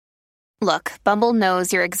Look, Bumble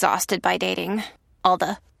knows you're exhausted by dating. All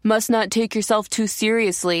the must not take yourself too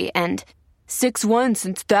seriously and 6'1"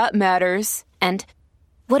 since that matters. And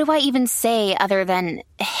what do I even say other than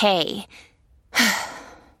hey?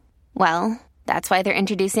 Well, that's why they're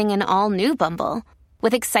introducing an all-new Bumble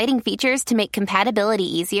with exciting features to make compatibility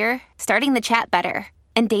easier, starting the chat better,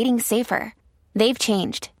 and dating safer. They've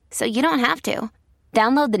changed, so you don't have to.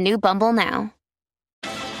 Download the new Bumble now.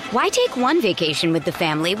 Why take one vacation with the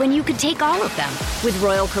family when you could take all of them? With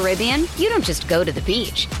Royal Caribbean, you don't just go to the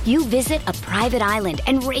beach. You visit a private island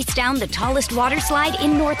and race down the tallest water slide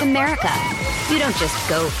in North America. You don't just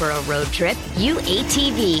go for a road trip. You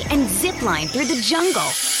ATV and zip line through the jungle.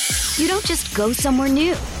 You don't just go somewhere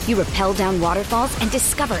new. You rappel down waterfalls and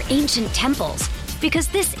discover ancient temples. Because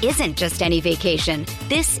this isn't just any vacation.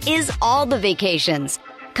 This is all the vacations.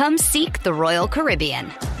 Come seek the Royal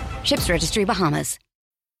Caribbean. Ships Registry, Bahamas.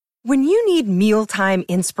 When you need mealtime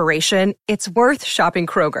inspiration, it's worth shopping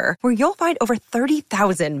Kroger, where you'll find over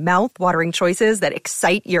 30,000 mouth-watering choices that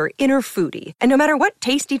excite your inner foodie. And no matter what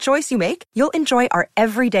tasty choice you make, you'll enjoy our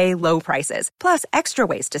everyday low prices, plus extra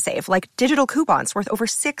ways to save, like digital coupons worth over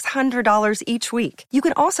 $600 each week. You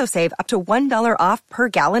can also save up to $1 off per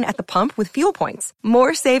gallon at the pump with fuel points.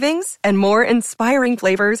 More savings and more inspiring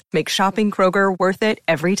flavors make shopping Kroger worth it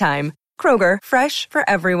every time. Kroger, fresh for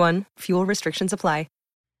everyone. Fuel restrictions apply.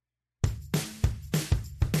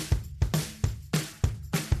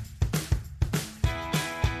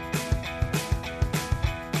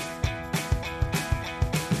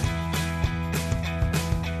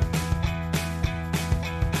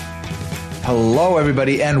 Hello,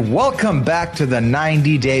 everybody, and welcome back to the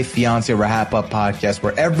 90 Day Fiancé Wrap-Up podcast,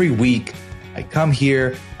 where every week I come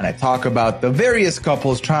here and I talk about the various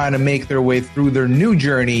couples trying to make their way through their new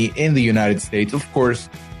journey in the United States. Of course,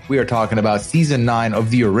 we are talking about season 9 of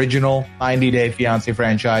the original 90 Day Fiancé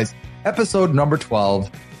franchise, episode number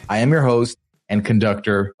 12. I am your host and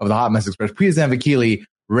conductor of the Hot Mess Express, Priya Zanvikili,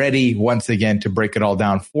 ready once again to break it all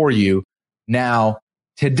down for you. Now,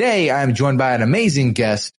 today I am joined by an amazing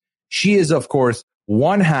guest. She is, of course,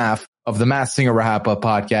 one half of the Masked Singer Wrap-Up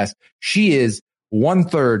podcast. She is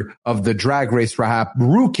 1/3 of the Drag Race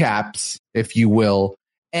Recaps, if you will.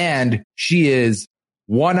 And she is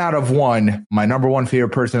 1 out of 1, my number one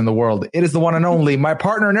favorite person in the world. It is the one and only, my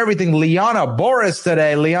partner in everything, Liana Boris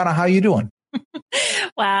today. Liana, how you doing?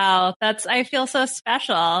 Wow, I feel so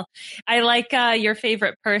special. I like your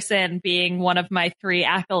favorite person being one of my 3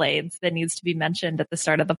 accolades that needs to be mentioned at the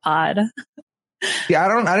start of the pod. Yeah,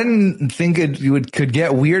 I didn't think could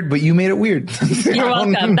get weird, but you made it weird. You're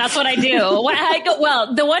welcome. That's what I do.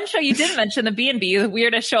 Well, the one show you did mention, the B&B, the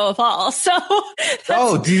weirdest show of all. So,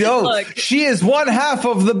 look. She is one half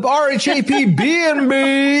of the RHAP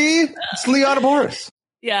B&B. It's Liana Boris.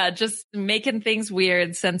 Yeah, just making things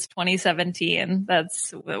weird since 2017.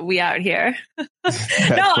 That's we out here.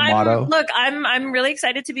 I'm really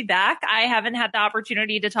excited to be back. I haven't had the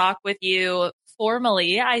opportunity to talk with you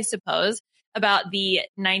formally, I suppose, about the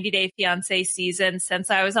 90 Day Fiancé season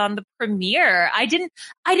since I was on the premiere. I didn't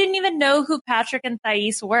even know who Patrick and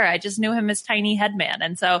Thais were. I just knew him as Tiny Headman.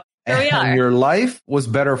 And so here we are. Your life was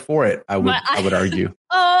better for it, I would argue.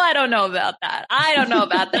 I don't know about that.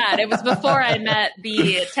 It was before I met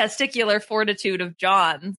the testicular fortitude of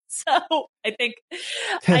John. So I think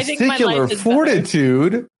my life is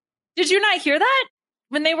fortitude. Better. Did you not hear that?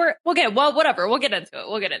 When they were okay, well, whatever. We'll get into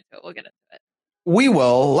it. We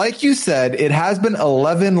will. Like you said, it has been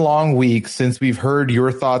 11 long weeks since we've heard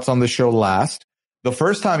your thoughts on the show last. The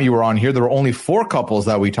first time you were on here, there were only 4 couples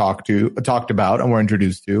that we talked about and were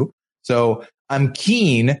introduced to. So I'm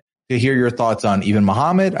keen to hear your thoughts on Even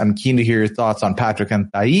Muhammad. I'm keen to hear your thoughts on Patrick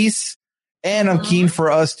and Thais. And I'm keen for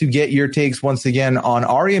us to get your takes once again on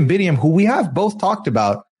Ari and Bidiam, who we have both talked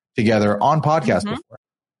about together on podcasts before.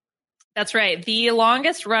 That's right. The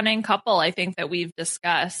longest running couple, I think, that we've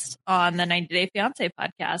discussed on the 90 Day Fiancé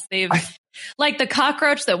podcast. They've like the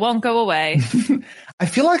cockroach that won't go away. I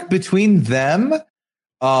feel like between them,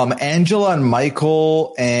 Angela and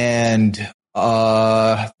Michael, and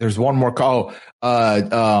there's one more. What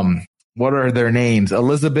are their names?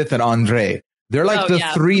 Elizabeth and Andre. They're like the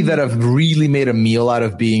 3 that have really made a meal out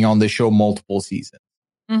of being on the show multiple seasons.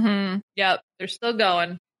 Mm-hmm. Yep. They're still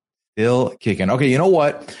going. Still kicking. Okay, you know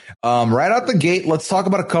what? Right out the gate, let's talk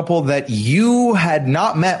about a couple that you had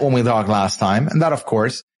not met when we talked last time. And that, of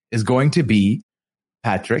course, is going to be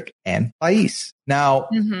Patrick and Thais. Now,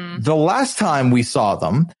 the last time we saw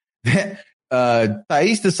them,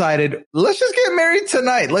 Thais decided, let's just get married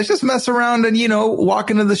tonight. Let's just mess around and, walk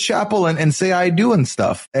into the chapel and say I do and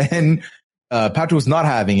stuff. And Patrick was not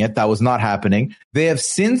having it. That was not happening. They have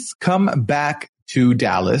since come back to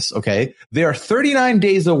Dallas. Okay. They are 39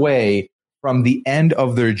 days away from the end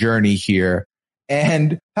of their journey here.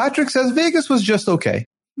 And Patrick says Vegas was just okay.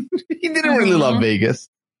 He didn't really love Vegas.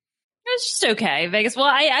 It's just okay, Vegas. Well,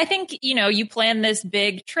 I think, you plan this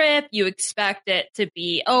big trip. You expect it to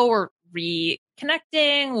be, we're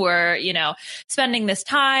reconnecting. We're, spending this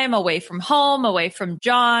time away from home, away from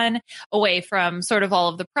John, away from sort of all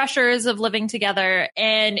of the pressures of living together.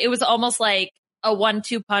 And it was almost like a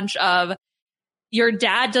 1-2 punch of your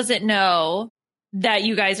dad doesn't know that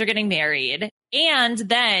you guys are getting married. And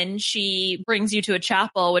then she brings you to a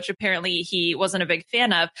chapel, which apparently he wasn't a big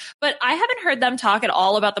fan of. But I haven't heard them talk at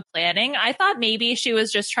all about the planning. I thought maybe she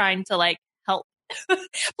was just trying to help.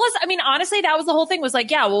 Plus, I mean, honestly, that was the whole thing was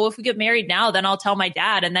if we get married now, then I'll tell my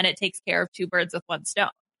dad and then it takes care of 2 birds with 1 stone.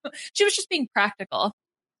 She was just being practical.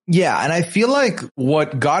 Yeah. And I feel like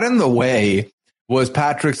what got in the way was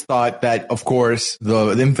Patrick's thought that, of course,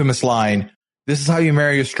 the infamous line, this is how you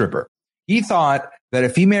marry a stripper. He thought that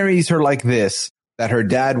if he marries her like this, that her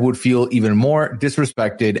dad would feel even more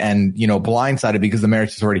disrespected and, blindsided because the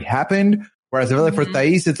marriage has already happened. Whereas I feel like for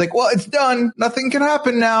Thais, it's like, well, it's done. Nothing can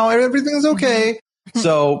happen now. Everything's okay.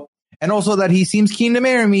 So, and also that he seems keen to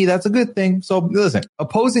marry me. That's a good thing. So listen,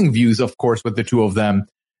 opposing views, of course, with the two of them.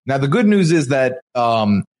 Now, the good news is that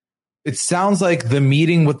it sounds like the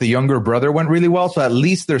meeting with the younger brother went really well. So at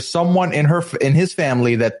least there's someone in his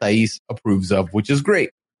family that Thais approves of, which is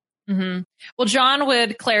great. Mm-hmm. Well, John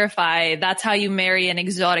would clarify that's how you marry an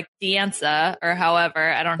exotic dancer, or however.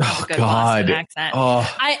 I don't have a good Boston accent.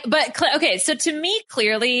 Okay, so to me,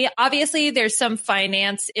 clearly, obviously, there's some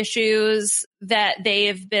finance issues that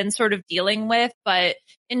they've been sort of dealing with, but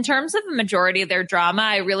in terms of the majority of their drama,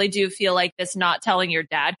 I really do feel like this not telling your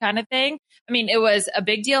dad kind of thing. I mean, it was a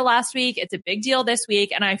big deal last week. It's a big deal this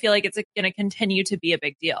week, and I feel like it's going to continue to be a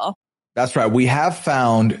big deal. That's right. We have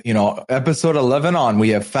found, episode 11 on, we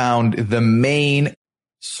have found the main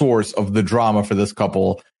source of the drama for this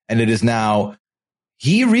couple. And it is now,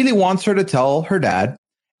 he really wants her to tell her dad,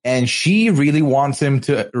 and she really wants him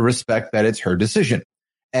to respect that it's her decision.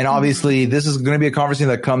 And obviously, this is going to be a conversation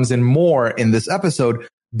that comes in more in this episode,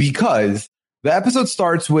 because the episode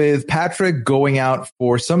starts with Patrick going out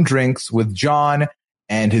for some drinks with John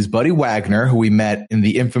and his buddy Wagner, who we met in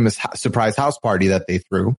the infamous surprise house party that they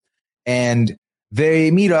threw. And they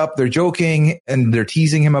meet up, they're joking, and they're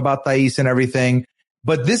teasing him about Thais and everything.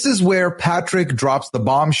 But this is where Patrick drops the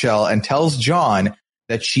bombshell and tells John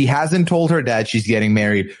that she hasn't told her dad she's getting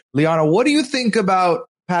married. Liana, what do you think about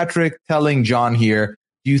Patrick telling John here?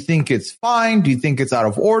 Do you think it's fine? Do you think it's out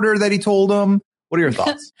of order that he told him? What are your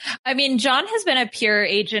thoughts? I mean, John has been a pure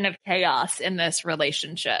agent of chaos in this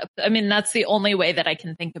relationship. I mean, that's the only way that I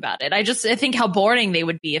can think about it. I think how boring they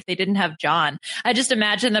would be if they didn't have John. I just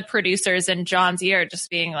imagine the producers in John's ear just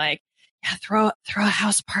being like, yeah, throw a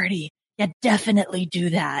house party. Yeah, definitely do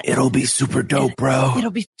that. It'll be super dope, bro.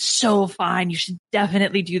 It'll be so fine. You should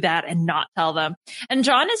definitely do that and not tell them. And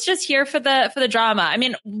John is just here for the drama. I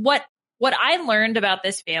mean, what I learned about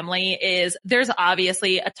this family is there's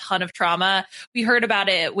obviously a ton of trauma. We heard about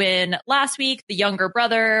it when last week the younger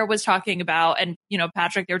brother was talking about, and,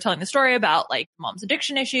 Patrick, they were telling the story about mom's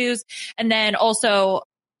addiction issues. And then also,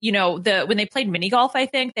 when they played mini golf, I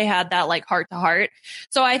think they had that heart to heart.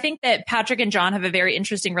 So I think that Patrick and John have a very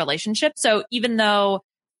interesting relationship. So even though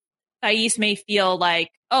Thais may feel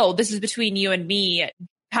like, oh, this is between you and me,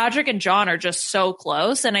 Patrick and John are just so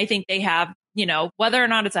close. And I think they have, whether or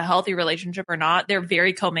not it's a healthy relationship or not, they're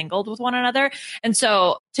very commingled with one another. And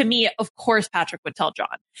so to me, of course, Patrick would tell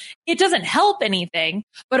John. It doesn't help anything,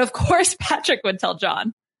 but of course, Patrick would tell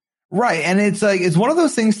John. Right. And it's one of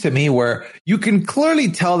those things to me where you can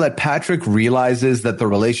clearly tell that Patrick realizes that the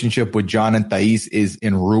relationship with John and Thais is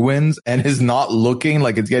in ruins and is not looking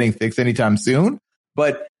like it's getting fixed anytime soon.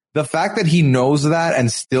 But the fact that he knows that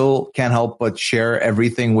and still can't help but share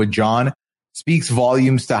everything with John speaks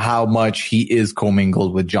volumes to how much he is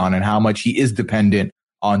commingled with John and how much he is dependent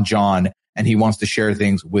on John, and he wants to share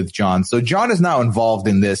things with John. So John is now involved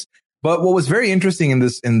in this. But what was very interesting in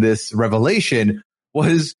this revelation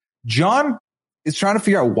was John is trying to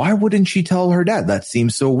figure out, why wouldn't she tell her dad? That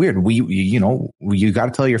seems so weird. You got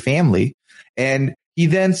to tell your family. And he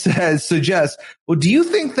then suggests, well, do you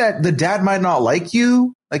think that the dad might not like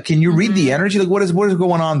you? Can you read the energy? What is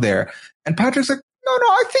going on there? And Patrick's like, no,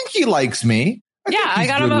 I think he likes me. I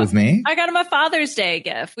got him a Father's Day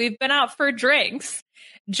gift. We've been out for drinks.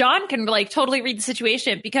 John can totally read the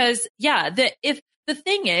situation because if the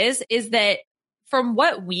thing is that from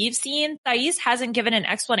what we've seen, Thais hasn't given an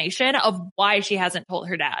explanation of why she hasn't told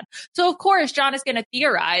her dad. So of course, John is going to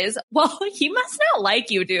theorize, well, he must not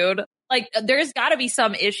like you, dude. Like there's got to be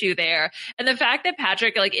some issue there. And the fact that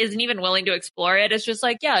Patrick like isn't even willing to explore it is just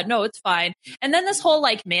like, yeah, no, it's fine. And then this whole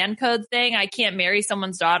like man code thing, I can't marry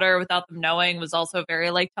someone's daughter without them knowing, was also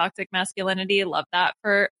very like toxic masculinity. Love that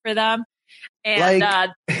for them. And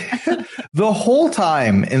like, the whole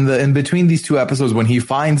time in between these two episodes, when he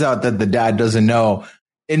finds out that the dad doesn't know,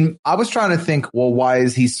 and I was trying to think, well, why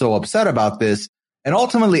is he so upset about this? And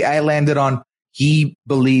ultimately I landed on, he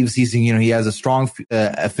believes he has a strong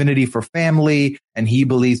affinity for family, and he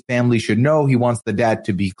believes family should know. He wants the dad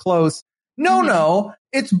to be close. No,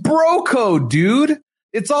 it's bro code, dude.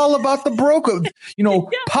 It's all about the bro code.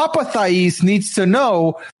 Papa Thais needs to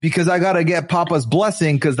know because I got to get Papa's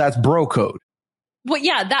blessing because that's bro code. Well,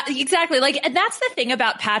 yeah, that exactly. Like, and that's the thing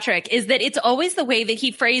about Patrick is that it's always the way that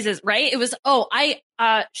he phrases, right? It was,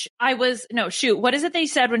 what is it they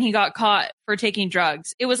said when he got caught for taking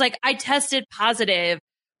drugs? It was like, I tested positive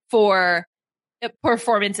for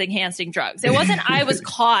performance enhancing drugs. It wasn't, I was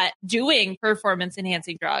caught doing performance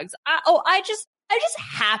enhancing drugs. I just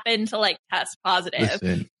happened to like test positive.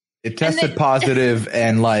 Listen, it tested positive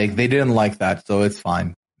and like, they didn't like that. So it's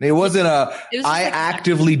fine. It wasn't I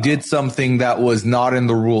actively did something that was not in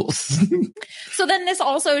the rules. So then this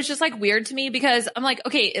also is just like weird to me because I'm like,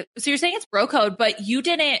 okay, so you're saying it's bro code, but you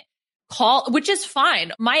didn't call, which is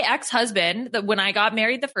fine. My ex-husband, when I got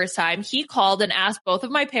married the first time, he called and asked both of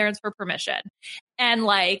my parents for permission. And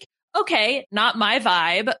like, okay, not my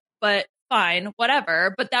vibe, but fine,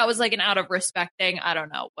 whatever. But that was like an out of respect thing. I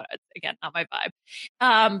don't know. Again, not my vibe.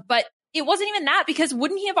 But it wasn't even that, because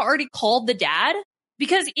wouldn't he have already called the dad?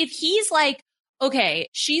 Because if he's like, okay,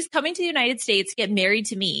 she's coming to the United States, get married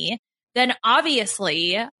to me, then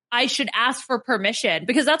obviously I should ask for permission,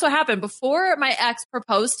 because that's what happened. Before my ex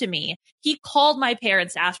proposed to me, he called my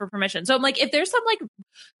parents to ask for permission. So I'm like, if there's some like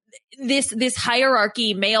this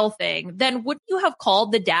hierarchy male thing, then wouldn't you have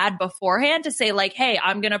called the dad beforehand to say like, hey,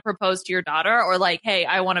 I'm going to propose to your daughter, or like, hey,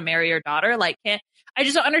 I want to marry your daughter? Like, I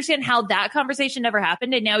just don't understand how that conversation never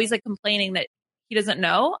happened. And now he's like complaining that he doesn't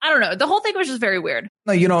know. I don't know. The whole thing was just very weird.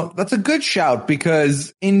 No, that's a good shout,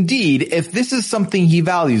 because indeed, if this is something he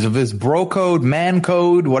values, of his bro code, man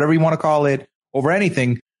code, whatever you want to call it, over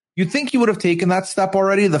anything, you'd think he would have taken that step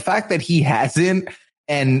already. The fact that he hasn't,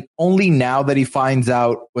 and only now that he finds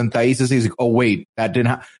out when Thais says, like, oh, wait, that didn't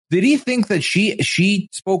happen. Did he think that she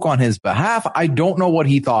spoke on his behalf? I don't know what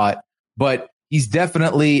he thought, but he's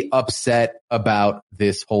definitely upset about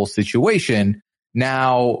this whole situation.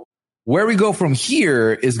 Now, where we go from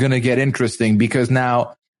here is going to get interesting, because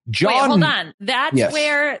now John. Wait, hold on. That's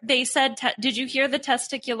where they said, did you hear the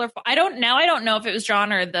testicular? I don't know if it was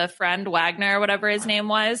John or the friend Wagner or whatever his name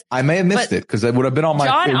was. I may have missed it because it would have been on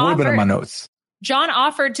my notes. John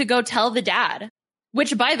offered to go tell the dad,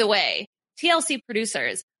 which, by the way, TLC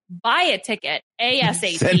producers, buy a ticket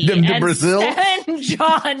ASAP. Send him to Brazil. Send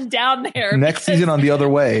John down there. Next season on the other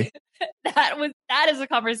way. That is a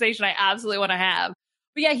conversation I absolutely want to have.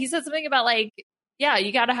 But yeah, he said something about like, yeah,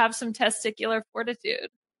 you got to have some testicular fortitude.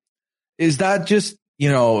 Is that just,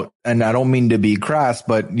 and I don't mean to be crass,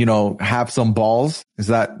 but, have some balls? Is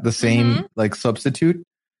that the same like substitute?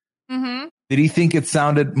 Mm-hmm. Did he think it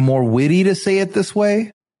sounded more witty to say it this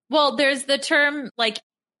way? Well, there's the term like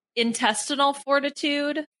intestinal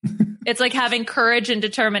fortitude. It's like having courage and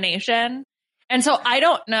determination. And so I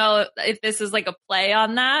don't know if this is like a play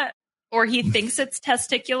on that, or he thinks it's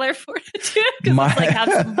testicular fortitude because it's like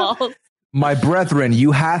have some balls. My brethren,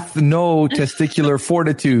 you hath no testicular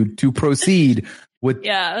fortitude to proceed with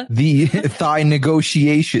the thigh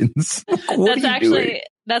negotiations.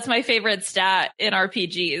 That's my favorite stat in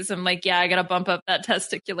RPGs. I'm like, yeah, I got to bump up that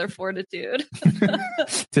testicular fortitude.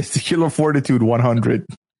 Testicular fortitude 100.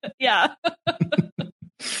 Yeah.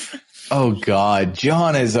 Oh, God.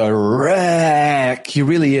 John is a wreck. He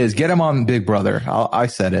really is. Get him on Big Brother. I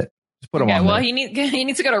said it. Just put him on. Well, there. he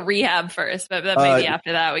needs to go to rehab first, but then maybe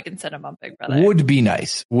after that we can send him on Big Brother. Would be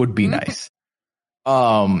nice. Nice.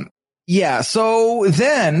 Yeah. So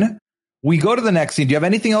then we go to the next scene. Do you have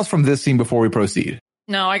anything else from this scene before we proceed?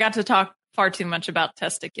 No, I got to talk far too much about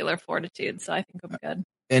testicular fortitude, so I think I'm good.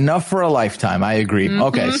 Enough for a lifetime. I agree. Mm-hmm.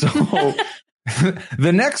 Okay, so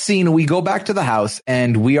the next scene, we go back to the house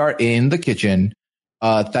and we are in the kitchen.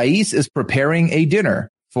 Thais is preparing a dinner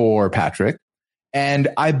for Patrick. And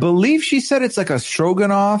I believe she said it's like a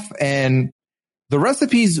stroganoff. And the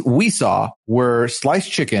recipes we saw were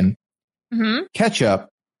sliced chicken, ketchup,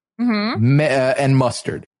 and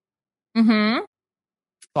mustard.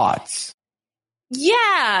 Thoughts?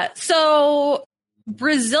 Yeah. So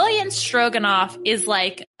Brazilian stroganoff is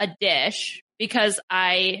like a dish, because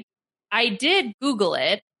I did Google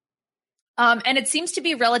it. And it seems to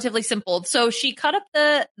be relatively simple. So she cut up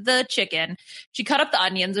the chicken. She cut up the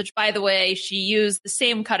onions, which, by the way, she used the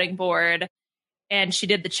same cutting board. And she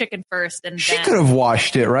did the chicken first. And she could have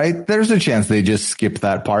washed it, right? There's a chance they just skipped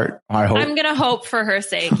that part. I hope. I'm going to hope for her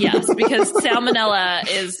sake, yes, because salmonella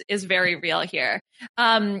is very real here.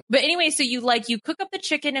 But anyway, so you cook up the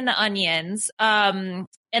chicken and the onions. And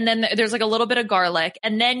then there's like a little bit of garlic.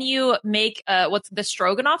 And then you make what's the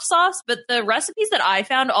stroganoff sauce. But the recipes that I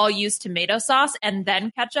found all use tomato sauce and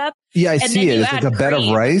then ketchup. Yeah, I see it. It's like a bed of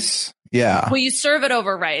rice. Yeah. Well, you serve it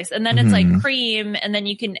over rice. And then it's like cream. And then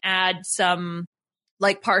you can add some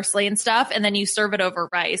like parsley and stuff, and then you serve it over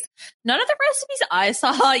rice. None of the recipes I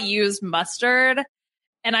saw use mustard,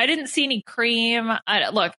 and I didn't see any cream.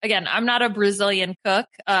 Look, again, I'm not a Brazilian cook,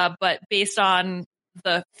 but based on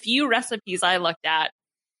the few recipes I looked at,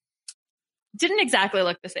 didn't exactly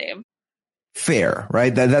look the same. Fair,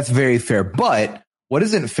 right? That's very fair. But what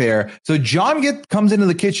isn't fair? So John comes into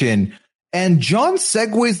the kitchen, and John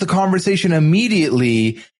segues the conversation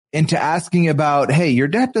immediately into asking about, hey, your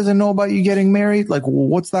dad doesn't know about you getting married? Like,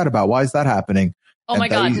 what's that about? Why is that happening? Oh my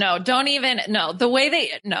God, no, don't even, no. The way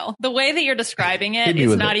that you're describing it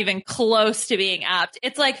is not even close to being apt.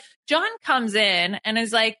 It's like John comes in and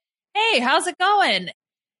is like, hey, how's it going?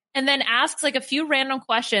 And then asks like a few random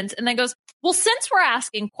questions and then goes, well, since we're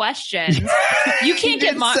asking questions, you can't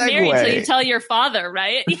get married till you tell your father,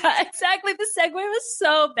 right? Yeah, exactly. The segue was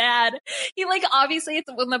so bad. He like, obviously it's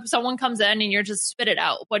when someone comes in and you're just spit it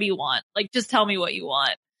out. What do you want? Like, just tell me what you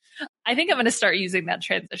want. I think I'm going to start using that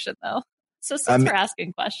transition though. So since we're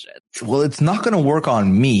asking questions. Well, it's not going to work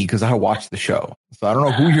on me because I watched the show. So I don't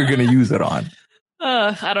know who you're going to use it on.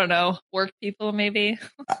 I don't know. Work people, maybe.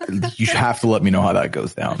 You have to let me know how that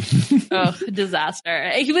goes down. Oh,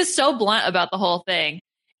 disaster. He was so blunt about the whole thing.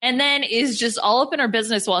 And then is just all up in her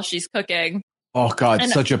business while she's cooking. Oh, God.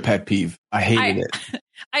 Such a pet peeve. I hated it.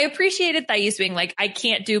 I appreciated Thais being like, I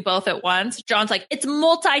can't do both at once. John's like, it's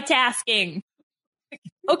multitasking.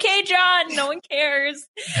 Okay, John, no one cares.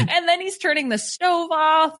 And then he's turning the stove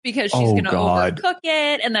off because she's going to overcook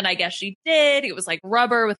it. And then I guess she did. It was like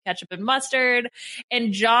rubber with ketchup and mustard.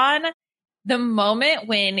 And John, the moment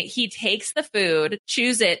when he takes the food,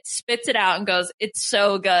 chews it, spits it out and goes, it's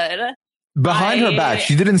so good. Behind her back.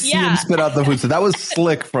 She didn't see him spit out the food. So that was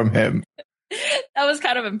slick from him. That was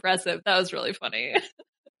kind of impressive. That was really funny.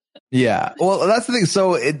 Yeah. Well, that's the thing.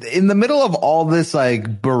 So in the middle of all this,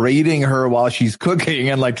 like berating her while she's cooking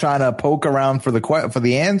and like trying to poke around for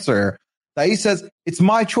the answer, Thais says, it's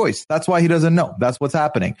my choice. That's why he doesn't know. That's what's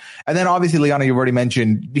happening. And then obviously, Liana, you've already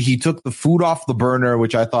mentioned he took the food off the burner,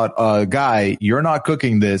 which I thought, guy, you're not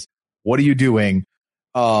cooking this. What are you doing?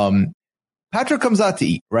 Patrick comes out to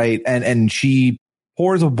eat, right? And she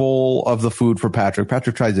pours a bowl of the food for Patrick.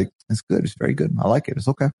 Patrick tries it. It's good. It's very good. I like it. It's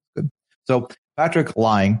okay. It's good. So Patrick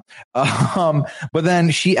lying. But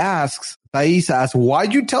then Thais asks,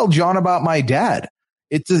 why'd you tell John about my dad?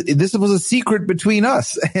 This was a secret between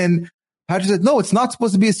us. And Patrick said, no, it's not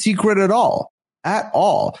supposed to be a secret at all.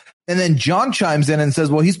 And then John chimes in and says,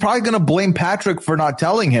 well, he's probably going to blame Patrick for not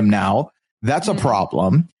telling him now. That's a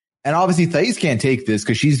problem. And obviously Thais can't take this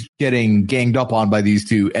because she's getting ganged up on by these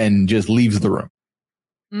two and just leaves the room.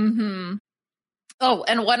 Mm-hmm. Oh,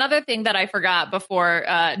 and one other thing that I forgot before,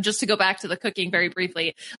 just to go back to the cooking very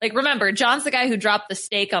briefly. Like, remember, John's the guy who dropped the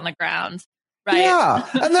steak on the ground, right? Yeah,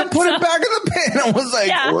 and then put it back in the pan and was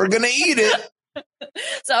like, we're going to eat it.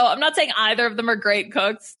 So I'm not saying either of them are great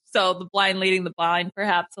cooks. So the blind leading the blind,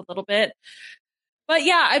 perhaps a little bit. But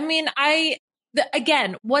yeah, I mean,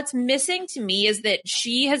 again, what's missing to me is that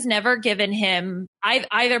she has never given him,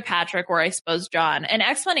 either Patrick or I suppose John, an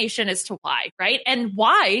explanation as to why, right? And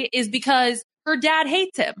why is because her dad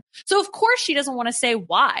hates him. So of course she doesn't want to say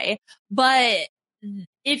why, but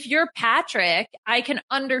if you're Patrick, I can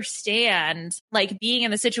understand like being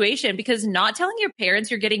in the situation because not telling your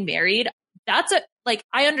parents you're getting married,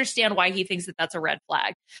 I understand why he thinks that that's a red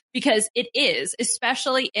flag because it is,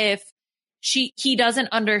 especially if he doesn't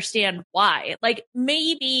understand why. Like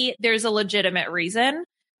maybe there's a legitimate reason.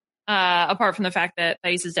 Apart from the fact that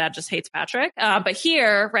Thais' dad just hates Patrick. But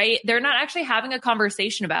here, right, they're not actually having a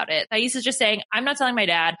conversation about it. Thais is just saying, I'm not telling my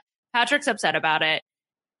dad. Patrick's upset about it.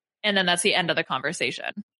 And then that's the end of the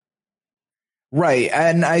conversation. Right.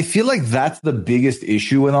 And I feel like that's the biggest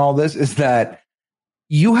issue in all this is that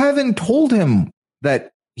you haven't told him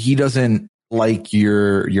that he doesn't like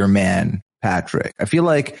your man, Patrick. I feel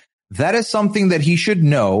like that is something that he should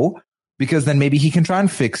know because then maybe he can try and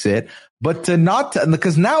fix it. But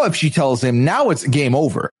because now if she tells him, now it's game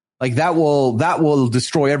over. Like that will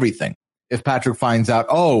destroy everything. If Patrick finds out,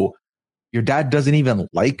 oh, your dad doesn't even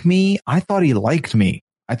like me. I thought he liked me.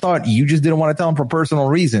 I thought you just didn't want to tell him for personal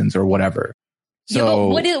reasons or whatever.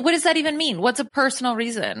 So yeah, but what does that even mean? What's a personal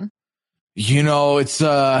reason? You know, it's,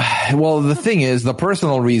 well, the thing is, the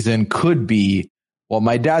personal reason could be, well,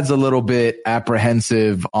 my dad's a little bit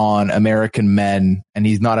apprehensive on American men, and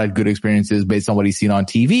he's not had good experiences based on what he's seen on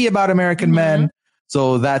TV about American men.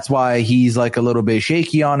 So that's why he's like a little bit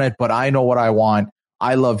shaky on it, but I know what I want.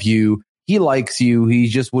 I love you. He likes you. He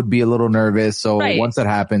just would be a little nervous. So once that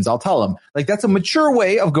happens, I'll tell him. Like, that's a mature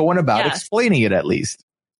way of going about explaining it, at least.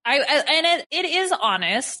 And it is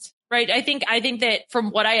honest. Right. I think that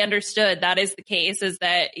from what I understood, that is the case, is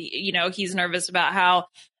that, you know, he's nervous about how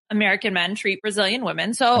American men treat Brazilian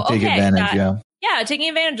women. So, taking advantage, taking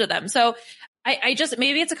advantage of them. So I just,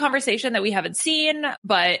 maybe it's a conversation that we haven't seen,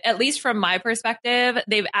 but at least from my perspective,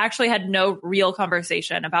 they've actually had no real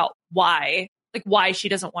conversation about why she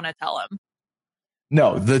doesn't want to tell him.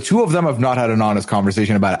 No, the two of them have not had an honest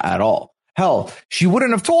conversation about it at all. Hell, she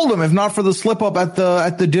wouldn't have told him if not for the slip up at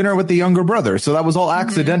the dinner with the younger brother. So that was all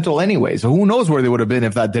accidental anyway. So who knows where they would have been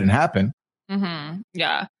if that didn't happen.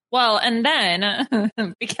 Yeah. Well, and then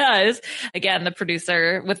because again, the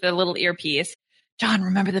producer with the little earpiece, John,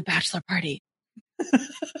 remember the bachelor party.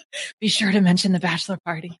 Be sure to mention the bachelor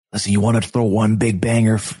party. Listen, you want to throw one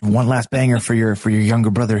last banger for your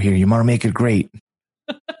younger brother here. You want to make it great.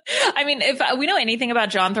 I mean, if we know anything about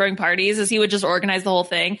John throwing parties, is he would just organize the whole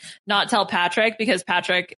thing, not tell Patrick, because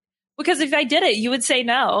if I did it, you would say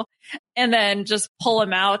no, and then just pull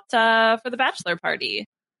him out for the bachelor party.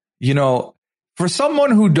 You know, for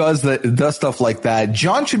someone who does stuff like that,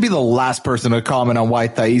 John should be the last person to comment on why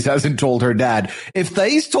Thais hasn't told her dad. If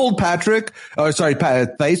Thais told Thais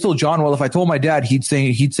told John, well, if I told my dad, he'd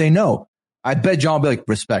say no. I bet John would be like,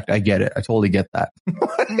 respect, I get it. I totally get that.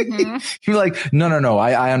 He'd be like, no,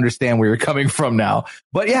 I understand where you're coming from now.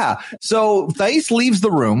 But yeah, so Thais leaves the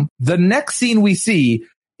room. The next scene we see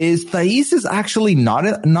is Thais is actually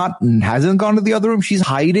hasn't gone to the other room. She's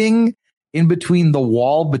hiding in between the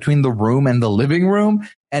wall, between the room and the living room,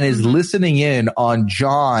 and is listening in on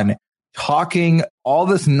John talking all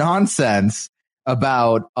this nonsense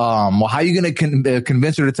about how are you going to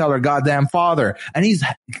convince her to tell her goddamn father. And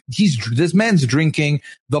this man's drinking.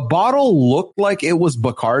 The bottle looked like it was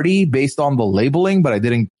Bacardi based on the labeling, but I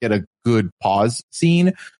didn't get a good pause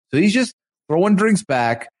scene. So he's just throwing drinks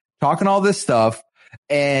back, talking all this stuff,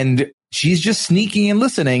 and she's just sneaking and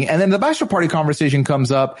listening. And then the bachelor party conversation comes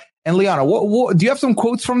up. And Liana, what do you have some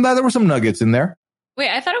quotes from that? There were some nuggets in there. Wait,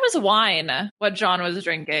 I thought it was wine, what John was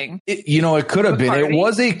drinking. It could have been. It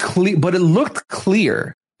was but it looked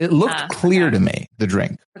clear. It looked clear to me, the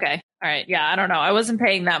drink. Okay. All right. Yeah, I don't know. I wasn't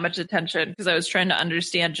paying that much attention because I was trying to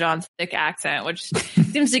understand John's thick accent, which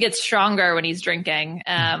seems to get stronger when he's drinking,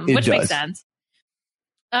 which makes sense.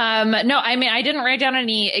 No, I mean, I didn't write down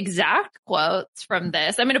any exact quotes from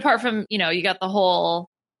this. I mean, apart from, you got the whole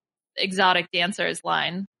exotic dancers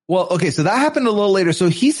line. Well, okay, so that happened a little later. So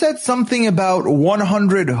he said something about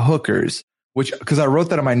 100 hookers, because I wrote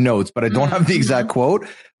that in my notes, but I don't have the exact quote.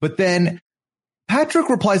 But then Patrick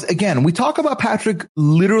replies again. We talk about Patrick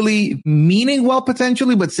literally meaning well,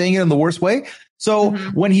 potentially, but saying it in the worst way. So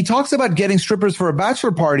when he talks about getting strippers for a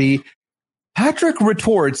bachelor party, Patrick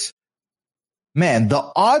retorts, man,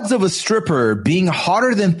 the odds of a stripper being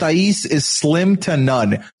hotter than Thais is slim to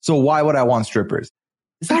none. So why would I want strippers?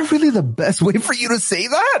 Is that really the best way for you to say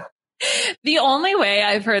that? The only way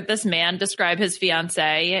I've heard this man describe his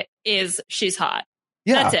fiance is she's hot.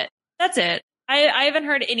 Yeah. That's it. I haven't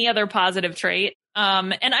heard any other positive trait.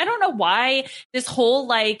 And I don't know why this whole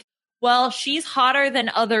she's hotter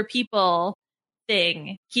than other people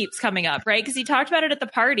thing keeps coming up, right? Because he talked about it at the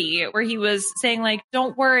party where he was saying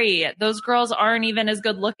don't worry, those girls aren't even as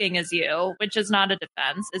good looking as you, which is not a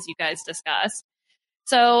defense, as you guys discussed.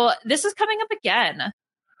 So this is coming up again.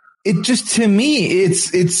 It just, to me, it's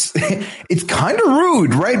kind of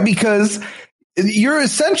rude, right? Because you're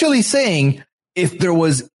essentially saying if there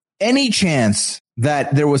was any chance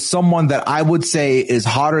that there was someone that I would say is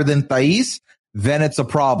hotter than Thais, then it's a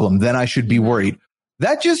problem. Then I should be worried.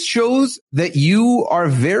 That just shows that you are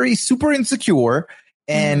very super insecure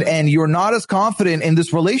and you're not as confident in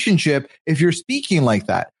this relationship if you're speaking like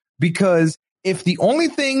that. Because if the only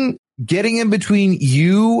thing getting in between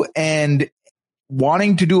you and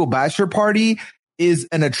wanting to do a bachelor party is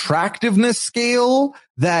an attractiveness scale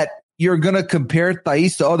that you're going to compare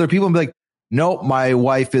Thais to other people and be like, nope, my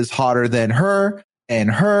wife is hotter than her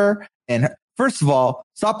and her and her. First of all,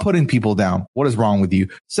 stop putting people down. What is wrong with you?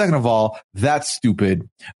 Second of all, that's stupid.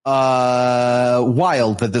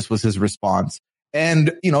 Wild that this was his response.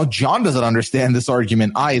 And, John doesn't understand this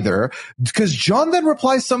argument either, because John then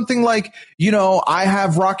replies something like, I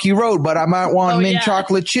have Rocky Road, but I might want mint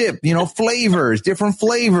chocolate chip, flavors, different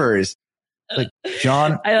flavors. Like,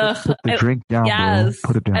 John, put the drink down, bro.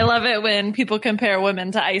 Put it down. I love it when people compare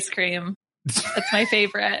women to ice cream. That's my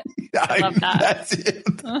favorite. I love that. That's it.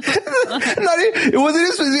 It wasn't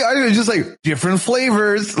just, I was just like, different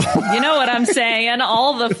flavors. You know what I'm saying?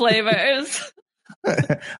 All the flavors.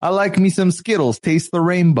 I like me some Skittles. Taste the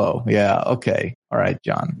rainbow. Yeah. Okay. All right,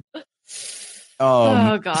 John.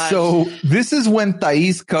 Oh God. So this is when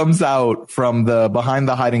Thais comes out from the behind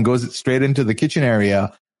the hide and goes straight into the kitchen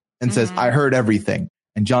area and says, I heard everything.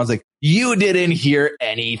 And John's like, you didn't hear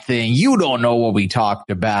anything. You don't know what we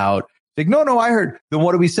talked about. Like, no, I heard. Then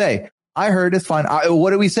what do we say? I heard. It's fine.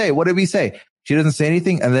 What did we say? What did we say? She doesn't say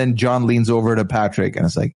anything. And then John leans over to Patrick and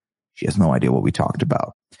it's like, she has no idea what we talked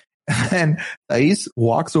about. And Thais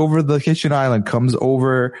walks over the kitchen island, comes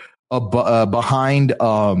over behind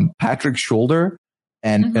Patrick's shoulder.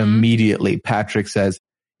 And immediately Patrick says,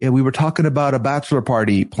 yeah, we were talking about a bachelor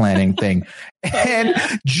party planning thing. And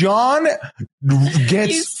John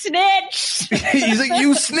gets... You snitch! He's like,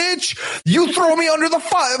 you snitch! You throw me under the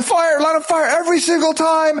line of fire every single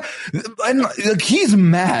time! And like, he's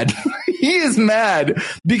mad. He is mad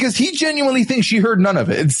because he genuinely thinks she heard none of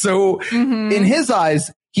it. So in his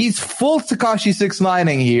eyes, he's full Tekashi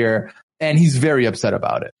 6ix9ing here, and he's very upset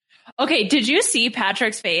about it. Okay, did you see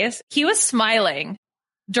Patrick's face? He was smiling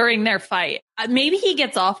during their fight. Maybe he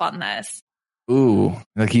gets off on this. Ooh,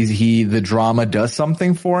 like the drama does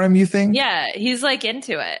something for him, you think? Yeah, he's like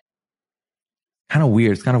into it. Kind of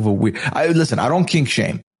weird. It's kind of a weird. Listen, I don't kink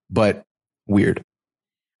shame, but weird.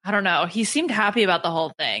 I don't know. He seemed happy about the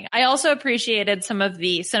whole thing. I also appreciated some of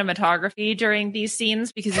the cinematography during these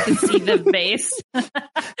scenes because you can see the vase.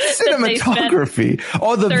 Cinematography.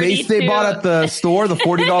 The vase they bought at the store, the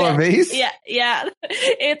 $40 vase? Yeah.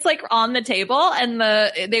 It's like on the table and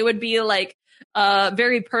they would be like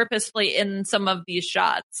very purposefully in some of these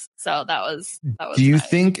shots. So that was Do you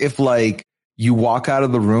think if like you walk out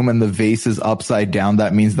of the room and the vase is upside down,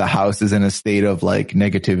 that means the house is in a state of like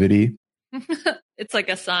negativity? It's like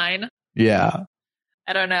a sign. Yeah.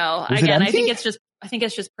 I don't know. Again, I think it's just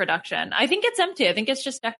production. I think it's empty. I think it's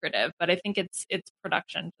just decorative, but I think it's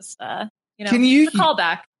production. Just Can you call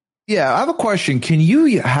back? Yeah, I have a question. Can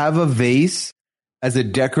you have a vase as a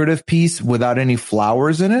decorative piece without any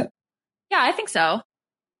flowers in it? Yeah, I think so.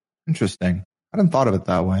 Interesting. I hadn't thought of it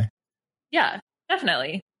that way. Yeah,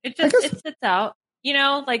 definitely. It sits out.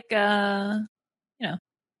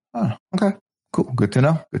 Oh, okay. Cool. Good to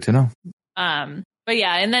know. But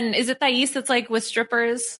yeah, and then is it Thais that's like with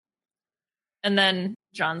strippers? And then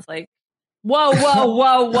John's like, whoa.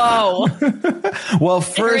 Well,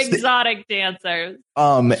 first they're exotic dancers.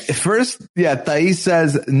 Thais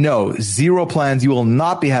says, no, zero plans. You will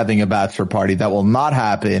not be having a bachelor party. That will not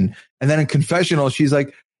happen. And then in confessional, she's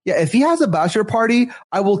like, yeah, if he has a bachelor party,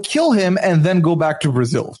 I will kill him and then go back to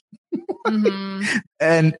Brazil.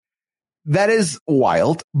 And that is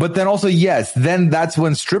wild. But then also, yes, then that's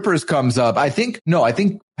when strippers comes up. I think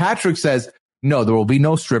Patrick says, no, there will be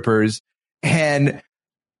no strippers. And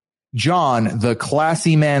John, the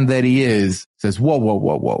classy man that he is, says,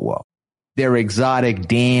 whoa. They're exotic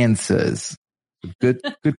dancers. Good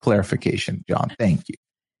clarification, John. Thank you.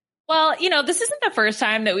 Well, this isn't the first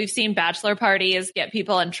time that we've seen bachelor parties get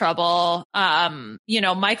people in trouble. Michael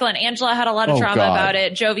and Angela had a lot of drama about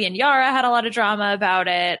it. Jovi and Yara had a lot of drama about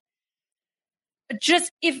it.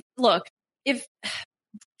 If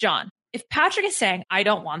Patrick is saying, I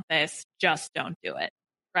don't want this, just don't do it.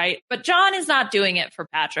 Right. But John is not doing it for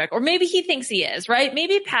Patrick, or maybe he thinks he is, right?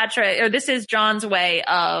 Maybe this is John's way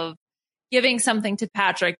of giving something to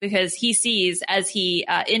Patrick because he sees, as he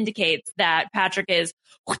indicates, that Patrick is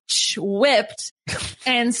whipped.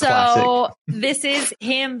 And so this is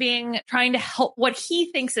him trying to help what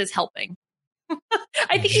he thinks is helping.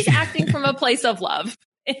 I think he's acting from a place of love.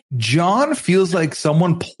 John feels like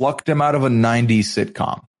someone plucked him out of a 90s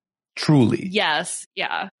sitcom. Truly. Yes.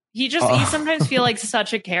 Yeah. He sometimes feels like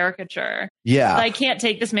such a caricature. Yeah. I can't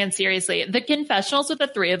take this man seriously. The confessionals with the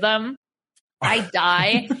three of them, I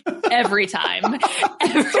die every time. Every time.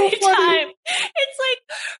 It's like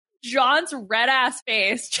John's red ass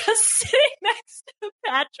face just sitting next to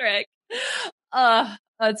Patrick.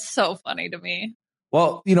 That's so funny to me.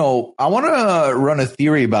 Well, I want to run a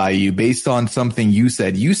theory by you based on something you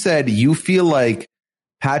said. You said you feel like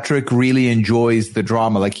Patrick really enjoys the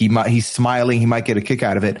drama. Like he's smiling. He might get a kick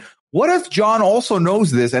out of it. What if John also knows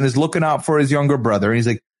this and is looking out for his younger brother? And he's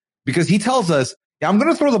like, because he tells us, yeah, I'm going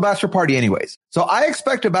to throw the bachelor party anyways. So I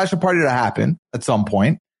expect a bachelor party to happen at some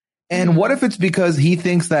point. And what if it's because he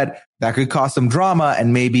thinks that could cause some drama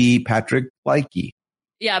and maybe Patrick likey?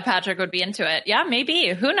 Yeah, Patrick would be into it. Yeah, maybe.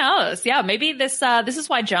 Who knows? Yeah, maybe this is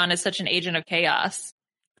why John is such an agent of chaos.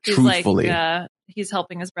 He's Truthfully. like, he's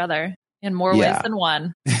helping his brother in more ways than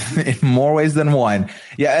one. In more ways than one.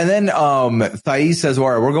 Yeah. And then Thais says,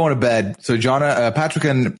 all right, we're going to bed. So Patrick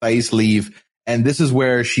and Thais leave. And this is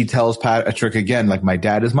where she tells Patrick again, like, my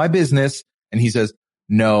dad is my business. And he says,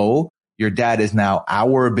 no, your dad is now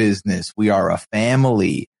our business. We are a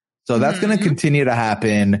family. So that's going to continue to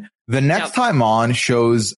happen. The next time on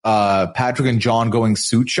shows Patrick and John going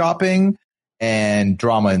suit shopping, and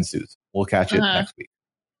drama ensues. We'll catch it next week.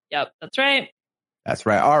 Yep, that's right. That's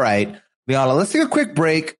right. All right, Liana, let's take a quick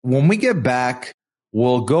break. When we get back,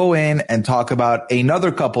 we'll go in and talk about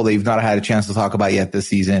another couple that you've not had a chance to talk about yet this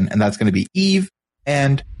season, and that's going to be Eve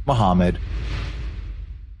and Mohammed.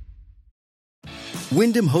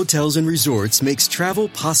 Wyndham Hotels and Resorts makes travel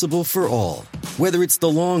possible for all. Whether it's the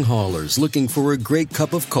long haulers looking for a great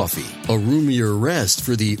cup of coffee, a roomier rest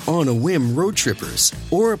for the on-a-whim road trippers,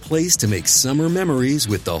 or a place to make summer memories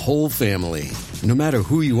with the whole family. No matter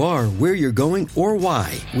who you are, where you're going, or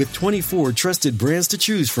why, with 24 trusted brands to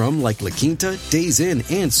choose from like La Quinta, Days Inn,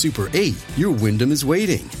 and Super 8, your Wyndham is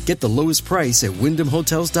waiting. Get the lowest price at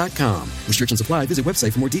WyndhamHotels.com. Restrictions apply. Visit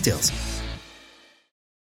website for more details.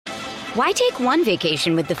 Why take one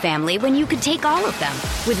vacation with the family when you could take all of them?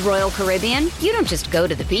 With Royal Caribbean, you don't just go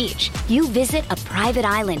to the beach. You visit a private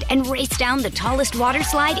island and race down the tallest water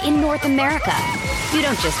slide in North America. You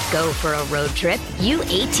don't just go for a road trip. You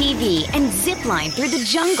ATV and zip line through the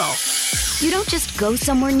jungle. You don't just go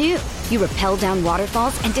somewhere new. You rappel down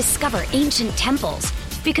waterfalls and discover ancient temples.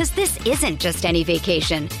 Because this isn't just any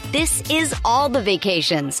vacation. This is all the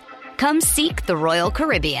vacations. Come seek the Royal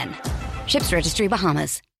Caribbean. Ships Registry,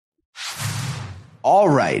 Bahamas. All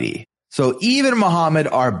righty. So Eve and Mohammed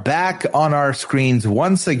are back on our screens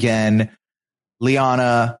once again.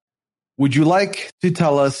 Liana, would you like to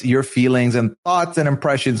tell us your feelings and thoughts and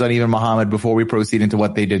impressions on Eve and Mohammed before we proceed into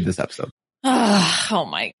what they did this episode? Oh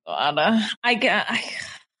my God.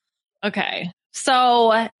 Okay.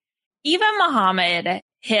 So Eve and Mohammed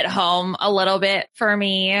hit home a little bit for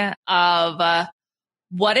me of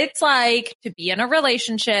what it's like to be in a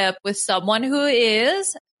relationship with someone who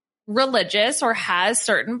is religious or has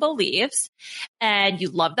certain beliefs, and you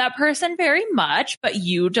love that person very much, but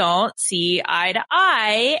you don't see eye to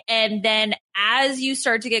eye. And then as you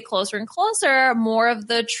start to get closer and closer, more of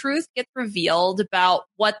the truth gets revealed about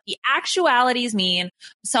what the actualities mean,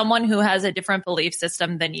 someone who has a different belief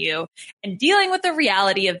system than you, and dealing with the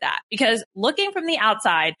reality of that. Because looking from the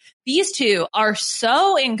outside, these two are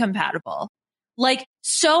so incompatible. Like,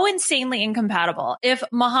 so insanely incompatible. If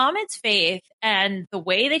Muhammad's faith and the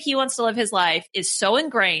way that he wants to live his life is so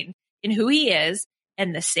ingrained in who he is,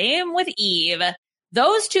 and the same with Eve,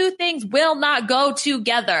 those two things will not go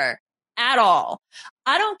together at all.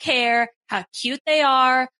 I don't care how cute they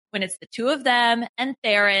are when it's the two of them and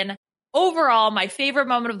Theron. Overall, my favorite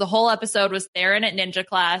moment of the whole episode was Theron at ninja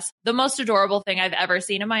class. The most adorable thing I've ever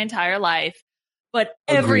seen in my entire life. But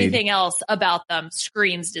everything else about them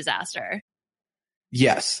screams disaster.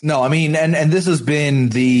 Yes. No, I mean, and this has been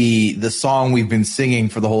the song we've been singing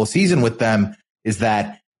for the whole season with them, is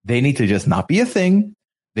that they need to just not be a thing.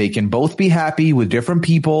 They can both be happy with different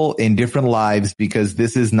people in different lives, because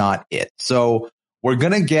this is not it. So we're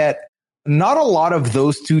going to get not a lot of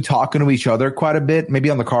those two talking to each other quite a bit, maybe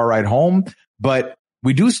on the car ride home, but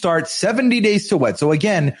we do start 70 Days to Wed. So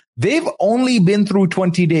again, they've only been through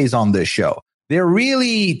 20 days on this show. They're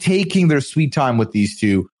really taking their sweet time with these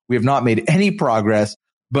two. We have not made any progress,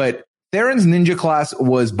 but Theron's ninja class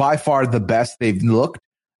was by far the best they've looked.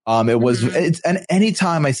 And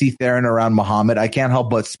anytime I see Theron around Mohammed, I can't help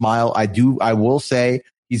but smile. I will say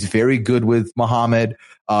he's very good with Mohammed,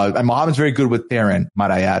 and Mohammed's very good with Theron,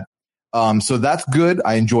 might I add. So that's good.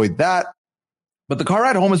 I enjoyed that. But the car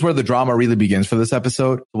ride home is where the drama really begins for this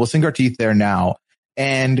episode. So we'll sink our teeth there now.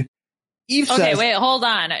 And Eve says, okay, wait, hold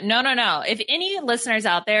on. No. If any listeners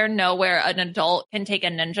out there know where an adult can take a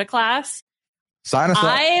ninja class, sign us up.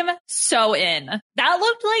 I'm so in. That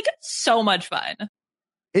looked like so much fun.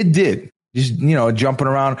 It did. Just, jumping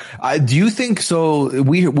around. Do you think so?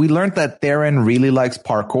 We learned that Theron really likes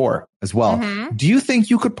parkour as well. Mm-hmm. Do you think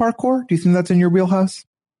you could parkour? Do you think that's in your wheelhouse?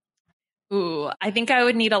 Ooh, I think I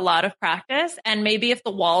would need a lot of practice. And maybe if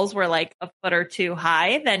the walls were like a foot or two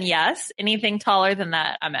high, then yes. Anything taller than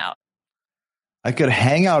that, I'm out. I could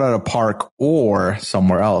hang out at a park or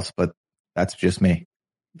somewhere else, but that's just me.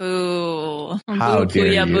 Boo. How boo,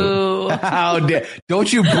 dare you? Boo. How dare,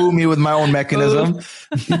 don't you boo me with my own mechanism.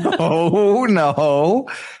 No.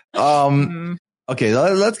 Okay,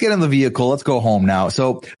 let's get in the vehicle. Let's go home now.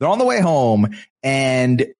 So they're on the way home,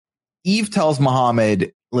 and Eve tells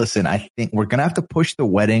Mohammed, listen, I think we're going to have to push the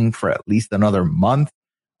wedding for at least another month.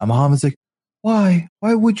 And Mohammed's like, why?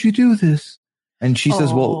 Why would you do this? And she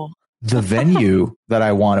says, well, the venue that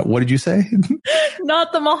I wanted. What did you say?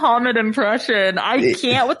 Not the Mohammed impression. I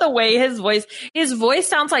can't with the way his voice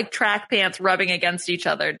sounds like track pants rubbing against each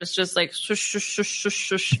other. It's just like, shush, shush, shush, shush,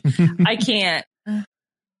 shush. I can't.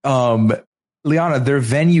 Liana, their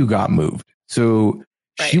venue got moved. So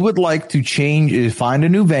she would like to find a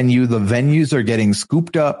new venue. The venues are getting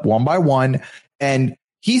scooped up one by one. And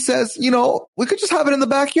he says, we could just have it in the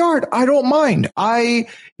backyard. I don't mind.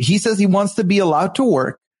 He says he wants to be allowed to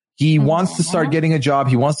work. He wants to start getting a job.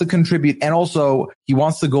 He wants to contribute. And also he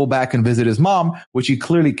wants to go back and visit his mom, which he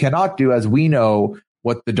clearly cannot do, as we know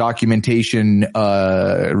what the documentation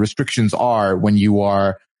restrictions are when you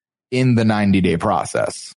are in the 90-day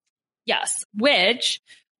process. Yes, which,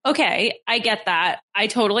 okay, I get that. I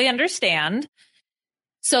totally understand.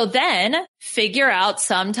 So then figure out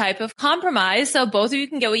some type of compromise so both of you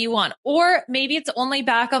can get what you want. Or maybe it's only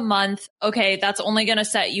back a month. Okay, that's only going to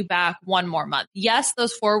set you back one more month. Yes,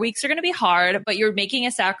 those 4 weeks are going to be hard, but you're making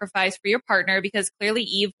a sacrifice for your partner because clearly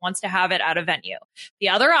Eve wants to have it at a venue. The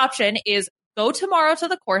other option is go tomorrow to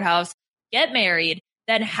the courthouse, get married,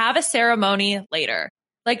 then have a ceremony later.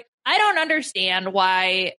 Like, I don't understand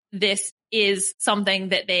why this is something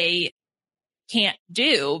that they can't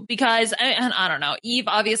do, because I don't know. Eve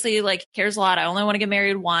obviously cares a lot. I only want to get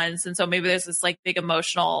married once. And so maybe there's this big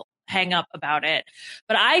emotional hang up about it,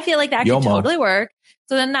 but I feel like that could totally work.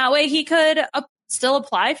 So then that way he could still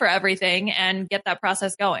apply for everything and get that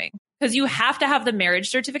process going, because you have to have the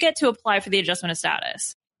marriage certificate to apply for the adjustment of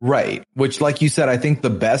status. Right. Which, like you said, I think the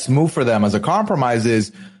best move for them as a compromise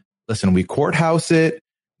is, listen, we courthouse it.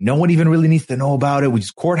 No one even really needs to know about it. We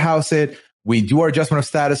just courthouse it. We do our adjustment of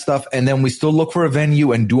status stuff, and then we still look for a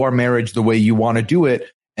venue and do our marriage the way you want to do it.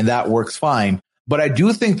 And that works fine. But I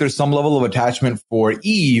do think there's some level of attachment for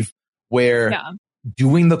Eve where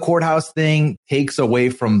doing the courthouse thing takes away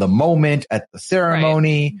from the moment at the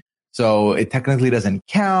ceremony. Right. So it technically doesn't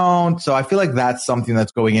count. So I feel like that's something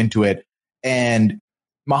that's going into it. And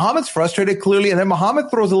Mohammed's frustrated clearly. And then Mohammed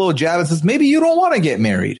throws a little jab and says, maybe you don't want to get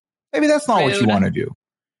married. Maybe that's not what you want to do.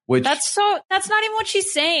 That's not even what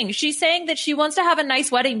she's saying. She's saying that she wants to have a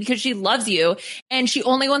nice wedding because she loves you and she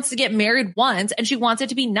only wants to get married once and she wants it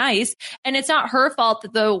to be nice. And it's not her fault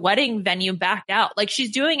that the wedding venue backed out.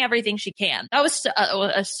 She's doing everything she can. That was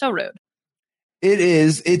so rude. It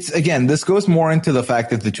is. Again, this goes more into the fact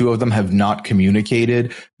that the two of them have not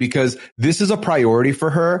communicated, because this is a priority for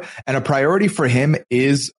her, and a priority for him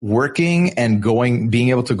is working and being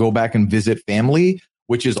able to go back and visit family,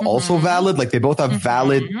 which is also valid. They both have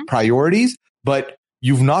valid priorities, but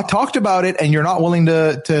you've not talked about it and you're not willing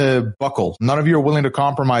to buckle. None of you are willing to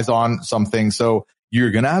compromise on something. So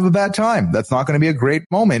you're going to have a bad time. That's not going to be a great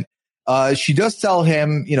moment. She does tell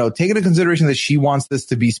him, take into consideration that she wants this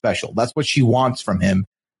to be special. That's what she wants from him.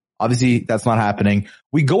 Obviously, that's not happening.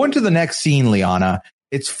 We go into the next scene, Liana.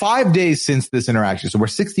 It's 5 days since this interaction. So we're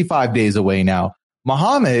 65 days away now.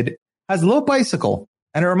 Mohammed has a little bicycle.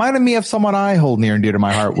 And it reminded me of someone I hold near and dear to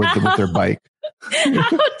my heart with their bike.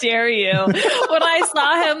 How dare you? When I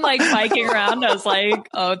saw him biking around, I was like,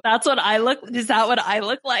 oh, that's what I look. Is that what I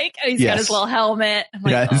look like? And he's got his little helmet. I'm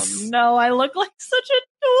like, oh no, I look like such a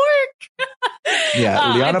dork.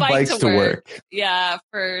 Yeah, Liana bikes to work. Yeah,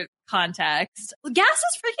 for context. Gas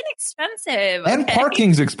is freaking expensive. And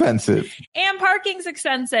parking's expensive.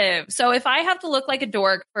 So if I have to look like a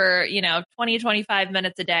dork for, 20, 25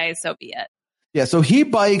 minutes a day, so be it. Yeah, so he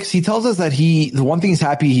bikes. He tells us that the one thing he's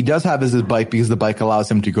happy he does have is his bike, because the bike allows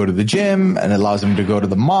him to go to the gym and it allows him to go to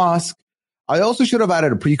the mosque. I also should have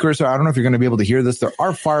added a precursor. I don't know if you're going to be able to hear this. There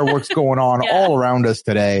are fireworks going on all around us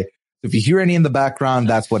today. So if you hear any in the background,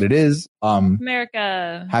 that's what it is.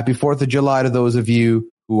 America. Happy 4th of July to those of you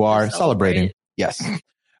who are celebrating. Yes.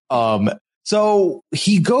 So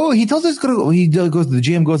he tells us he goes to the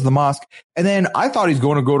gym, goes to the mosque. And then I thought he's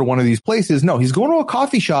going to go to one of these places. No, he's going to a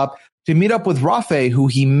coffee shop to meet up with Rafe, who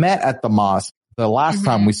he met at the mosque the last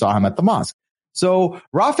time we saw him at the mosque. So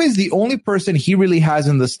Rafe is the only person he really has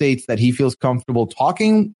in the States that he feels comfortable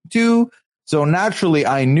talking to. So naturally,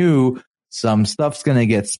 I knew some stuff's going to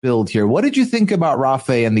get spilled here. What did you think about Rafe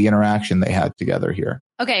and the interaction they had together here?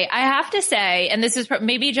 Okay, I have to say, and this is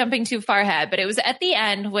maybe jumping too far ahead, but it was at the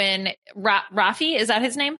end when Rafi, is that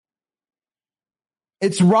his name?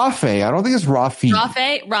 It's Rafe. I don't think it's Rafi.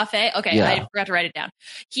 Rafe. Okay. Yeah. I forgot to write it down.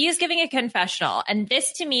 He is giving a confessional. And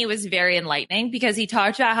this to me was very enlightening because he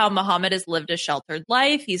talked about how Muhammad has lived a sheltered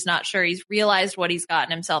life. He's not sure he's realized what he's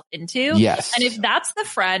gotten himself into. Yes. And if that's the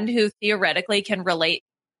friend who theoretically can relate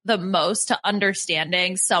the most to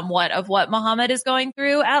understanding somewhat of what Muhammad is going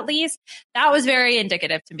through, at least, that was very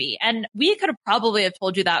indicative to me. And we could have probably have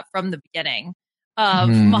told you that from the beginning of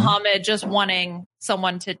Muhammad just wanting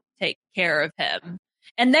someone to take care of him.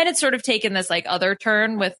 And then it's sort of taken this like other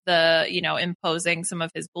turn with the, imposing some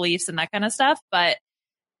of his beliefs and that kind of stuff. But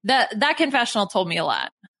that confessional told me a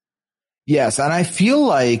lot. Yes. And I feel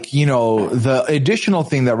like, the additional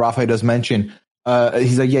thing that Rafa does mention,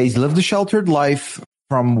 he's like, he's lived a sheltered life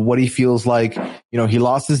from what he feels like. He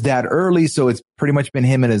lost his dad early. So it's pretty much been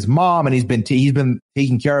him and his mom, and he's been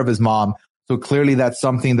taking care of his mom. So clearly that's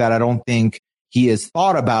something that I don't think he has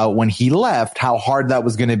thought about when he left, how hard that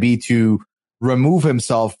was going to be to remove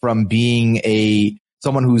himself from being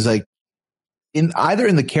someone who's like either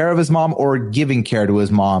in the care of his mom or giving care to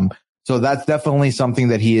his mom. So that's definitely something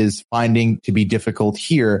that he is finding to be difficult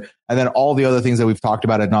here. And then all the other things that we've talked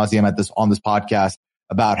about ad nauseum on this podcast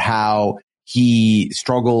about how he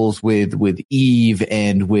struggles with Eve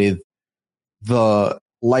and with the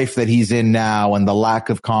life that he's in now and the lack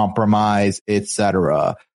of compromise,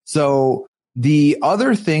 etc. So the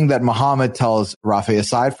other thing that Muhammad tells Rafi,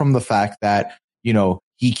 aside from the fact that,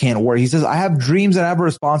 he can't work, he says, I have dreams and I have a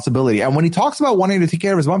responsibility. And when he talks about wanting to take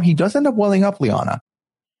care of his mom, he does end up welling up, Liana.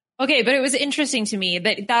 Okay, but it was interesting to me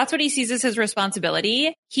that that's what he sees as his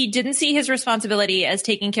responsibility. He didn't see his responsibility as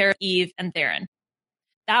taking care of Eve and Theron.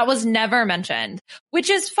 That was never mentioned, which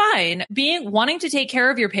is fine. Wanting to take care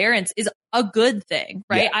of your parents is a good thing,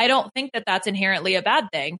 right? Yeah. I don't think that that's inherently a bad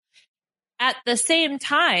thing. At the same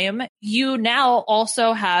time, you now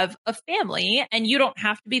also have a family and you don't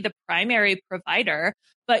have to be the primary provider,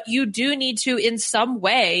 but you do need to in some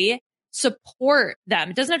way support them.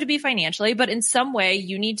 It doesn't have to be financially, but in some way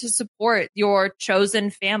you need to support your chosen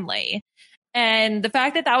family. And the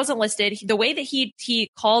fact that wasn't listed, the way that he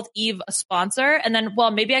called Eve a sponsor and then,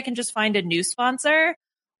 maybe I can just find a new sponsor.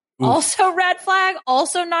 Ooh. Also red flag,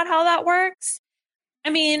 also not how that works. I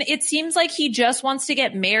mean, it seems like he just wants to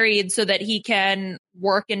get married so that he can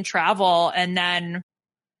work and travel. And then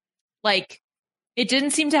it didn't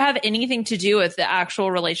seem to have anything to do with the actual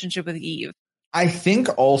relationship with Eve. I think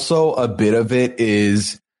also a bit of it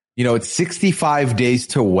is, it's 65 days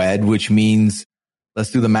to wed, which means, let's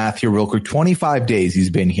do the math here real quick, 25 days he's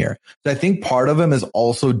been here. So I think part of him is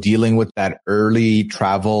also dealing with that early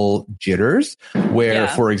travel jitters where,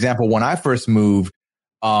 for example, when I first moved,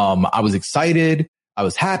 I was excited. I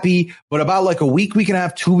was happy, but about a week and a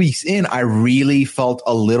half, 2 weeks in, I really felt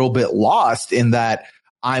a little bit lost in that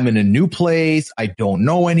I'm in a new place. I don't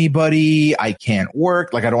know anybody. I can't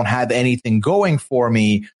work. I don't have anything going for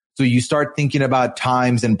me. So you start thinking about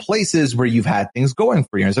times and places where you've had things going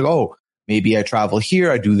for you. And it's like, oh, maybe I travel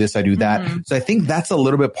here. I do this. I do that. Mm-hmm. So I think that's a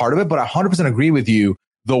little bit part of it, but I 100% agree with you.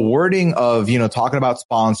 The wording of, talking about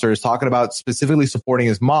sponsors, talking about specifically supporting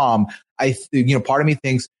his mom. Part of me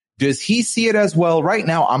thinks, does he see it as, well, right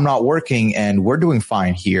now I'm not working and we're doing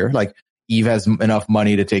fine here. Eve has enough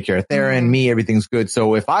money to take care of Theron, me, everything's good.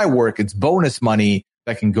 So if I work, it's bonus money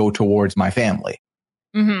that can go towards my family.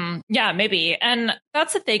 Mm-hmm. Yeah, maybe. And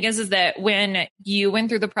that's the thing is that when you went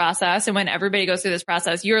through the process and when everybody goes through this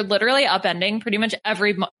process, you're literally upending pretty much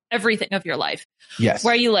everything of your life. Yes.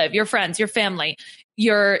 Where you live, your friends, your family,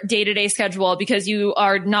 your day-to-day schedule, because you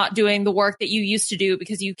are not doing the work that you used to do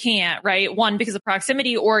because you can't, right? One, because of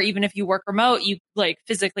proximity, or even if you work remote, you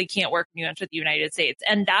physically can't work when you enter the United States.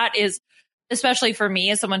 And that is, especially for me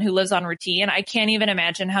as someone who lives on routine, I can't even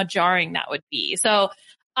imagine how jarring that would be. So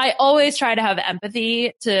I always try to have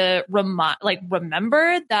empathy to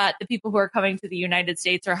remember that the people who are coming to the United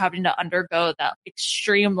States are having to undergo that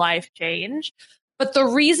extreme life change. But the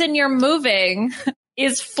reason you're moving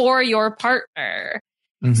is for your partner.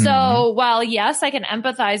 Mm-hmm. So while, yes, I can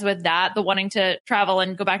empathize with that, the wanting to travel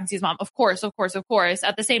and go back and see his mom, of course. At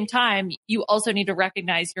the same time, you also need to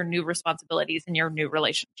recognize your new responsibilities and your new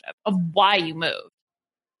relationship of why you moved.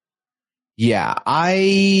 Yeah,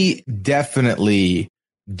 I definitely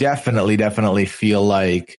feel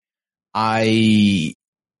like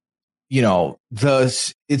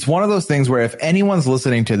it's one of those things where if anyone's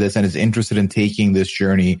listening to this and is interested in taking this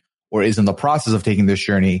journey or is in the process of taking this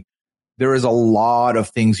journey, there is a lot of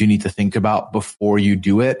things you need to think about before you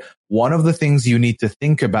do it. One of the things you need to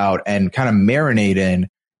think about and kind of marinate in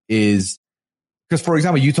is, because for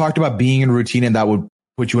example, you talked about being in routine and that would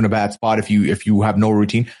put you in a bad spot if you have no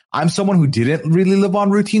routine. I'm someone who didn't really live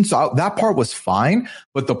on routine. So that part was fine.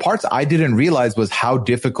 But the parts I didn't realize was how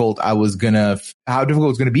difficult it was going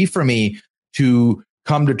to be for me to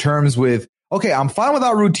come to terms with, okay, I'm fine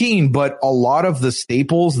without routine, but a lot of the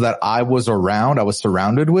staples that I was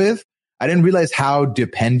surrounded with, I didn't realize how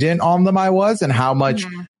dependent on them I was and how much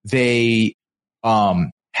they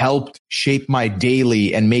helped shape my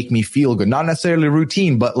daily and make me feel good. Not necessarily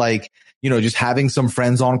routine, but like, just having some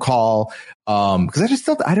friends on call. Cause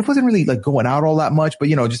I wasn't really like going out all that much, but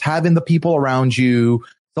just having the people around you,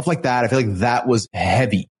 stuff like that. I feel like that was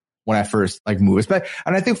heavy when I first like moved. And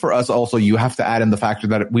I think for us also, you have to add in the factor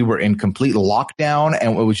that we were in complete lockdown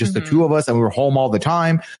and it was just the two of us and we were home all the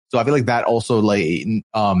time. So I feel like that also like,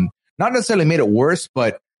 not necessarily made it worse,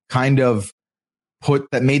 but kind of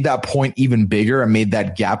made that point even bigger and made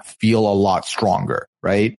that gap feel a lot stronger.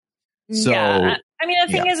 Right. So, yeah. I mean,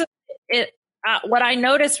 the thing is, what I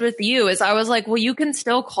noticed with you is I was like, well, you can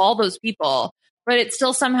still call those people, but it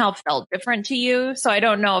still somehow felt different to you. So I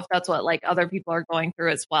don't know if that's what like other people are going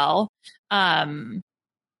through as well.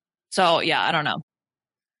 So yeah, I don't know.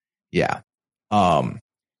 Yeah.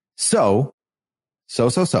 So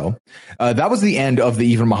that was the end of the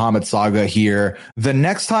Even Muhammad saga here. The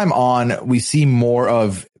next time on, we see more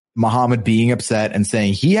of Muhammad being upset and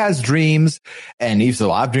saying he has dreams. And Eve says,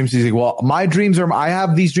 well, I have dreams. He's like, well, my dreams are, I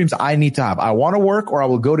have these dreams I need to have. I want to work or I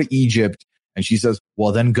will go to Egypt. And she says,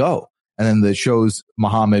 well, then go. And then it shows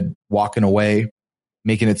Muhammad walking away,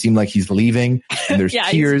 making it seem like he's leaving. And there's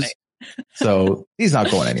tears. So he's not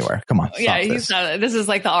going anywhere. Come on. Yeah, he's not. This is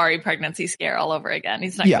like the Ari pregnancy scare all over again.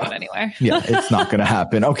 He's not going anywhere. Yeah, it's not going to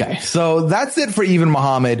happen. Okay, so that's it for Even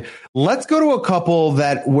Muhammad. Let's go to a couple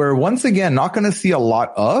that we're once again not going to see a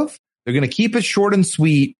lot of. They're going to keep it short and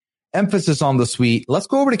sweet. Emphasis on the sweet. Let's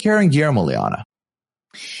go over to Kara and Guillermo, Liana.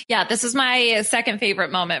 Yeah, this is my second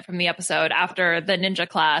favorite moment from the episode after the ninja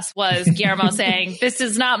class was Guillermo saying, "This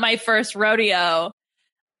is not my first rodeo."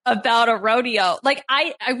 About a rodeo. Like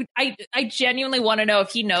I genuinely want to know if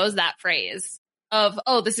he knows that phrase of,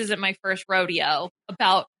 oh, this isn't my first rodeo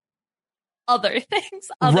about other things.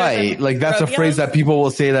 Right. Like that's rodeos. A phrase that people will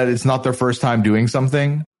say that it's not their first time doing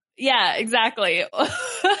something. Yeah, exactly.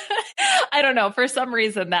 I don't know. For some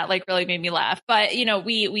reason that like really made me laugh, but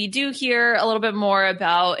we do hear a little bit more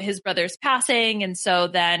about his brother's passing. And so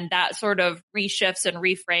then that sort of reshifts and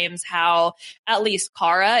reframes how at least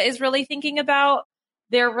Kara is really thinking about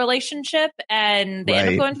their relationship, and they end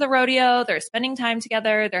up going to the rodeo. They're spending time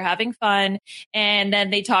together. They're having fun. And then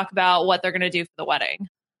they talk about what they're going to do for the wedding.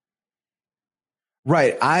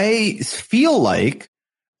 Right. I feel like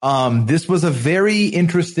this was a very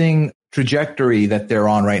interesting trajectory that they're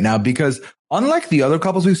on right now, because unlike the other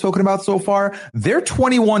couples we've spoken about so far, they're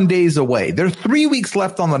 21 days away. There's 3 weeks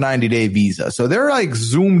left on the 90-day visa. So they're like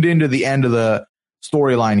zoomed into the end of the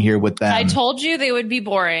storyline here with them. I told you they would be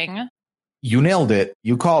boring. You nailed it.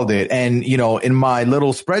 You called it. And, in my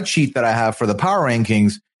little spreadsheet that I have for the power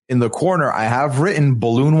rankings in the corner, I have written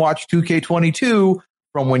Balloon Watch 2K22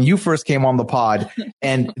 from when you first came on the pod.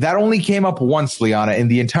 And that only came up once, Liana, in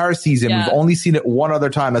the entire season. Yeah. We've only seen it one other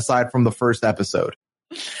time aside from the first episode.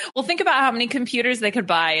 Well, think about how many computers they could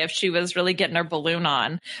buy if she was really getting her balloon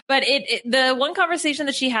on. But the one conversation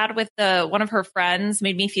that she had with one of her friends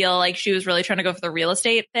made me feel like she was really trying to go for the real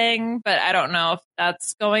estate thing. But I don't know if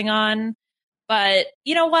that's going on. But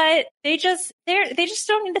you know what? They just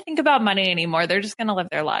don't need to think about money anymore. They're just going to live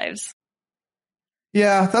their lives.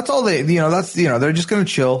 Yeah, that's all they're just going to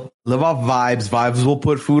chill, live off vibes. Vibes will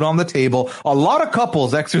put food on the table. A lot of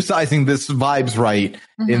couples exercising this vibes right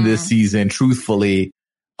in this season, truthfully.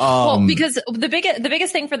 Well, because the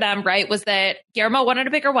biggest thing for them, right, was that Guillermo wanted a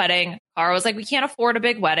bigger wedding. Kara was like, we can't afford a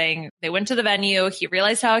big wedding. They went to the venue. He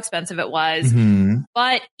realized how expensive it was. Mm-hmm.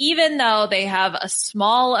 But even though they have a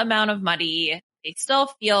small amount of money, they still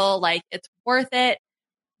feel like it's worth it.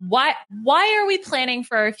 Why are we planning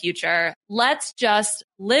for our future? Let's just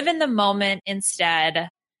live in the moment instead.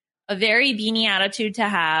 A very beanie attitude to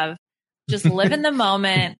have. Just live in the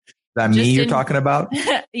moment. That me you're talking about?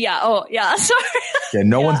 Yeah. Oh, yeah. Sorry. Yeah.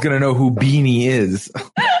 No one's going to know who Beanie is.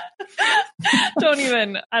 I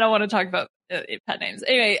don't want to talk about pet names.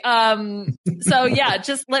 Anyway. So yeah,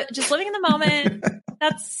 just living in the moment.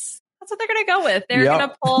 That's what they're going to go with. They're going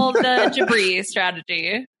to pull the Jabri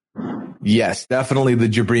strategy. Yes, definitely the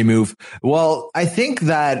Jabri move. Well, I think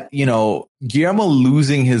that, Guillermo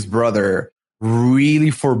losing his brother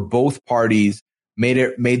really for both parties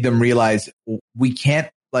made them realize we can't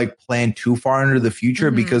plan too far into the future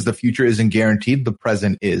because the future isn't guaranteed. The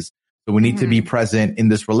present is. So we need to be present in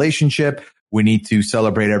this relationship. We need to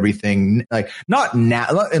celebrate everything, not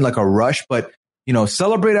now in a rush, but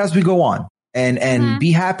celebrate as we go on and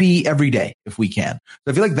be happy every day if we can.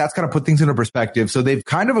 So I feel like that's kind of put things into perspective. So they've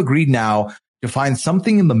kind of agreed now to find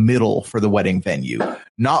something in the middle for the wedding venue,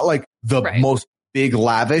 not like the most big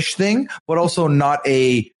lavish thing, but also not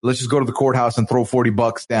let's just go to the courthouse and throw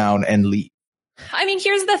 $40 down and leave. I mean,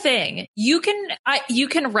 here's the thing. You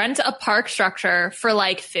can rent a park structure for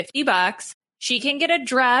like $50. She can get a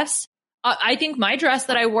dress. I think my dress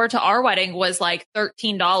that I wore to our wedding was like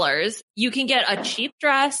 $13. You can get a cheap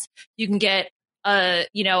dress. You can get a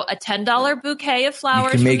 $10 bouquet of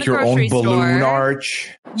flowers. You can make your own balloon store.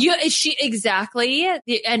 arch. Exactly.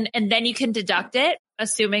 And then you can deduct it,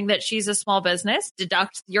 assuming that she's a small business,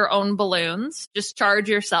 deduct your own balloons, just charge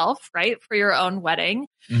yourself, right, for your own wedding.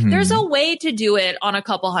 There's a way to do it on a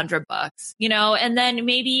couple $100, and then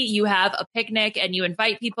maybe you have a picnic and you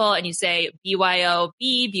invite people and you say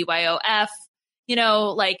BYOB, BYOF,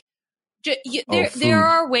 there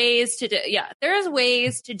are ways to do, there's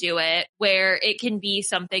ways to do it where it can be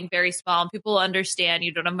something very small and people understand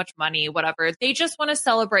you don't have much money, whatever. They just want to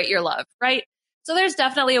celebrate your love, right? So there's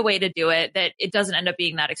definitely a way to do it that it doesn't end up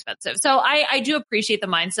being that expensive. So I do appreciate the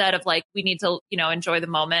mindset of like, we need to, enjoy the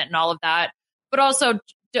moment and all of that, but also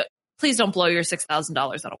please don't blow your $6,000 on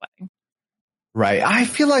a wedding. Right. I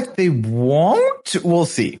feel like they won't. We'll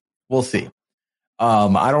see.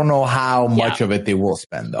 I don't know how much of it they will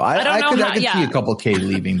spend though. I could see a couple K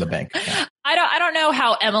leaving the bank account. I don't know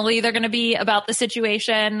how Emily they're going to be about the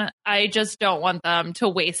situation. I just don't want them to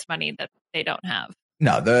waste money that they don't have.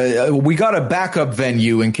 No, we got a backup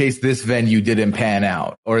venue in case this venue didn't pan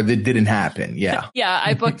out or it didn't happen. Yeah. Yeah,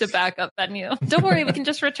 I booked a backup venue. Don't worry, we can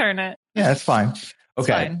just return it. Yeah, that's fine.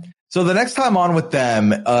 Okay. So the next time on with them,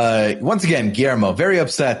 once again, Guillermo, very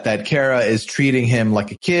upset that Cara is treating him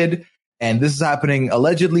like a kid. And this is happening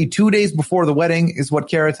allegedly 2 days before the wedding is what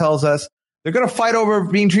Cara tells us. They're going to fight over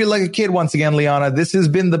being treated like a kid once again, Liana. This has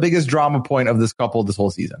been the biggest drama point of this couple this whole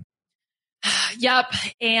season. Yep.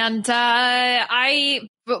 And I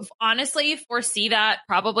honestly foresee that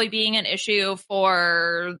probably being an issue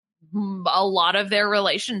for a lot of their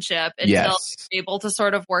relationship until they're able to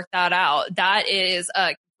sort of work that out. That is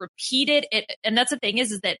repeated. And that's the thing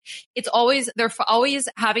is that they're always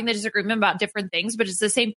having the disagreement about different things, but it's the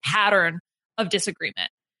same pattern of disagreement.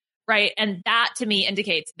 Right. And that to me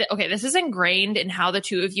indicates that, okay, this is ingrained in how the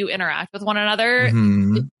two of you interact with one another.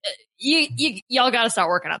 Y'all got to start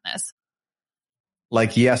working on this.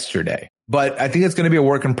 Like yesterday. But I think it's going to be a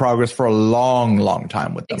work in progress for a long, long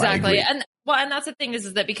time with them. Exactly. And that's the thing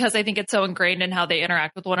is that because I think it's so ingrained in how they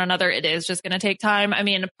interact with one another, it is just going to take time. I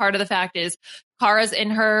mean, part of the fact is Cara's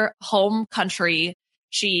in her home country.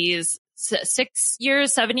 She's 7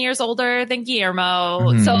 years older than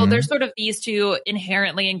Guillermo. So there's sort of these two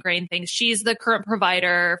inherently ingrained things. She's the current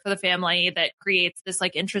provider for the family that creates this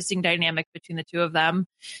like interesting dynamic between the two of them.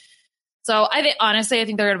 So I think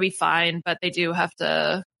they're going to be fine, but they do have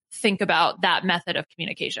to think about that method of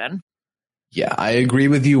communication. Yeah, I agree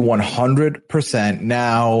with you 100%.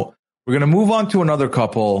 Now we're going to move on to another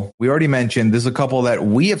couple. We already mentioned this is a couple that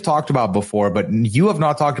we have talked about before, but you have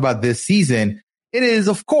not talked about this season. It is,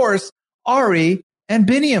 of course, Ari and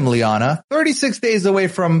Biniam, Liana, 36 days away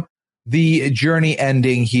from the journey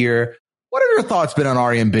ending here. What have your thoughts been on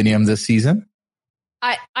Ari and Biniam this season?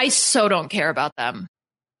 I so don't care about them.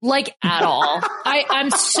 Like at all. I'm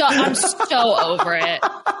so over it.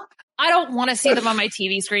 I don't want to see them on my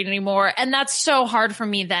TV screen anymore. And that's so hard for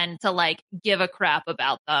me then to like give a crap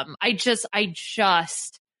about them. I just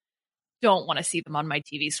don't want to see them on my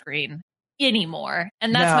TV screen anymore.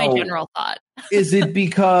 And that's my general thought. Is it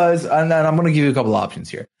because, and I'm going to give you a couple options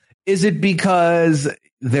here. Is it because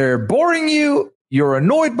they're boring you? You're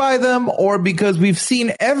annoyed by them, or because we've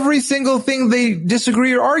seen every single thing they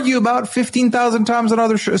disagree or argue about 15,000 times in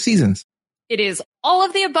other seasons? It is all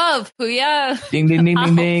of the above, Puya. Ding, ding, ding,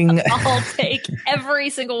 ding, ding. I'll take every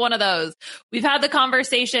single one of those. We've had the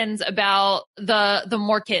conversations about the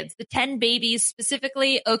more kids, the 10 babies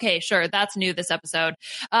specifically. Okay, sure. That's new this episode.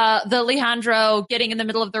 The Alejandro getting in the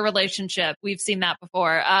middle of the relationship. We've seen that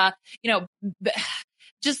before.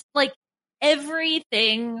 Just like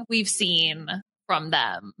everything we've seen from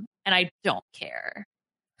them, and I don't care.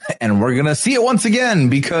 And we're gonna see it once again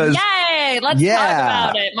because yay! Let's talk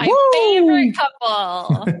about it. My favorite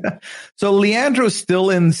couple. So Leandro's still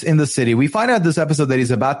in the city. We find out this episode that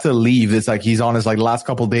he's about to leave. It's like he's on his like last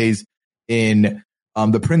couple days in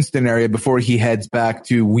the Princeton area before he heads back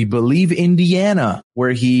to, we believe, Indiana,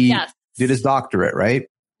 where he did his doctorate, right?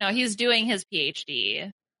 No, he's doing his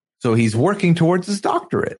PhD. So he's working towards his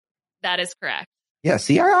doctorate. That is correct. Yeah,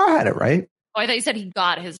 see, I had it right. Oh, I thought you said he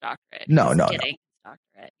got his doctorate. No.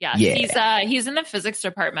 doctorate. Yeah. He's in the physics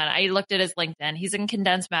department. I looked at his LinkedIn. He's in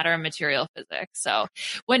condensed matter and material physics. So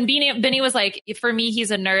when Benny was like, for me,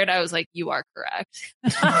 he's a nerd, I was like, you are correct.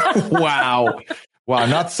 Wow.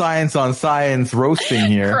 Not science on science roasting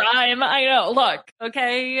here. Crime. I know. Look,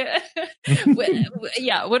 okay.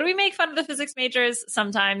 Yeah. When we make fun of the physics majors,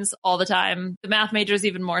 sometimes, all the time, the math majors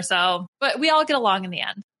even more so, but we all get along in the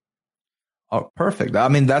end. Oh, perfect. I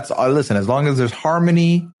mean, listen, as long as there's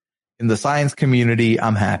harmony in the science community,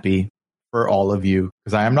 I'm happy for all of you,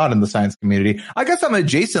 because I am not in the science community. I guess I'm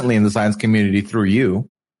adjacently in the science community through you.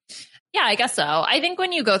 Yeah, I guess so. I think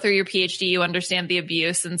when you go through your PhD, you understand the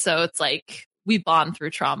abuse. And so it's like we bond through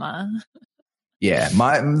trauma. Yeah.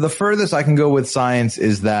 The furthest I can go with science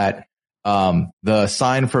is that the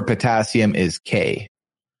sign for potassium is K.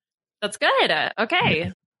 That's good.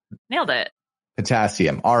 Okay. Nailed it.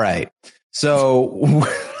 Potassium. All right. So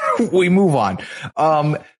we move on.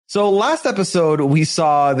 So last episode, we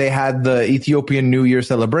saw they had the Ethiopian New Year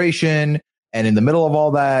celebration. And in the middle of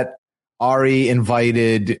all that, Ari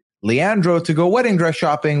invited Leandro to go wedding dress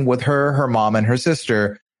shopping with her mom, and her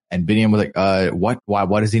sister. And Biniam was like, what?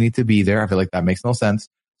 Why does he need to be there? I feel like that makes no sense.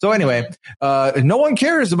 So anyway, no one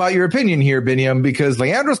cares about your opinion here, Biniam, because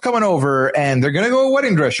Leandro's coming over and they're going to go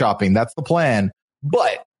wedding dress shopping. That's the plan.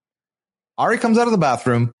 But Ari comes out of the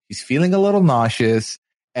bathroom. He's feeling a little nauseous.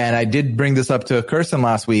 And I did bring this up to Kirsten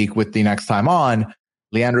last week with the next time on.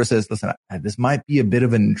 Leandro says, listen, this might be a bit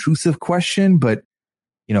of an intrusive question, but,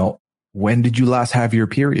 when did you last have your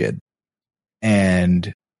period?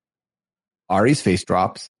 And Ari's face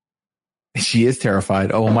drops. She is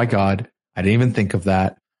terrified. Oh my God. I didn't even think of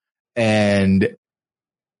that. And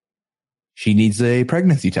she needs a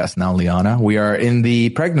pregnancy test now, Liana. We are in the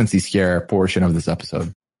pregnancy scare portion of this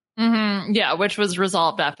episode. Mm-hmm. Yeah, which was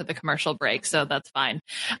resolved after the commercial break, so that's fine.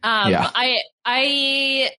 Okay.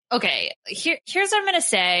 Here's what I'm gonna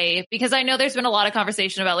say, because I know there's been a lot of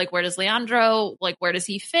conversation about where does Leandro, where does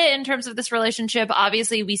he fit in terms of this relationship?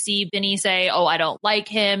 Obviously, we see Benny say, "Oh, I don't like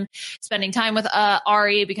him spending time with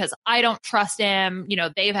Ari because I don't trust him."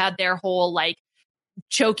 They've had their whole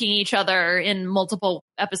choking each other in multiple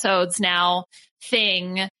episodes now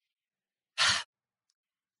thing.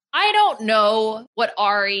 I don't know what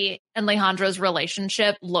Ari and Leandro's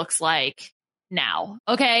relationship looks like now.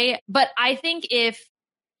 Okay. But I think if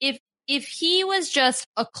he was just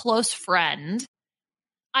a close friend,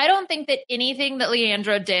 I don't think that anything that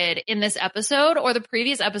Leandro did in this episode or the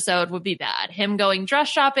previous episode would be bad. Him going dress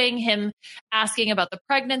shopping, him asking about the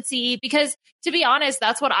pregnancy, because to be honest,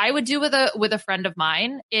 that's what I would do with a friend of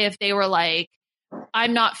mine if they were like,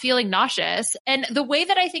 I'm not feeling nauseous. And the way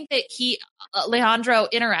that I think that Leandro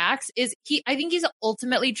interacts is I think he's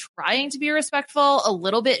ultimately trying to be respectful, a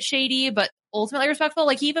little bit shady, but ultimately respectful.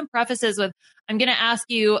 He even prefaces with, I'm going to ask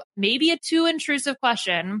you maybe a too intrusive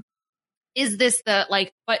question. Is this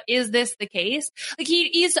but is this the case?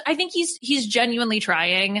 I think he's genuinely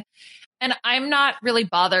trying. And I'm not really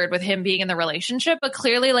bothered with him being in the relationship, but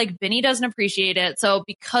clearly Benny doesn't appreciate it. So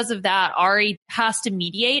because of that, Ari has to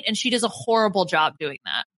mediate, and she does a horrible job doing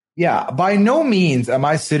that. Yeah, by no means am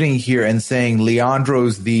I sitting here and saying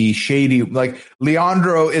Leandro's the shady,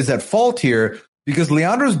 Leandro is at fault here, because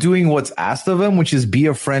Leandro's doing what's asked of him, which is be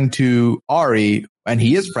a friend to Ari, and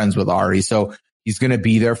he is friends with Ari. So he's going to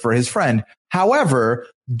be there for his friend. However,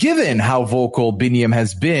 given how vocal Biniam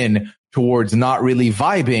has been towards not really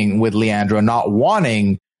vibing with Leandro, not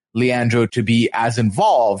wanting Leandro to be as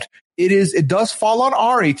involved, it does fall on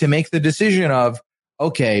Ari to make the decision of,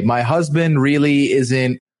 okay, my husband really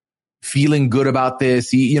isn't feeling good about this.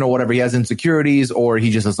 He, whatever, he has insecurities, or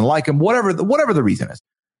he just doesn't like him, whatever the reason is.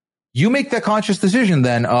 You make that conscious decision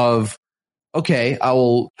then of, okay, I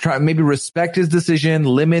will try maybe respect his decision,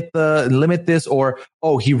 limit this, or,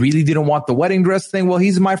 oh, he really didn't want the wedding dress thing. Well,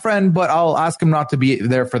 he's my friend, but I'll ask him not to be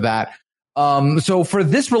there for that. So for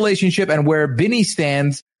this relationship and where Benny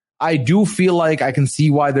stands, I do feel like I can see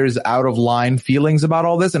why there's out of line feelings about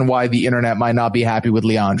all this and why the internet might not be happy with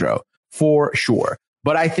Leandro, for sure.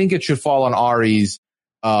 But I think it should fall on Ari's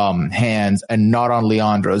hands and not on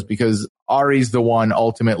Leandro's, because Ari's the one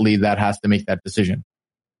ultimately that has to make that decision.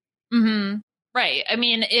 Mm-hmm. Right. I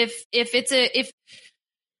mean, if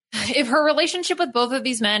her relationship with both of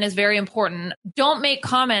these men is very important, don't make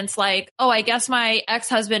comments like, "Oh, I guess my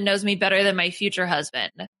ex-husband knows me better than my future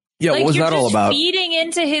husband." Yeah, what was that all about? You're just feeding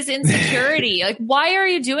into his insecurity. Why are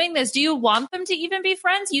you doing this? Do you want them to even be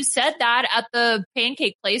friends? You said that at the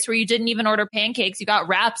pancake place where you didn't even order pancakes. You got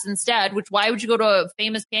wraps instead, which why would you go to a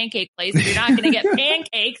famous pancake place if you're not going to get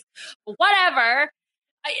pancakes? But whatever.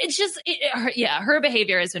 It's just, her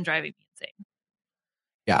behavior has been driving me insane.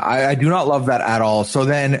 Yeah, I do not love that at all. So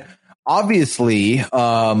then obviously,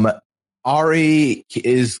 Ari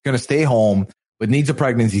is going to stay home, but needs a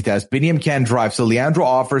pregnancy test. Biniam can't drive. So Leandro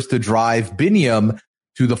offers to drive Biniam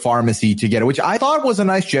to the pharmacy to get it, which I thought was a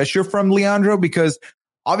nice gesture from Leandro, because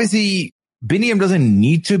obviously Biniam doesn't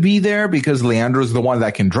need to be there because Leandro is the one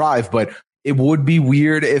that can drive, but it would be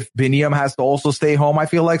weird if Biniam has to also stay home, I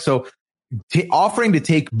feel like. So offering to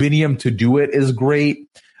take Biniam to do it is great.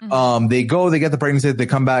 Mm-hmm. They get the pregnancy, they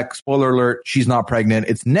come back. Spoiler alert, she's not pregnant.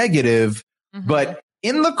 It's negative. Mm-hmm. But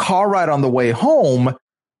in the car ride on the way home,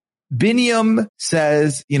 Biniam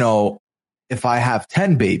says, if I have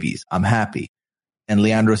 10 babies, I'm happy. And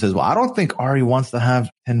Leandro says, well, I don't think Ari wants to have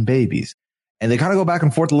 10 babies. And they kind of go back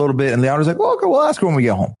and forth a little bit. And Leandro's like, well, okay, we'll ask her when we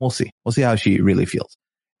get home. We'll see. We'll see how she really feels.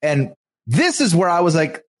 And this is where I was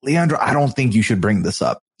like, Leandro, I don't think you should bring this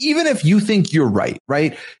up. Even if you think you're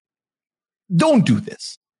right? Don't do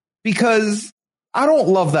this, because I don't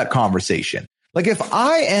love that conversation. Like, if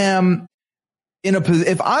I'm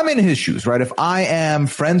in his shoes, right? If I am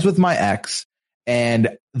friends with my ex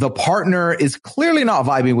and the partner is clearly not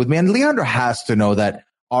vibing with me, and Leandro has to know that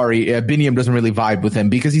Biniam doesn't really vibe with him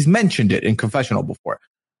because he's mentioned it in confessional before.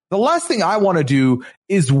 The last thing I want to do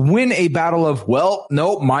is win a battle of, well,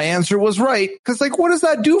 no, my answer was right. Because, what does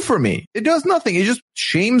that do for me? It does nothing. It just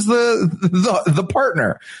shames the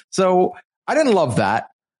partner. So I didn't love that,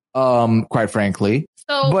 quite frankly.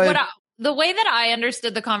 So the way that I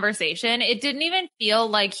understood the conversation, it didn't even feel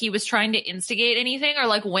like he was trying to instigate anything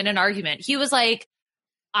or win an argument. He was like,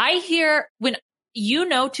 I hear when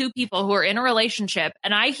two people who are in a relationship,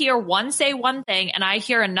 and I hear one say one thing and I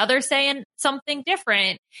hear another saying something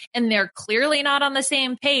different, and they're clearly not on the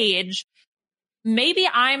same page. Maybe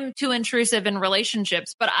I'm too intrusive in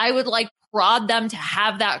relationships, but I would prod them to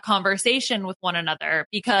have that conversation with one another,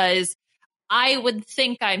 because I would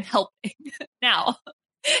think I'm helping. Now,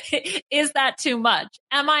 is that too much?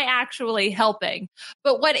 Am I actually helping?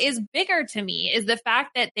 But what is bigger to me is the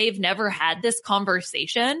fact that they've never had this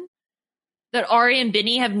conversation. That Ari and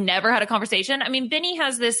Binny have never had a conversation. I mean, Binny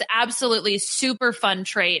has this absolutely super fun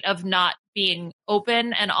trait of not being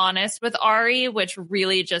open and honest with Ari, which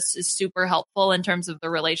really just is super helpful in terms of the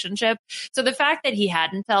relationship. So the fact that he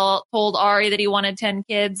hadn't told Ari that he wanted 10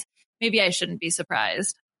 kids, maybe I shouldn't be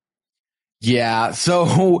surprised. Yeah.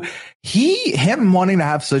 So him wanting to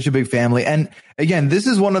have such a big family. And again, this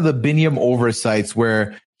is one of the Biniam oversights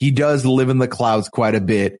where he does live in the clouds quite a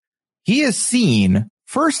bit. He has seen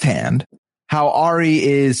firsthand how Ari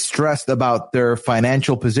is stressed about their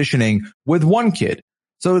financial positioning with one kid.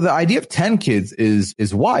 So the idea of 10 kids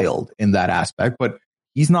is wild in that aspect, but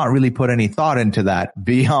he's not really put any thought into that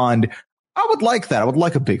beyond, I would like that. I would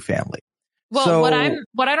like a big family. Well, so, what I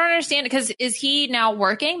don't understand, because is he now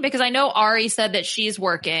working? Because I know Ari said that she's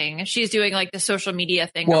working. She's doing the social media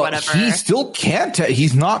thing or whatever. He still can't.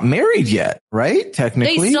 He's not married yet, right?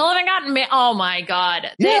 Technically. They still haven't gotten married. Oh my God.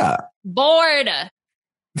 Yeah. Bored.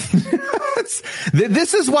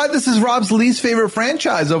 This is why this is Rob's least favorite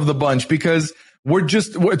franchise of the bunch, because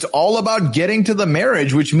it's all about getting to the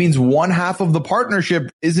marriage, which means one half of the partnership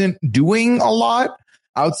isn't doing a lot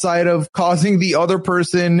outside of causing the other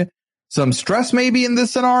person some stress, maybe, in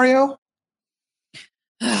this scenario.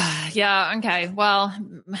 Yeah. Okay. Well,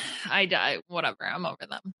 whatever. I'm over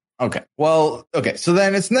them. Okay. Well, okay. So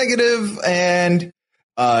then it's negative, and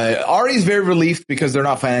Ari's very relieved because they're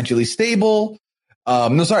not financially stable.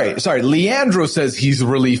 Leandro says he's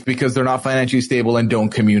relieved because they're not financially stable and don't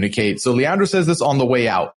communicate. So Leandro says this on the way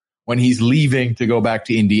out when he's leaving to go back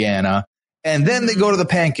to Indiana. And then they go to the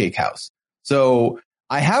pancake house. So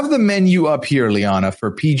I have the menu up here, Liana,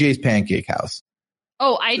 for PJ's Pancake House.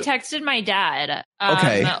 Oh, I texted my dad.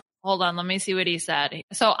 Okay. Hold on. Let me see what he said.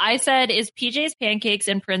 So I said, is PJ's Pancakes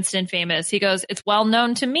in Princeton famous? He goes, it's well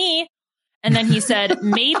known to me. And then he said,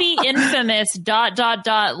 maybe infamous ...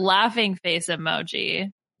 laughing face emoji.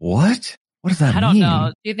 What? What does that mean? I don't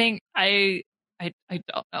know. Do you think I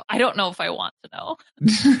don't know. I don't know if I want to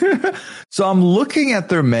know. So I'm looking at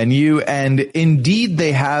their menu, and indeed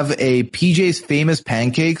they have a PJ's Famous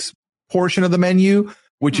Pancakes portion of the menu,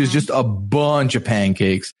 which is just a bunch of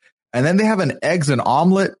pancakes. And then they have an eggs and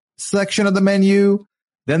omelet section of the menu.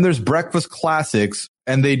 Then there's breakfast classics,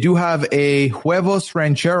 and they do have a huevos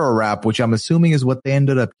ranchero wrap, which I'm assuming is what they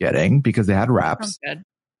ended up getting because they had wraps. Good.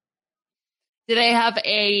 Do they have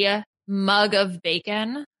a mug of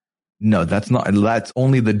bacon? No, that's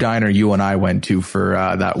only the diner you and I went to for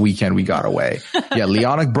that weekend we got away. Yeah,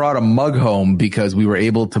 Liana brought a mug home because we were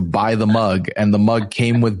able to buy the mug, and the mug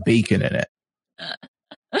came with bacon in it.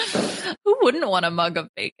 Who wouldn't want a mug of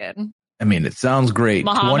bacon? I mean, it sounds great.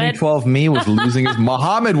 Muhammad? 2012 me was losing his.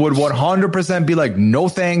 Muhammad would 100% be like, no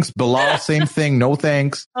thanks. Bilal, same thing. No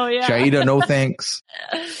thanks. Oh, yeah. Shaida, no thanks.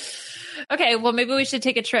 Okay, well, maybe we should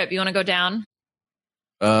take a trip. You want to go down?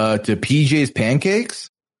 To PJ's Pancakes?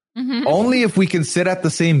 Mm-hmm. Only if we can sit at the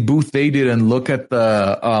same booth they did and look at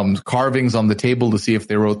the carvings on the table to see if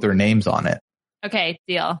they wrote their names on it. Okay,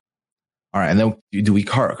 deal. All right, and then do we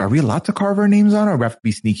carve? Are we allowed to carve our names on it, or we have to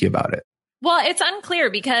be sneaky about it? Well, it's unclear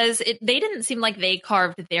because they didn't seem like they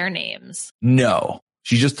carved their names. No,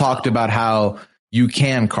 she just talked about how you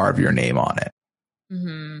can carve your name on it.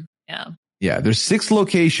 Mm-hmm. Yeah. Yeah, there's 6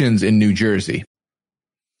 locations in New Jersey.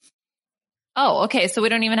 Oh, okay. So we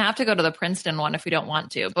don't even have to go to the Princeton one if we don't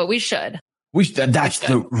want to, but we should. That's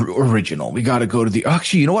the original. We got to go to the.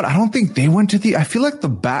 Actually, you know what? I don't think they went to the. I feel like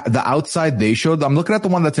the outside they showed. I'm looking at the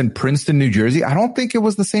one that's in Princeton, New Jersey. I don't think it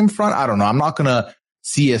was the same front. I don't know. I'm not gonna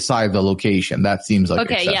CSI the location. That seems like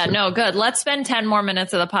okay. excessive. Yeah. No. Good. Let's spend 10 more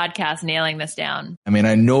minutes of the podcast nailing this down. I mean,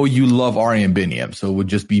 I know you love Ari and Biniam, so it would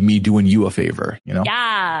just be me doing you a favor. You know.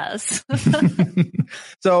 Yes.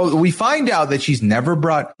 So we find out that she's never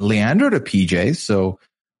brought Leandro to PJ. So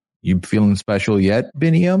you feeling special yet,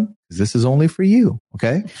 Biniam? This is only for you.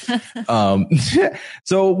 Okay.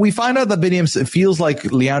 So we find out that Biniam feels like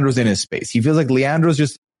Leandro's in his space. He feels like Leandro's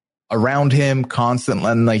just around him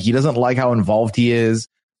constantly, and like he doesn't like how involved he is.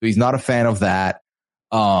 So he's not a fan of that.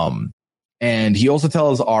 And he also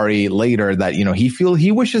tells Ari later that, you know,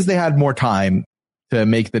 he wishes they had more time to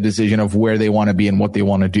make the decision of where they want to be and what they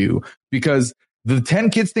want to do, because the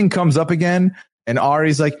 10 kids thing comes up again. And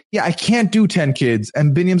Ari's like, yeah, I can't do 10 kids.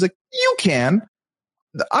 And Biniam's like, you can.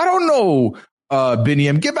 I don't know,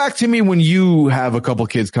 Biniam, get back to me when you have a couple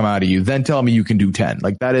kids come out of you. Then tell me you can do 10.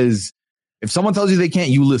 Like that is, if someone tells you they can't,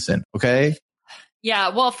 you listen. Okay. Yeah.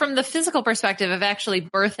 Well, from the physical perspective of actually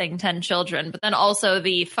birthing 10 children, but then also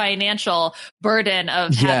the financial burden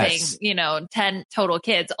of having, 10 total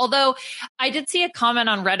kids. Although I did see a comment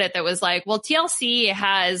on Reddit that was like, well, TLC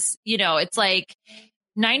has, it's like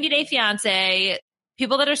 90 Day Fiance,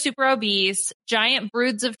 people that are super obese, giant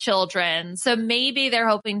broods of children. So maybe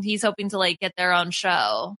he's hoping to like get their own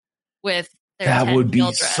show with their that 10 would be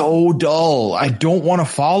children. So dull. I don't want to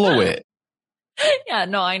follow it. Yeah,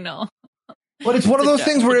 no, I know. But it's one of those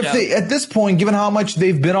things where if they, at this point, given how much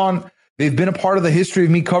they've been a part of the history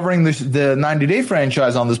of me covering the 90 Day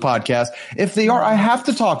franchise on this podcast. If they are, I have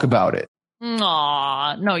to talk about it.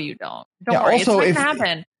 Aw, no, you don't. Don't worry. Also, it's going to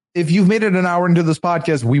happen. If you've made it an hour into this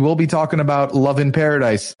podcast, we will be talking about Love in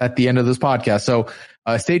Paradise at the end of this podcast. So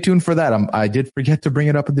stay tuned for that. I did forget to bring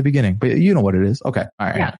it up at the beginning, but you know what it is. Okay. All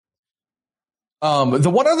right. Yeah. The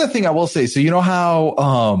one other thing I will say, so you know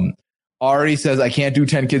how Ari says, I can't do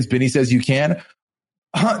 10 kids. Benny says you can.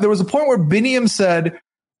 There was a point where Biniam said,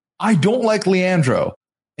 I don't like Leandro.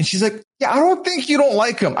 And she's like, yeah, I don't think you don't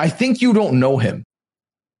like him. I think you don't know him.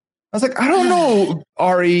 I was like, I don't know,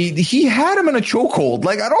 Ari. He had him in a chokehold.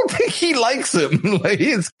 Like, I don't think he likes him. Like,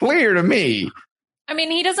 it's clear to me. I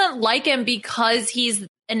mean, he doesn't like him because he's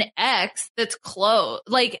an ex that's close.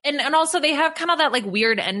 Like, and also they have kind of that like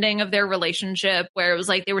weird ending of their relationship where it was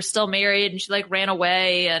like they were still married and she like ran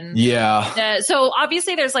away. And yeah. So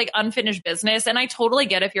obviously there's like unfinished business. And I totally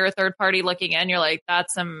get if you're a third party looking in, you're like,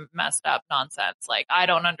 that's some messed up nonsense. Like, I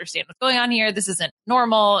don't understand what's going on here. This isn't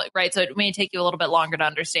normal, right? So it may take you a little bit longer to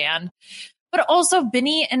understand. But also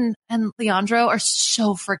Benny and Leandro are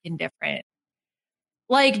so freaking different.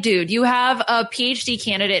 Like, dude, you have a PhD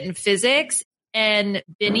candidate in physics and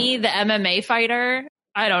Benny, the MMA fighter.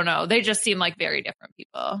 I don't know. They just seem like very different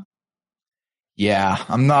people. Yeah,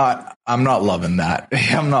 I'm not loving that.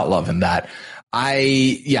 I'm not loving that.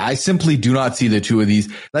 I simply do not see the two of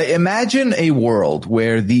these. Like, imagine a world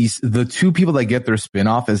where the two people that get their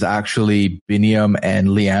spinoff is actually Biniam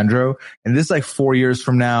and Leandro. And this is like 4 years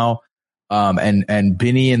from now. And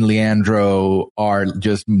Benny and Leandro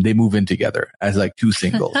they move in together as like two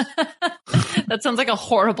singles. That sounds like a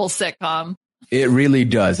horrible sitcom. It really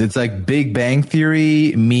does. It's like Big Bang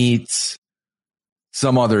Theory meets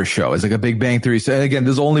some other show. It's like a Big Bang Theory. So again,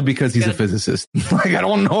 this is only because he's a physicist. Like, I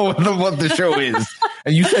don't know what the show is.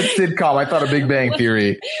 And you said sitcom. I thought a Big Bang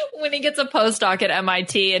Theory. When he gets a postdoc at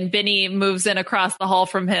MIT and Benny moves in across the hall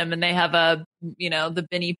from him and they have the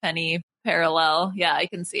Benny Penny parallel. Yeah, I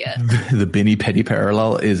can see it. The Benny Penny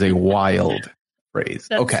parallel is a wild phrase.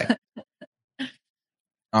 Okay.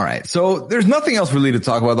 All right. So there's nothing else really to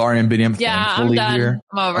talk about Ari and Biniam. Yeah, I'm done. Here.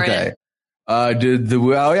 I'm over it.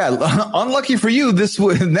 Unlucky for you,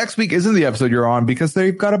 next week isn't the episode you're on because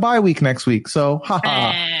they've got a bye week next week. So,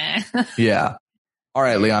 haha. Yeah. All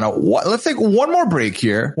right, Liana, let's take one more break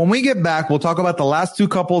here. When we get back, we'll talk about the last two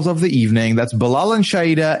couples of the evening. That's Bilal and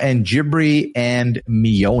Shaeeda and Jibri and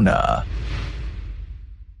Miona.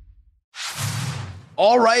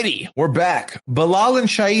 All righty, we're back. Bilal and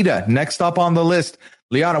Shaeeda, next up on the list.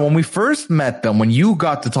 Liana, when we first met them, when you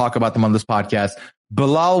got to talk about them on this podcast,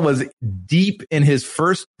 Bilal was deep in his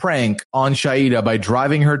first prank on Shaeeda by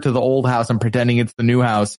driving her to the old house and pretending it's the new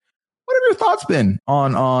house. What have your thoughts been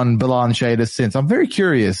on Bilal and Shaeeda since? I'm very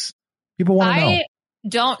curious. People want to know. I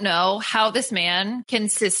don't know how this man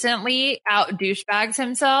consistently out douchebags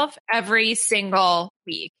himself every single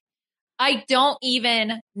week. I don't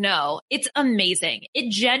even know. It's amazing.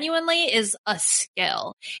 It genuinely is a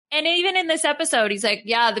skill. And even in this episode, he's like,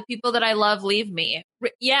 yeah, the people that I love leave me.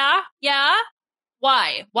 Yeah.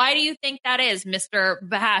 Why? Why do you think that is, Mr.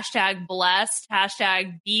 #blessed,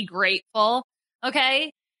 #be grateful?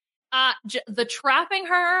 Okay. The trapping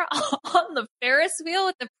her on the Ferris wheel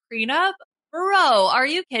with the prenup. Bro, are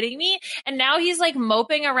you kidding me? And now he's like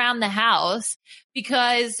moping around the house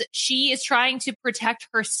because she is trying to protect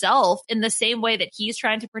herself in the same way that he's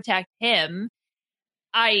trying to protect him.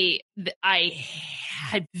 He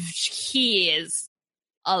is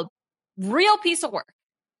a real piece of work.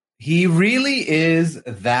 He really is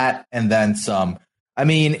that and then some. I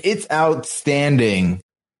mean, it's outstanding.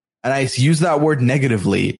 And I use that word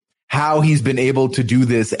negatively. How he's been able to do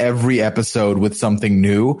this every episode with something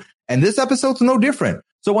new. And this episode's no different.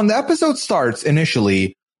 So when the episode starts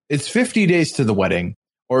initially, it's 50 days to the wedding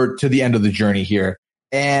or to the end of the journey here.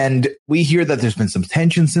 And we hear that there's been some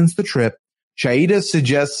tension since the trip. Shaeeda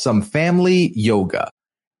suggests some family yoga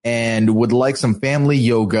and would like some family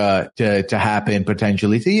yoga to happen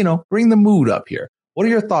potentially to, bring the mood up here. What are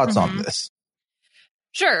your thoughts on this?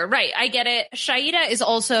 Sure. Right. I get it. Shaeeda is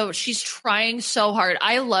also, she's trying so hard.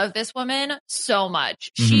 I love this woman so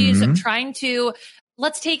much. She's trying to,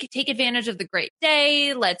 let's take advantage of the great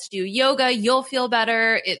day. Let's do yoga. You'll feel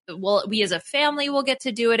better. We as a family will get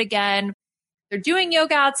to do it again. They're doing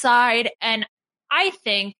yoga outside. And I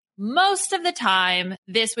think most of the time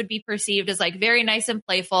this would be perceived as like very nice and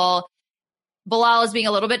playful. Bilal is being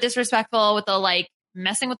a little bit disrespectful with the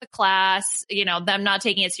messing with the class, them not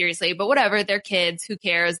taking it seriously, but whatever, they're kids, who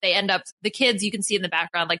cares? They end up, the kids you can see in the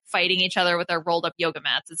background, fighting each other with their rolled up yoga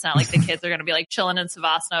mats. It's not like the kids are going to be chilling in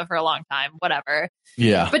Savasana for a long time, whatever.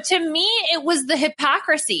 Yeah. But to me, it was the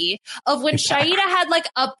hypocrisy of when Shaeeda had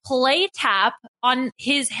a play tap on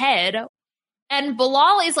his head and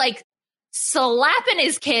Bilal is slapping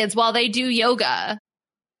his kids while they do yoga.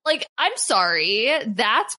 I'm sorry,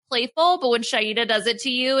 that's playful, but when Shaeeda does it to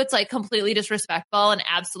you, it's completely disrespectful and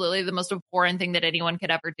absolutely the most abhorrent thing that anyone could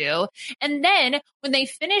ever do. And then when they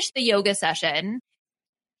finish the yoga session,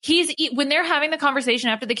 when they're having the conversation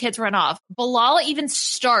after the kids run off, Bilal even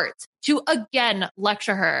starts to again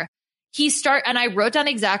lecture her. And I wrote down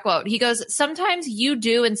the exact quote. He goes, sometimes you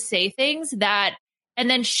do and say things that, and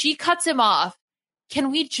then she cuts him off.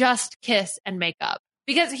 Can we just kiss and make up?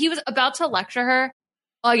 Because he was about to lecture her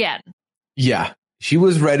again. Yeah. She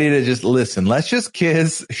was ready to just listen. Let's just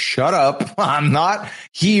kiss. Shut up. I'm not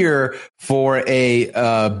here for a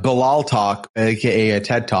Bilal talk, aka a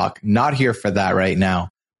TED talk. Not here for that right now.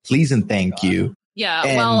 Please and thank you.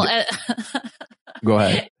 Yeah. Go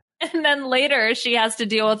ahead. And then later she has to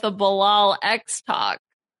deal with the Bilal X talk,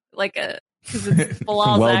 because it's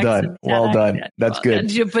Bilal's well done. Well done. That's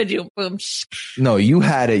good. No, you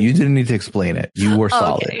had it. You didn't need to explain it. You were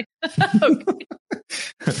solid. Okay.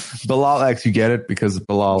 Bilal X, you get it? Because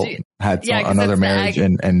Bilal had another marriage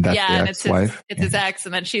and that's the ex-wife. It's his ex,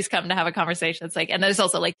 and then she's come to have a conversation. It's and there's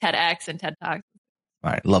also TEDx and TED Talks.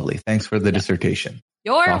 All right. Lovely. Thanks for the dissertation.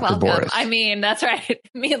 You're Dr. welcome. Boris. I mean, that's right.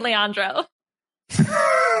 Me and Leandro.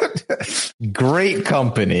 Great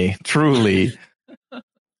company. Truly.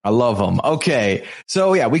 I love them. Okay.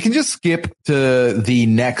 So yeah, we can just skip to the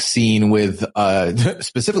next scene with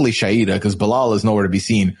specifically Shaeeda, because Bilal is nowhere to be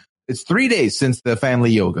seen. It's 3 days since the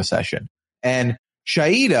family yoga session. And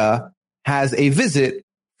Shaeeda has a visit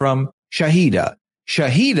from Shaheeda.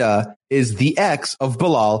 Shaheeda is the ex of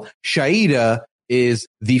Bilal. Shaeeda is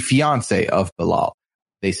the fiance of Bilal.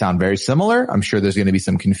 They sound very similar. I'm sure there's going to be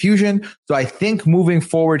some confusion. So I think moving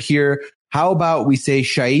forward here, how about we say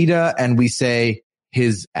Shaeeda and we say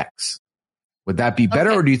his ex? Would that be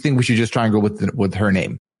better, or do you think we should just try and go with her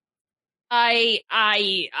name? I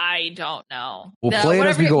don't know. We'll play it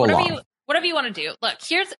as we go along. Whatever you want to do. Look,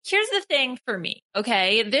 here's the thing for me.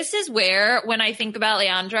 Okay. This is where, when I think about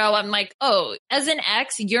Leandro, I'm like, oh, as an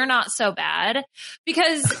ex, you're not so bad.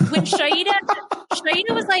 Because when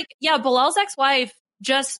Shaeeda was like, yeah, Bilal's ex-wife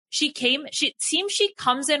it seems she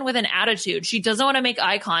comes in with an attitude. She doesn't want to make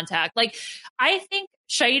eye contact. Like, I think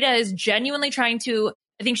Shaeeda is genuinely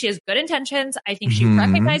I think she has good intentions. I think she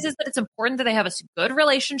recognizes that it's important that they have a good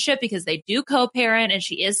relationship because they do co-parent, and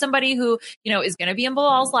she is somebody who, is going to be in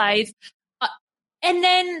Bilal's life. And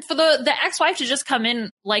then for the ex-wife to just come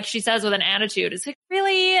in, like she says, with an attitude, it's like,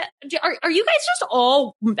 really? Are you guys just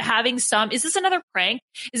all having is this another prank?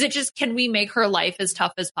 Is it just, can we make her life as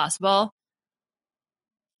tough as possible?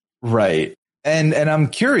 Right. And I'm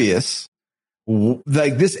curious,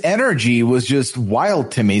 like, this energy was just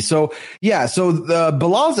wild to me. So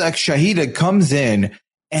Bilal's ex Shaeeda comes in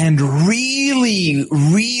and really,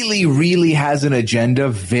 really, really has an agenda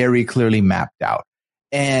very clearly mapped out.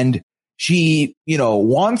 And she,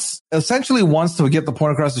 wants to get the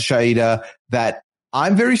point across to Shaeeda that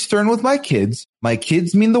I'm very stern with my kids. My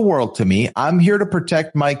kids mean the world to me. I'm here to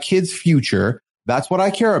protect my kids' future. That's what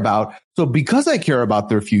I care about. So because I care about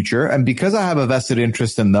their future and because I have a vested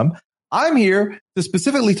interest in them, I'm here to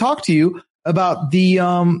specifically talk to you about the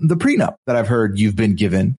prenup that I've heard you've been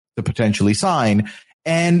given to potentially sign.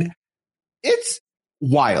 And it's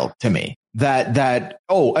wild to me that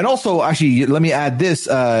and also, actually, let me add this.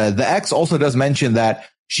 The ex also does mention that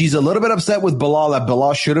she's a little bit upset with Bilal, that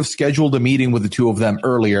Bilal should have scheduled a meeting with the two of them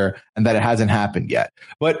earlier and that it hasn't happened yet.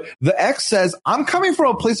 But the ex says, I'm coming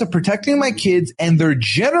from a place of protecting my kids and their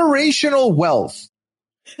generational wealth.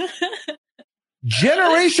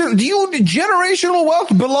 Generational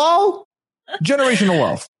wealth, Bilal? Generational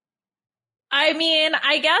wealth. I mean,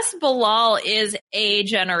 I guess Bilal is a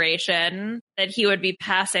generation that he would be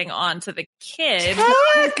passing on to the kids.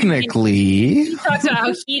 Technically. He talks about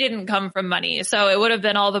how he didn't come from money. So it would have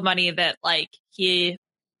been all the money that, like, he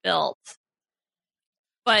built.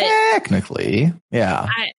 But technically, yeah.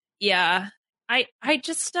 I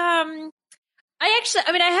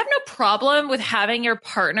have no problem with having your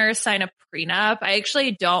partner sign a prenup. I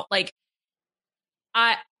actually don't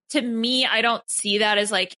to me, I don't see that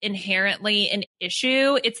as like inherently an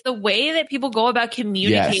issue. It's the way that people go about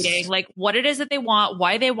communicating, like what it is that they want,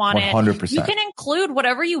 why they want 100%. it. You can include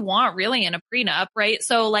whatever you want really in a prenup, right?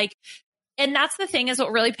 So like, and that's the thing, is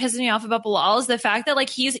what really pisses me off about Bilal is the fact that like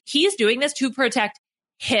he's doing this to protect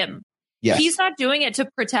him. Yes. He's not doing it to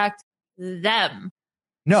protect them.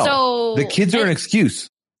 No, so the kids are an excuse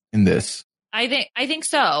in this. I think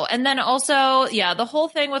so. And then also, the whole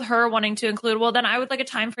thing with her wanting to include, well, then I would like a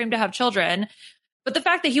time frame to have children. But the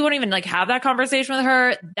fact that he won't even like have that conversation with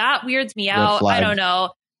her, that weirds me out. I don't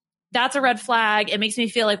know. That's a red flag. It makes me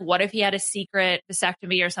feel like, what if he had a secret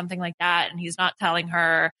vasectomy or something like that and he's not telling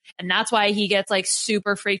her? And that's why he gets like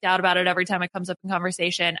super freaked out about it every time it comes up in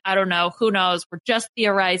conversation. I don't know. Who knows? We're just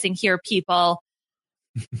theorizing here, people.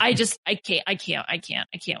 I can't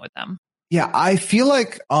with them. Yeah, I feel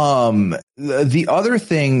like the other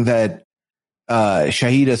thing that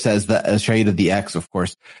Shaeeda says, that Shaeeda, the ex, of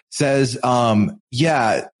course, says, generational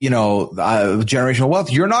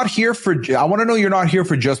wealth. You're not here for, I want to know you're not here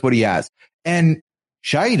for just what he has. And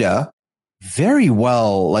Shaeeda very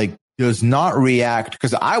well, like, does not react,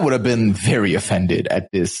 because I would have been very offended at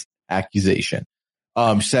this accusation.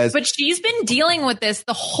 Says, but she's been dealing with this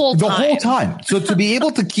the whole time. So to be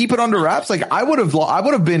able to keep it under wraps, like I would have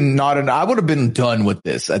been done with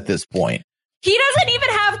this at this point. He doesn't even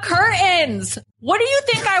have curtains. What do you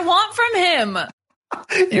think I want from him?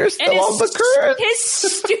 You're still on the curtains. His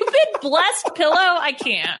stupid blessed pillow. I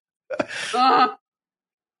can't.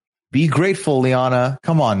 Be grateful, Liana.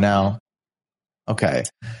 Come on now. Okay.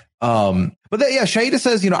 But Shaeeda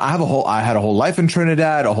says, I had a whole life in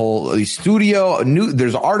Trinidad, a whole studio.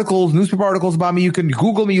 There's newspaper articles about me. You can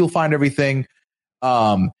Google me, you'll find everything.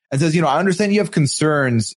 And says, I understand you have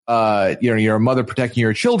concerns. You're a mother protecting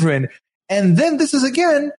your children. And then this is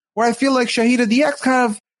again where I feel like Shaeeda, the ex,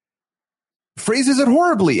 kind of phrases it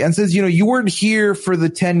horribly and says, you weren't here for the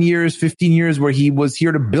 10 years, 15 years where he was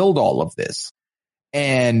here to build all of this.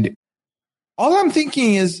 And all I'm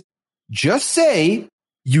thinking is, just say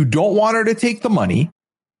you don't want her to take the money,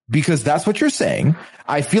 because that's what you're saying.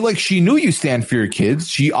 I feel like she knew you stand for your kids.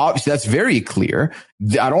 She obviously, that's very clear.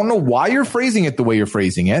 I don't know why you're phrasing it the way you're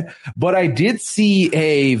phrasing it, but I did see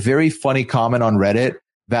a very funny comment on Reddit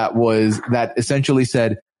that essentially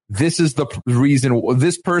said, this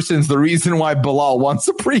person's the reason why Bilal wants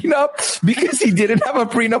a prenup, because he didn't have a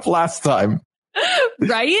prenup last time.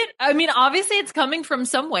 Right? I mean, obviously it's coming from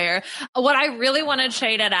somewhere. What I really wanted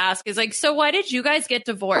Shaeeda to ask is like, so why did you guys get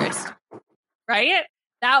divorced? Right?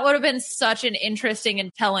 That would have been such an interesting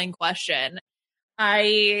and telling question.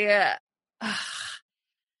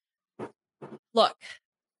 Look,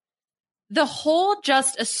 the whole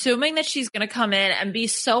just assuming that she's going to come in and be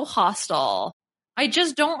so hostile I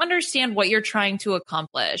just don't understand what you're trying to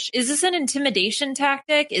accomplish. Is this an intimidation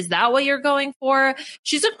tactic? Is that what you're going for?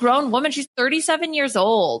 She's a grown woman. She's 37 years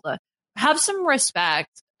old. Have some respect.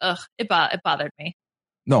 Ugh, it bothered me.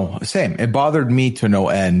 No, same. It bothered me to no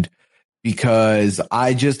end because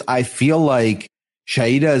I feel like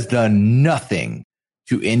Shaeeda has done nothing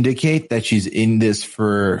to indicate that she's in this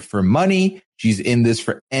for money. She's in this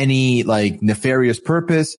for any like nefarious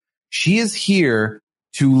purpose. She is here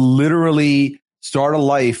to literally start a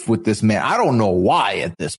life with this man. I don't know why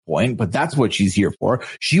at this point, but that's what she's here for.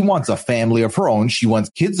 She wants a family of her own. She wants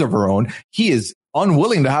kids of her own. He is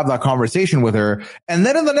unwilling to have that conversation with her. And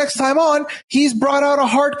then in the next time on, he's brought out a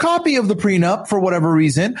hard copy of the prenup for whatever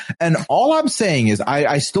reason. And all I'm saying is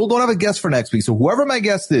I still don't have a guest for next week. So whoever my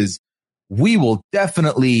guest is, we will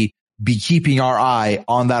definitely be keeping our eye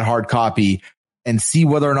on that hard copy and see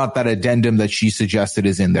whether or not that addendum that she suggested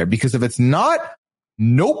is in there. Because if it's not,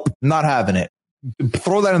 nope, not having it.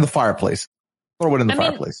 Throw that in the fireplace. Throw it in the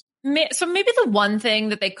fireplace. So maybe the one thing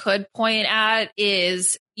that they could point at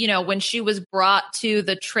is, you know, when she was brought to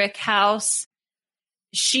the trick house,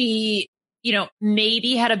 she, you know,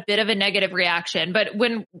 maybe had a bit of a negative reaction. But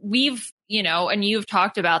when we've, you know, and you've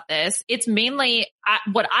talked about this, it's mainly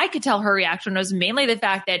what I could tell her reaction was mainly the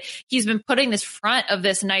fact that he's been putting this front of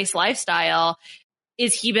this nice lifestyle.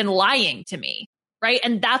 Is he been lying to me? Right.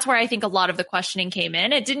 And that's where I think a lot of the questioning came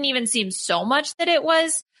in. It didn't even seem so much that it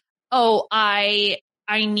was, oh, I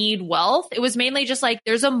need wealth. It was mainly just like,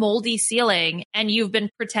 there's a moldy ceiling and you've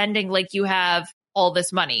been pretending like you have all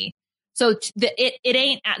this money. So it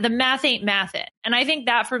ain't, the math ain't mathin'. And I think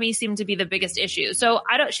that for me seemed to be the biggest issue. So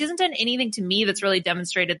she hasn't done anything to me that's really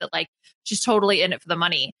demonstrated that like she's totally in it for the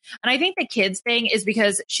money. And I think the kids thing is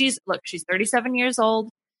because she's 37 years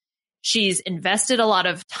old. She's invested a lot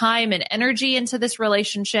of time and energy into this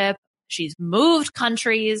relationship. She's moved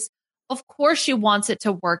countries. Of course she wants it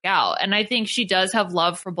to work out. And I think she does have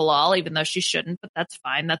love for Bilal, even though she shouldn't, but that's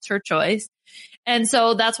fine. That's her choice. And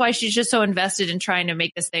so that's why she's just so invested in trying to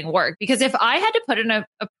make this thing work. Because if I had to put in a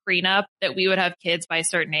prenup that we would have kids by a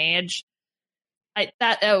certain age,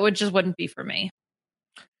 that wouldn't be for me.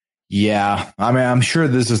 Yeah. I mean, I'm sure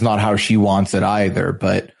this is not how she wants it either,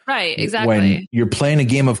 but right, exactly. When you're playing a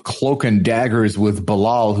game of cloak and daggers with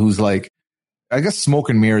Bilal, who's like, I guess smoke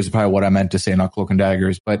and mirrors is probably what I meant to say, not cloak and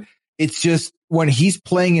daggers, but it's just when he's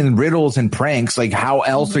playing in riddles and pranks, like how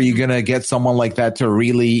else are you going to get someone like that to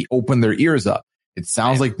really open their ears up? It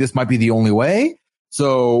sounds like this might be the only way.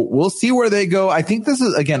 So we'll see where they go. I think this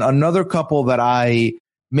is, again, another couple that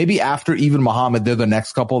maybe after even Muhammad, they're the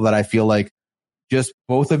next couple that I feel like just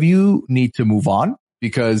both of you need to move on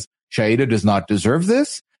because Shaeeda does not deserve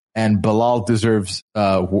this and Bilal deserves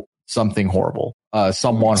something horrible,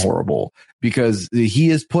 someone horrible, because he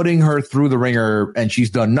is putting her through the ringer and she's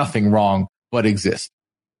done nothing wrong but exist.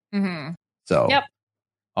 Mm-hmm. So, yep.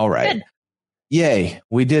 All right. Good. Yay.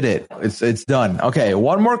 We did it. It's done. Okay.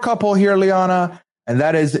 One more couple here, Liana, and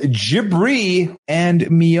that is Jibri and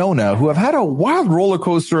Miona, who have had a wild roller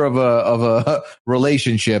coaster of a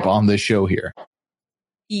relationship on this show here.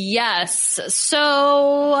 Yes.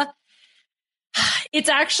 So it's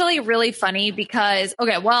actually really funny because,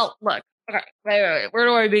 wait, where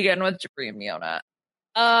do I begin with Jibri and Miona?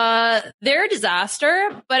 They're a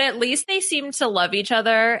disaster, but at least they seem to love each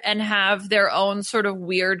other and have their own sort of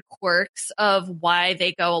weird quirks of why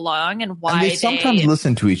they go along and why they sometimes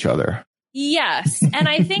listen to each other. Yes. And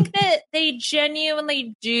I think that they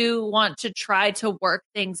genuinely do want to try to work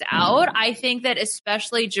things out. I think that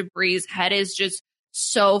especially Jibri's head is just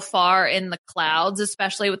so far in the clouds,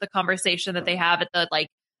 especially with the conversation that they have at the,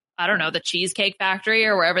 the Cheesecake Factory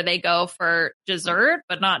or wherever they go for dessert,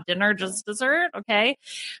 but not dinner, just dessert. Okay.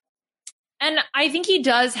 And I think he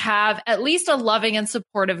does have at least a loving and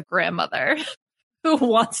supportive grandmother who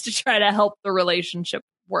wants to try to help the relationship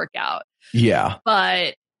work out. Yeah.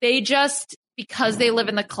 But they just, because they live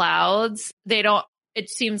in the clouds, it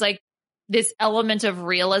seems like this element of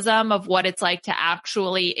realism of what it's like to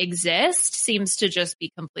actually exist seems to just be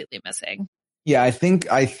completely missing. Yeah, I think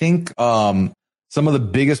some of the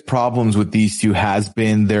biggest problems with these two has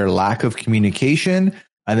been their lack of communication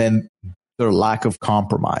and then their lack of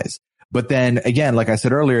compromise. But then again, like I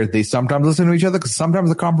said earlier, they sometimes listen to each other because sometimes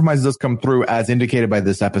the compromise does come through as indicated by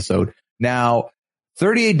this episode. Now,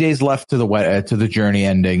 38 days left to the journey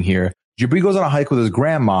ending here. Jibri goes on a hike with his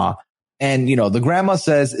grandma. And, the grandma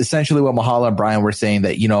says essentially what Mahala and Brian were saying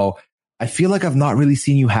that, I feel like I've not really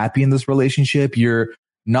seen you happy in this relationship. You're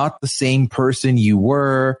not the same person you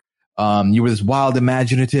were. You were this wild,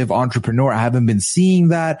 imaginative entrepreneur. I haven't been seeing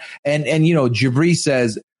that. And Jibri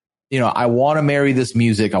says, I want to marry this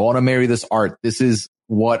music. I want to marry this art. This is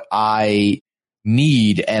what I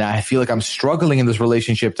need. And I feel like I'm struggling in this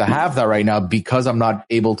relationship to have that right now because I'm not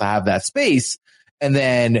able to have that space. And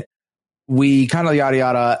then we kind of yada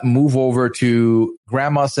yada move over to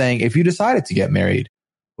grandma saying, if you decided to get married,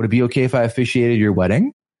 would it be okay if I officiated your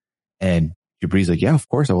wedding? And Jabri's like, yeah, of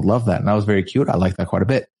course, I would love that. And that was very cute. I like that quite a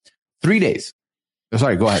bit. 3 days. Oh,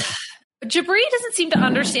 sorry, go ahead. Jabri doesn't seem to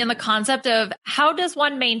understand the concept of how does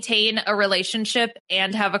one maintain a relationship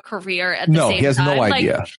and have a career at the same time. No, he has no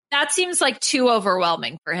idea. Like, that seems like too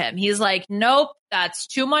overwhelming for him. He's like, nope, that's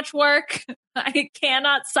too much work. I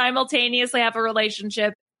cannot simultaneously have a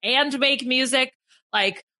relationship and make music.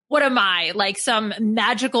 Like, what am I? Like some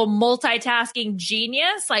magical multitasking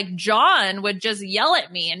genius? Like John would just yell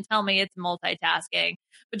at me and tell me it's multitasking.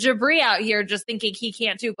 But Jabri out here just thinking he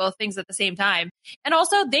can't do both things at the same time. And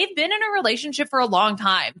also, they've been in a relationship for a long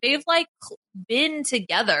time. They've like been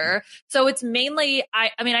together. So it's mainly,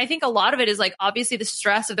 I think a lot of it is like obviously the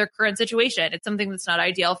stress of their current situation. It's something that's not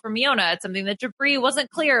ideal for Miona. It's something that Jabri wasn't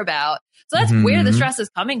clear about. So that's where the stress is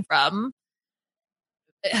coming from.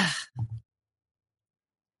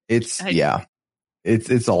 It's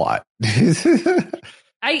a lot.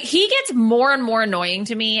 He gets more and more annoying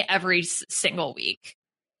to me every single week.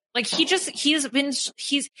 Like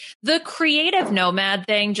the creative nomad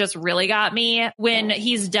thing just really got me when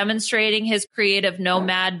he's demonstrating his creative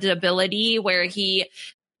nomad ability where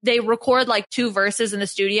they record like 2 verses in the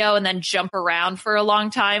studio and then jump around for a long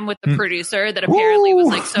time with the producer that apparently was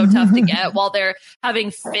like so tough to get while they're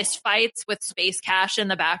having fist fights with Space Cash in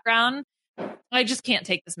the background. I just can't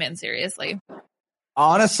take this man seriously.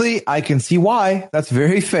 Honestly, I can see why. That's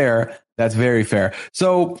very fair.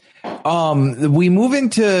 So we move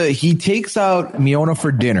into, he takes out Miona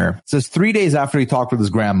for dinner. It says 3 days after he talked with his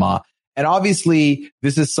grandma. And obviously,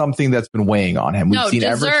 this is something that's been weighing on him.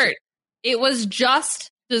 Dessert. It was just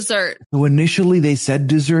dessert. So initially they said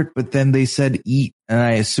dessert, but then they said eat. And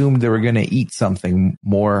I assumed they were going to eat something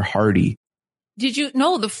more hearty.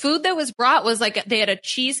 No, the food that was brought was like they had a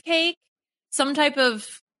cheesecake, some type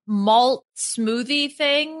of malt smoothie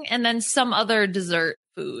thing, and then some other dessert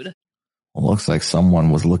food. Well, looks like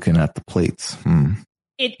someone was looking at the plates.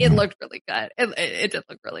 It looked really good. It did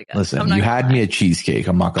look really good. Listen, you had me a cheesecake.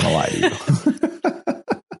 I'm not going to lie to you.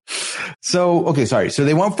 So, okay, sorry. So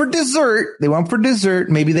they went for dessert.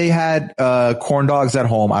 Maybe they had corn dogs at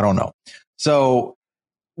home. I don't know. So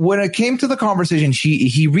when it came to the conversation,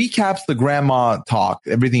 he recaps the grandma talk,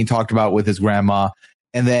 everything he talked about with his grandma.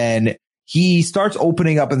 And then he starts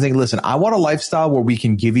opening up and saying, listen, I want a lifestyle where we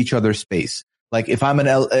can give each other space. Like if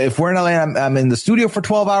we're in LA, I'm in the studio for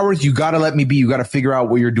 12 hours. You got to let me be. You got to figure out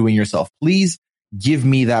what you're doing yourself. Please give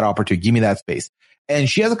me that opportunity. Give me that space. And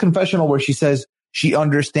she has a confessional where she says she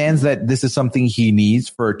understands that this is something he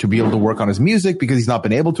needs to be able to work on his music because he's not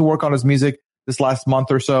been able to work on his music this last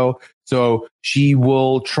month or so. So she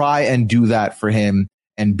will try and do that for him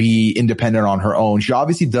and be independent on her own. She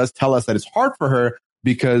obviously does tell us that it's hard for her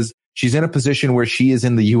because she's in a position where she is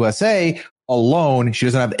in the USA alone. She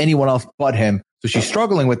doesn't have anyone else but him. So she's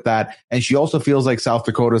struggling with that. And she also feels like South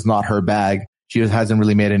Dakota is not her bag. She hasn't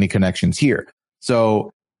really made any connections here.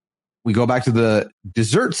 So we go back to the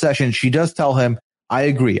dessert session. She does tell him, I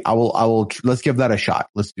agree. I will. Let's give that a shot.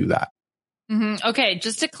 Let's do that. Mm-hmm. Okay.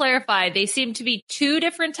 Just to clarify, they seem to be 2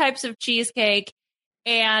 different types of cheesecake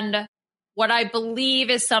and what I believe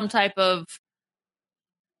is some type of,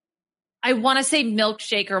 I want to say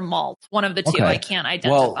milkshake or malt. One of the 2. Okay. I can't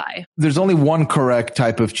identify. Well, there's only one correct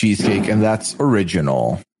type of cheesecake, and that's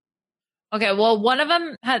original. Okay. Well, one of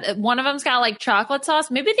them's got like chocolate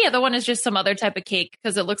sauce. Maybe the other one is just some other type of cake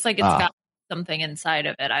because it looks like it's got something inside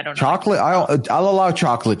of it. I don't know. Chocolate. I'll allow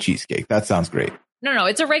chocolate cheesecake. That sounds great. No.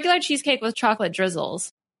 It's a regular cheesecake with chocolate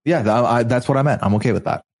drizzles. Yeah, that's what I meant. I'm okay with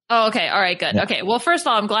that. Oh, okay. All right, good. Yeah. Okay. Well, first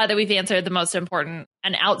of all, I'm glad that we've answered the most important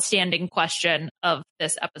and outstanding question of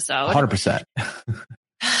this episode. 100%.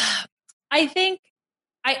 I think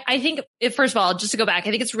first of all, just to go back,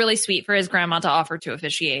 I think it's really sweet for his grandma to offer to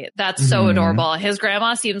officiate. That's so adorable. His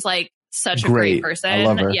grandma seems like such a great person. I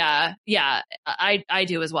love her. Yeah. I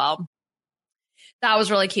do as well. That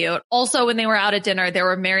was really cute. Also, when they were out at dinner, they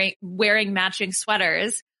were wearing matching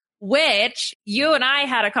sweaters, which you and I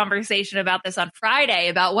had a conversation about this on Friday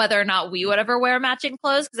about whether or not we would ever wear matching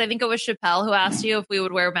clothes. Because I think it was Chappelle who asked you if we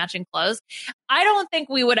would wear matching clothes. I don't think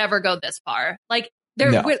we would ever go this far. Like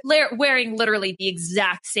they're wearing literally the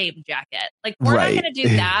exact same jacket. Like we're not going to do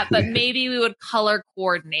that, but maybe we would color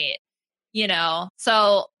coordinate,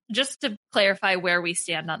 So just to clarify where we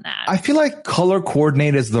stand on that. I feel like color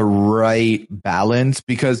coordinate is the right balance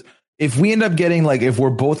because if we end up getting if we're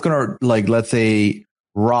both going to let's say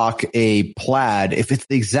rock a plaid, if it's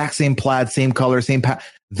the exact same plaid, same color, same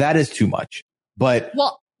that is too much. But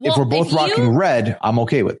if we're both rocking red, I'm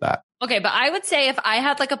okay with that. Okay, but I would say if I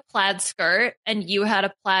had like a plaid skirt and you had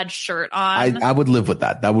a plaid shirt on, I would live with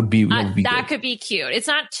that. That would be that could be cute. It's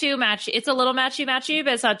not too matchy. It's a little matchy,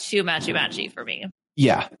 but it's not too matchy for me.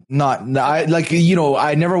 Yeah,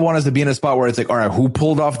 I never want us to be in a spot where it's like, all right, who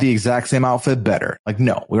pulled off the exact same outfit better? Like,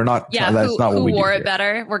 no, we're not. Yeah, that's not what we do. Who wore here. it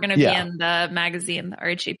better? We're going to be in the magazine, the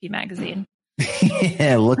RHAP magazine.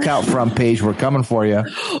 Yeah, look out, front page. We're coming for you.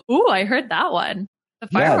 Ooh, I heard that one. The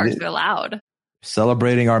fireworks are loud.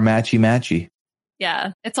 Celebrating our matchy.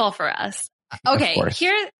 Yeah, it's all for us. Okay,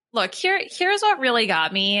 here's what really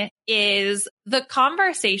got me is the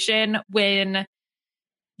conversation when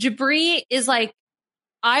Jibri is like,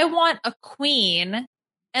 I want a queen.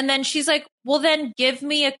 And then she's like, well, then give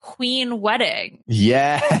me a queen wedding.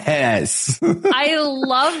 Yes. I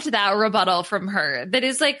loved that rebuttal from her. That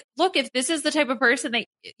is like, look, if this is the type of person that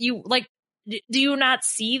you like, do you not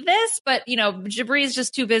see this? But, Jibri is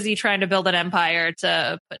just too busy trying to build an empire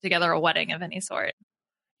to put together a wedding of any sort.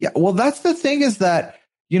 Yeah. Well, that's the thing is that,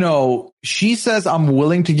 she says, I'm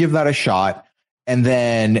willing to give that a shot. And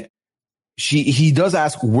then he does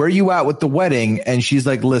ask, where you at with the wedding? And she's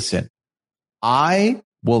like, listen, I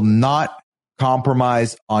will not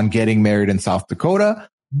compromise on getting married in South Dakota,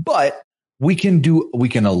 but we can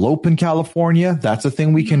elope in California. That's a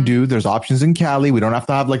thing we can do. There's options in Cali. We don't have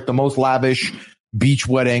to have like the most lavish beach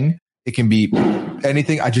wedding. It can be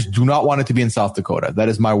anything. I just do not want it to be in South Dakota. That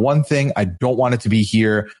is my one thing. I don't want it to be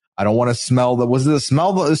here. I don't want to smell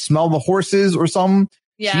smell the horses or something.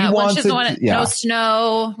 Yeah. She wants no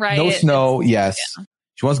snow, right? No snow. Yes. Yeah.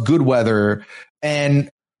 She wants good weather. And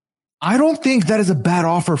I don't think that is a bad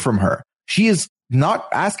offer from her. She is not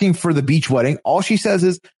asking for the beach wedding. All she says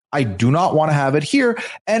is, I do not want to have it here.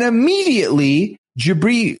 And immediately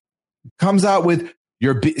Jibri comes out with,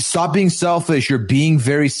 stop being selfish. You're being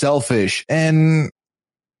very selfish. And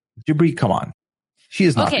Jibri, come on. She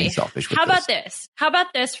is not being selfish. How about this? How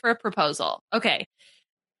about this for a proposal? Okay.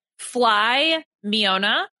 Fly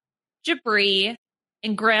Miona, Jibri,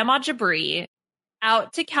 and Grandma Jibri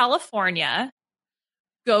out to California,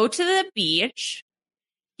 go to the beach,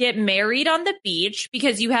 get married on the beach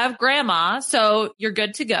because you have grandma, so you're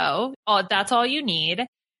good to go. That's all you need.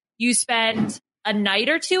 You spend a night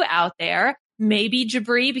or two out there, maybe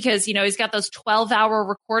Jibri, because, he's got those 12-hour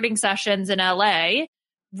recording sessions in LA,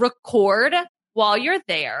 record while you're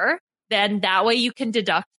there. Then that way you can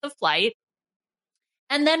deduct the flight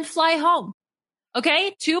and then fly home.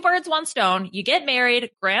 Okay. 2 birds, 1 stone. You get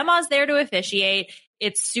married. Grandma's there to officiate.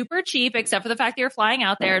 It's super cheap, except for the fact that you're flying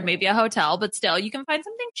out there and maybe a hotel, but still you can find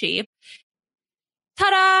something cheap.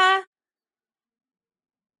 Ta-da!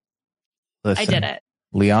 Listen, I did it.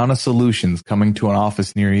 Liana Solutions coming to an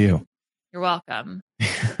office near you. You're welcome.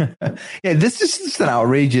 Yeah, this is just an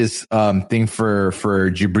outrageous thing for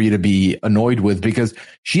Jibri to be annoyed with, because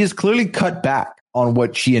she has clearly cut back on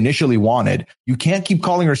what she initially wanted. You can't keep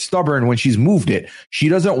calling her stubborn when she's moved it. She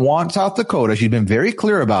doesn't want South Dakota. She's been very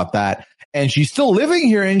clear about that. And she's still living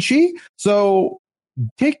here, isn't she? So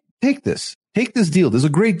take this deal. This is a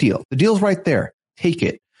great deal. The deal's right there. Take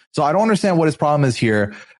it. So I don't understand what his problem is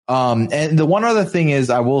here. And the one other thing is,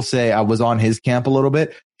 I will say I was on his camp a little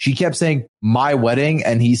bit. She kept saying my wedding,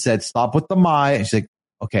 and he said, stop with the my. And she's like,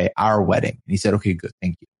 okay, our wedding. And he said, okay, good.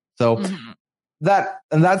 Thank you. So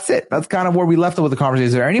that's it. That's kind of where we left it with the conversation.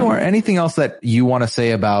 Is there anything else that you want to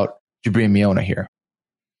say about Jibri and Miona here?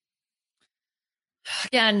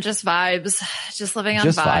 Again, just vibes, just living on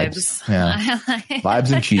vibes. Yeah.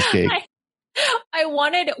 Vibes and cheesecake. I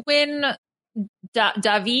wanted when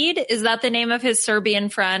David, is that the name of his Serbian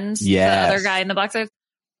friend? Yes. The other guy in the black side.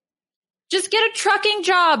 Just get a trucking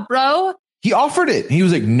job, bro. He offered it. He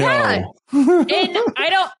was like, no. Yeah. And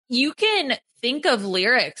you can think of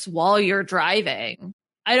lyrics while you're driving.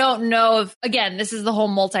 I don't know if, again, this is the whole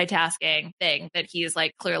multitasking thing that he's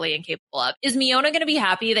like clearly incapable of. Is Miona going to be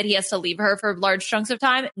happy that he has to leave her for large chunks of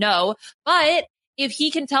time? No. But if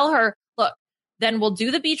he can tell her, look, then we'll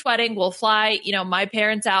do the beach wedding. We'll fly, my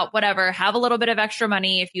parents out, whatever, have a little bit of extra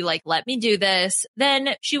money. If you let me do this, then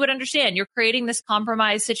she would understand. You're creating this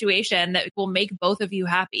compromise situation that will make both of you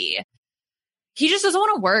happy. He just doesn't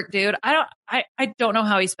want to work, dude. I don't know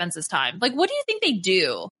how he spends his time. Like, what do you think they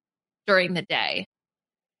do during the day?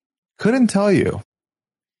 Couldn't tell you.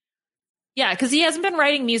 Yeah, because he hasn't been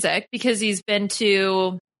writing music because he's been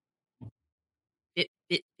too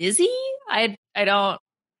busy. I don't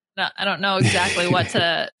know exactly what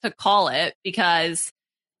to call it, because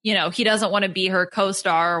he doesn't want to be her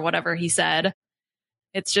co-star or whatever he said.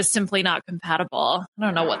 It's just simply not compatible. I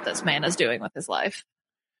don't know what this man is doing with his life.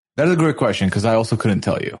 That is a great question, because I also couldn't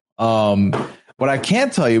tell you. What I can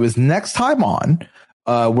tell you is next time on,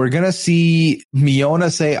 we're going to see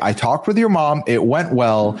Miona say, I talked with your mom. It went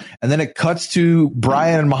well. And then it cuts to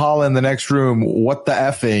Brian and Mahala in the next room. What the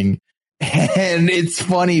effing? And it's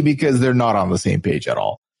funny because they're not on the same page at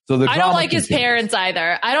all. So I don't like his parents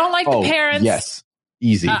either. I don't like the parents. Yes.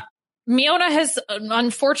 Easy. Miona has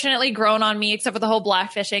unfortunately grown on me, except for the whole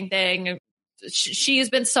blackfishing thing. She has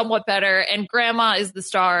been somewhat better, and Grandma is the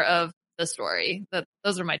star of the story.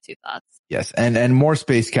 Those are my two thoughts. Yes, and more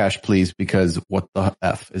Space Cash, please, because what the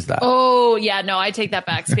F is that? Oh, yeah, no, I take that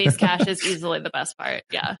back. Space Cash is easily the best part,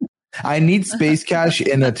 yeah. I need Space Cash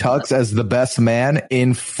in a tux as the best man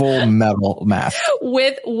in full metal mask.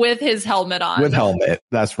 With his helmet on. With helmet,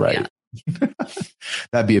 that's right. Yeah.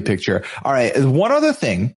 That'd be a picture. All right, one other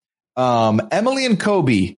thing. Emily and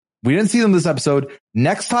Kobe, we didn't see them this episode.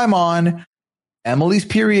 Next time on, Emily's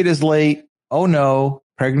period is late. Oh no.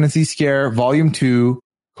 Pregnancy Scare, Volume 2,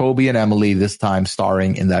 Kobe and Emily, this time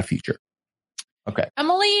starring in that feature. Okay.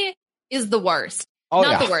 Emily is the worst.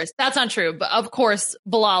 Not the worst. That's not true. But of course,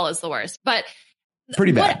 Bilal is the worst. But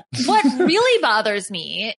pretty bad. What really bothers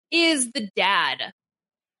me is the dad.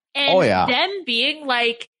 And them being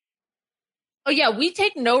like, oh yeah, we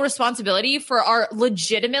take no responsibility for our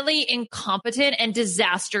legitimately incompetent and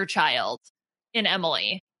disaster child in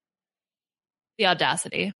Emily. The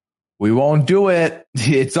audacity. We won't do it.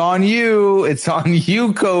 It's on you. It's on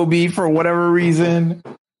you, Kobe, for whatever reason.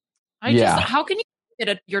 How can you look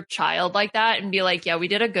at your child like that and be like, yeah, we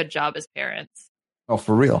did a good job as parents? Oh,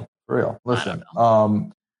 for real. For real. Listen.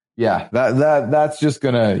 That's just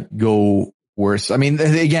gonna go worse. I mean,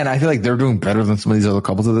 again, I feel like they're doing better than some of these other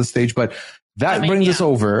couples at this stage, but that brings us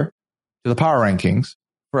over to the power rankings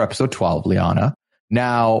for episode 12, Liana.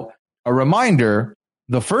 Now, a reminder,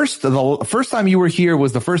 the first time you were here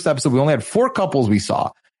was the first episode. We only had 4 couples we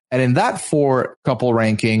saw. And in that 4 couple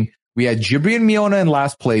ranking, we had Jibri and Miona in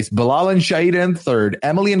last place, Bilal and Shaida in third,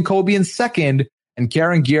 Emily and Kobe in second, and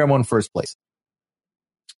Karen Guillermo in first place.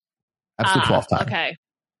 Episode 12 time.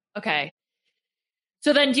 Okay.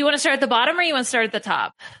 So then do you want to start at the bottom or you want to start at the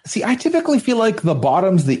top? See, I typically feel like the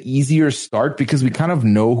bottom's the easier start because we kind of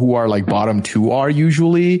know who our like bottom 2 are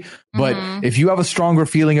usually. But if you have a stronger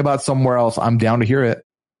feeling about somewhere else, I'm down to hear it.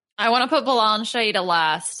 I want to put Bilal and Shaida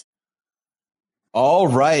last. All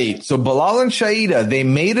right. So Bilal and Shaida, they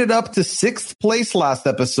made it up to 6th place last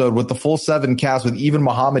episode with the full 7 cast, with even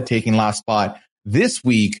Muhammad taking last spot. This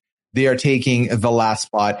week, they are taking the last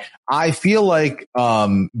spot. I feel like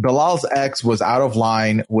Bilal's ex was out of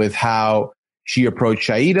line with how she approached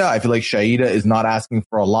Shaida. I feel like Shaida is not asking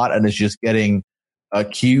for a lot and is just getting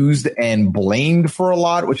accused and blamed for a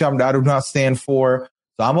lot, which I do not stand for.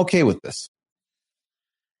 So I'm okay with this.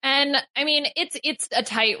 And I mean, it's a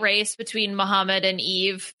tight race between Muhammad and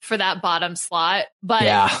Eve for that bottom slot, but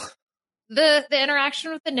the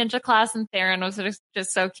interaction with the ninja class and Theron was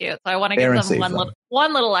just so cute. So I want to give them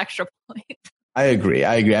one little extra point. I agree.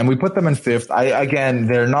 And we put them in 5th. Again,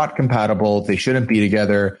 they're not compatible. They shouldn't be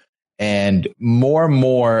together. And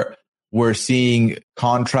more, we're seeing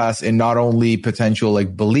contrasts in not only potential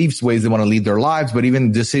like beliefs, ways they want to lead their lives, but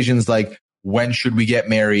even decisions like when should we get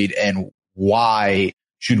married and why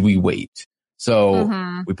should we wait?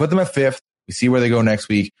 So we put them at 5th. We see where they go next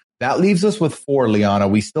week. That leaves us with 4, Liana.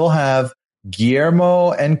 We still have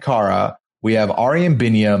Guillermo and Cara. We have Ari and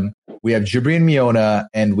Binyam. We have Jibri and Miona.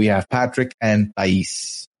 And we have Patrick and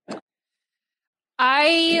Thais.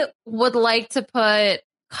 I would like to put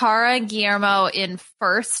Cara and Guillermo in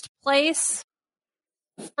first place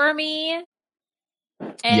for me.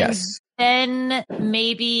 And then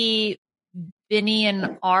maybe Vinny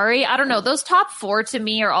and Ari. I don't know. Those top 4 to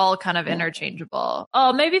me are all kind of interchangeable.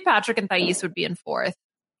 Oh, maybe Patrick and Thais would be in 4th.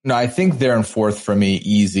 No, I think they're in 4th for me.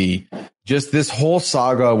 Easy. Just this whole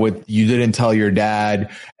saga with you didn't tell your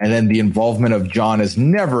dad, and then the involvement of John is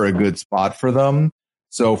never a good spot for them.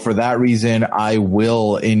 So for that reason, I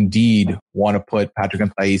will indeed want to put Patrick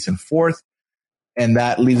and Thais in 4th. And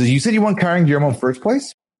that leaves us. You said you want Karen Guillermo in first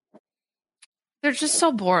place? They're just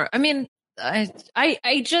so boring. I mean, the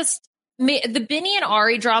Binny and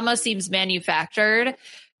Ari drama seems manufactured.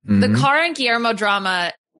 The Cara and Guillermo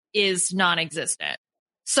drama is non-existent.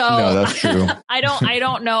 So no, that's true. I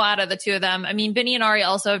don't know out of the 2 of them. I mean, Binny and Ari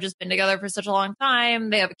also have just been together for such a long time.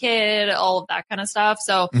 They have a kid, all of that kind of stuff.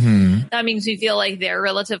 So that makes me feel like they're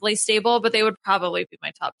relatively stable, but they would probably be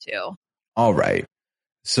my top 2. All right.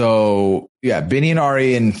 So yeah, Binny and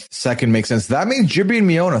Ari in 2nd makes sense. That means Jibri and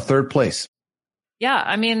Miona 3rd place. Yeah.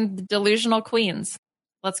 I mean, delusional queens.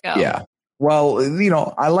 Let's go. Yeah. Well,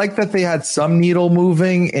 I like that they had some needle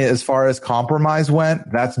moving as far as compromise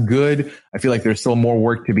went. That's good. I feel like there's still more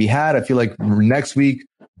work to be had. I feel like next week,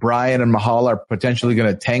 Brian and Mahal are potentially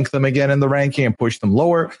going to tank them again in the ranking and push them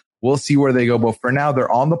lower. We'll see where they go. But for now,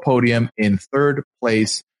 they're on the podium in third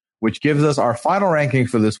place, which gives us our final ranking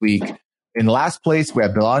for this week. In last place, we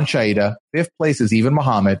have Bilal and Shaida. Fifth place is Even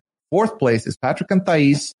Muhammad. Fourth place is Patrick and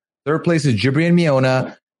Thais. Third place is Jibri and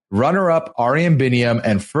Miona. Runner-up, Ari and Biniam.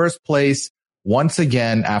 And first place, once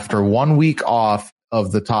again, after 1 week off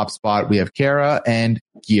of the top spot, we have Kara and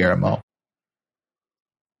Guillermo.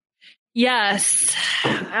 Yes.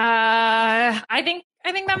 I think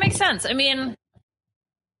that makes sense. I mean,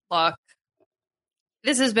 look,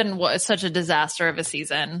 this has been such a disaster of a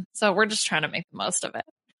season. So we're just trying to make the most of it.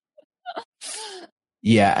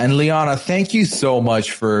 Yeah. And Liana, thank you so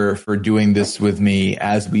much for doing this with me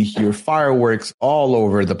as we hear fireworks all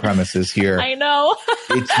over the premises here. I know.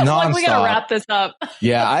 It's nonstop. We got to wrap this up.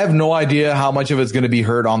 Yeah. I have no idea how much of it's going to be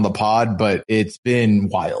heard on the pod, but it's been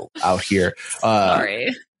wild out here. Sorry.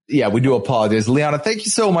 Yeah, we do apologize. Liana, thank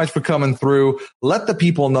you so much for coming through. Let the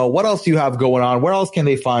people know what else you have going on. Where else can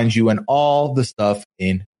they find you and all the stuff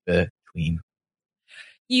in between?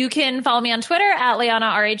 You can follow me on Twitter at Liana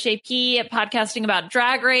RHAP, podcasting about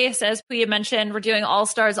Drag Race. As Puya mentioned, we're doing All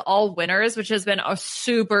Stars, All Winners, which has been a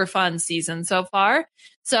super fun season so far.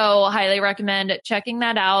 So highly recommend checking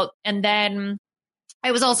that out. And then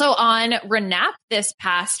I was also on Renap this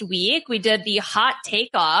past week. We did the Hot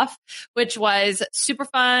Takeoff, which was super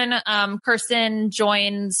fun. Kirsten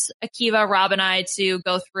joins Akiva, Rob, and I to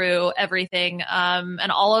go through everything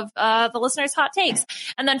and all of the listeners' hot takes.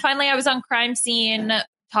 And then finally, I was on Crime Scene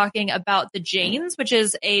talking about The Janes, which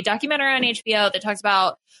is a documentary on HBO that talks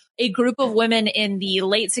about a group of women in the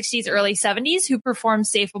late 60s, early 70s who performed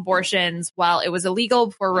safe abortions while it was illegal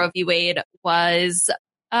before Roe v. Wade was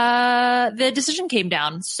the decision came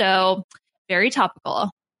down. So very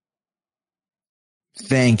topical.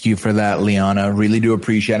 Thank you for that, Liana. Really do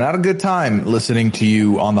appreciate it. I had a good time listening to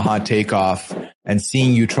you on the Hot Takeoff and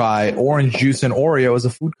seeing you try orange juice and Oreo as a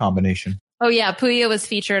food combination. Oh yeah. Puya was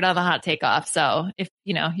featured on the Hot Takeoff. So if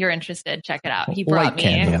you're interested, check it out. He brought me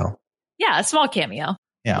cameo. Yeah, a small cameo.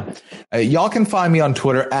 Yeah. Y'all can find me on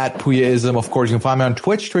Twitter at Puyaism. Of course, you can find me on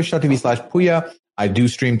Twitch, twitch.tv/Puya. I do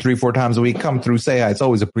stream 3-4 times a week. Come through, say hi. It's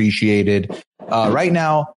always appreciated. Right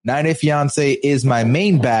now, 90 Day Fiancé is my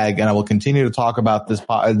main bag, and I will continue to talk about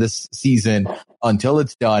this season until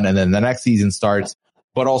it's done, and then the next season starts.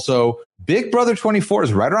 But also, Big Brother 24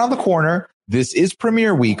 is right around the corner. This is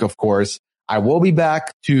premiere week, of course. I will be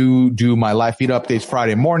back to do my live feed updates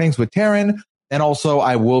Friday mornings with Taryn, and also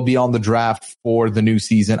I will be on the draft for the new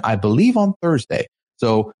season, I believe on Thursday.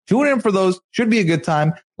 So tune in for those. Should be a good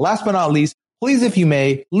time. Last but not least, please, if you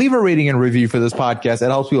may, leave a rating and review for this podcast. It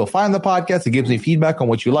helps people find the podcast. It gives me feedback on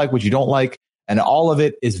what you like, what you don't like, and all of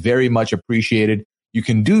it is very much appreciated. You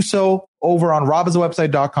can do so over on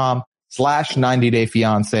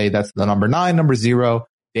robisawebsite.com/90dayfiance. That's the number 9, 0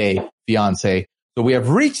 day fiance. So we have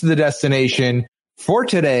reached the destination for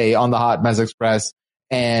today on the Hot Mess Express,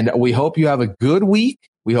 and we hope you have a good week.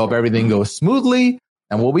 We hope everything goes smoothly,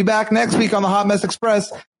 and we'll be back next week on the Hot Mess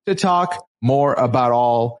Express to talk more about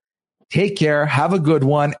all. Take care. Have a good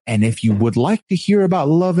one. And if you would like to hear about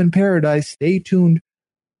Love in Paradise, stay tuned.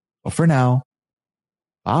 But for now,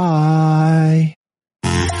 bye.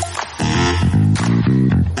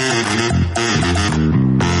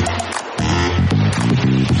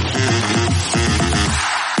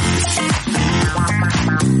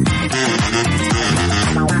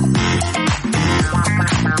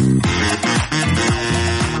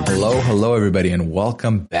 Hello, everybody, and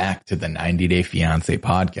welcome back to the 90 Day Fiancé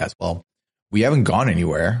podcast. Well, we haven't gone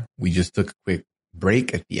anywhere. We just took a quick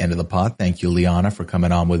break at the end of the pod. Thank you, Liana, for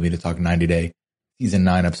coming on with me to talk 90 Day Season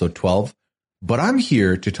 9, Episode 12. But I'm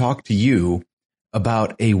here to talk to you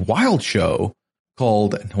about a wild show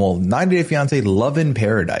called, 90 Day Fiancé Love in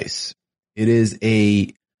Paradise. It's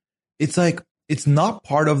not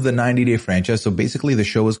part of the 90 Day franchise. So basically the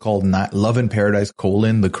show is called Love in Paradise,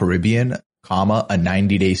 the Caribbean, a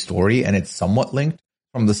 90-day story, and it's somewhat linked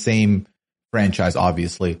from the same franchise,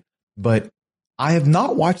 obviously. But I have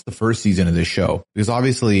not watched the first season of this show because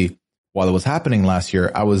obviously while it was happening last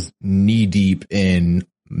year, I was knee deep in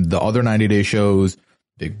the other 90-day shows.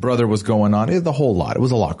 Big Brother was going on. It was a whole lot. It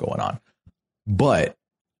was a lot going on. But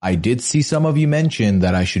I did see some of you mention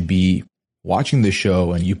that I should be watching the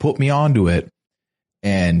show, and you put me onto it.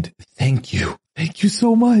 And thank you. Thank you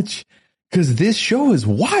so much, because this show is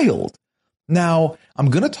wild. Now, I'm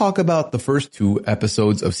going to talk about the first 2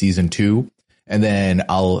 episodes of season 2, and then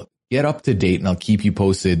I'll get up to date and I'll keep you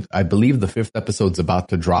posted. I believe the 5th episode's about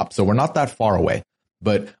to drop, so we're not that far away.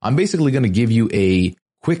 But I'm basically going to give you a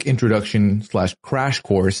quick introduction / crash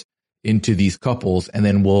course into these couples, and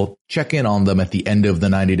then we'll check in on them at the end of the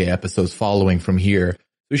 90-day episodes following from here.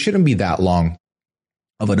 It shouldn't be that long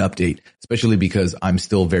of an update, especially because I'm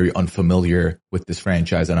still very unfamiliar with this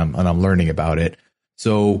franchise and I'm learning about it.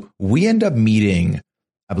 So we end up meeting,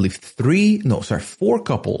 I believe 4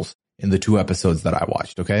 couples in the 2 episodes that I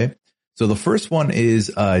watched. Okay. So the first one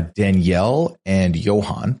is Danielle and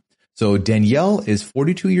Johan. So Danielle is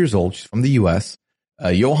 42 years old. She's from the US.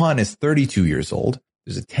 Johan is 32 years old.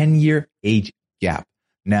 There's a 10-year age gap.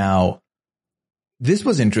 Now, this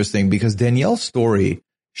was interesting because Danielle's story,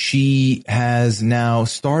 she has now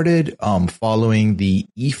started following the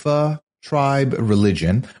Ifa tribe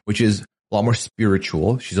religion, which is a lot more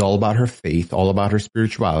spiritual. She's all about her faith, all about her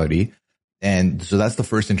spirituality. And so that's the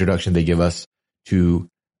first introduction they give us to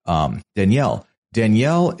Danielle.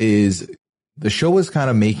 Danielle the show is kind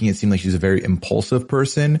of making it seem like she's a very impulsive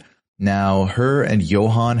person. Now, her and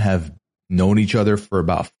Johan have known each other for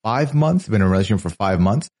about 5 months, been in a relationship for 5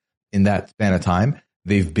 months. In that span of time,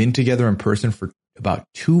 they've been together in person for about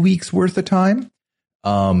 2 weeks worth of time.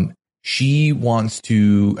 She wants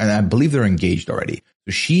to, and I believe they're engaged already.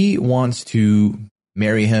 So she wants to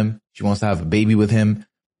marry him. She wants to have a baby with him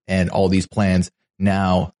and all these plans.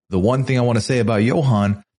 Now, the one thing I want to say about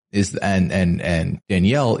Johan is, and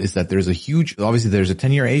Danielle, is that there's a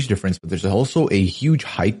 10-year age difference, but there's also a huge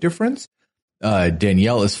height difference.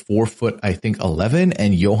 Danielle is 4 foot, I think 11,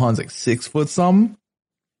 and Johan's like 6 foot some.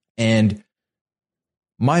 And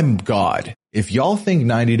my God, if y'all think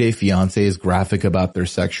 90 Day Fiancé is graphic about their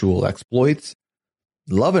sexual exploits,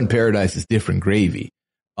 Love in Paradise is different gravy.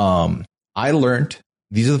 These are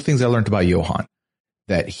the things I learned about Johan,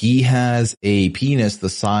 that he has a penis the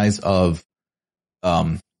size of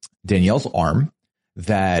Danielle's arm,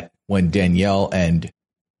 that when Danielle and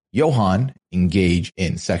Johan engage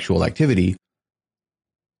in sexual activity,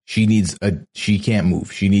 she can't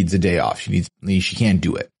move. She needs a day off. She can't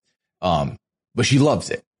do it. But she loves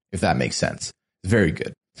it, if that makes sense. Very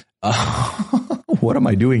good. What am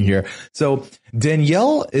I doing here? So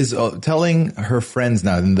Danielle is telling her friends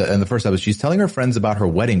now in the first episode, she's telling her friends about her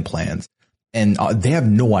wedding plans, and they have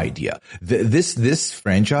no idea. This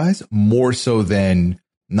franchise, more so than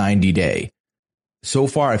 90 Day. So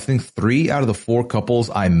far, I think 3 out of the 4 couples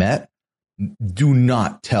I met do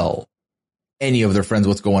not tell any of their friends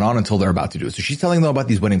what's going on until they're about to do it. So she's telling them about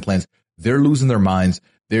these wedding plans. They're losing their minds.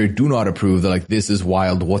 They do not approve. They're like, this is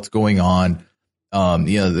wild. What's going on?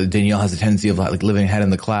 Danielle has a tendency of like living ahead in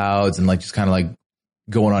the clouds and like just kind of like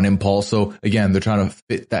going on impulse. So again, they're trying to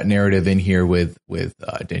fit that narrative in here with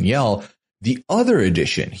Danielle. The other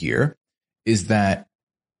addition here is that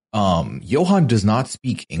Johan does not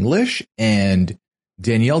speak English and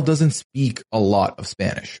Danielle doesn't speak a lot of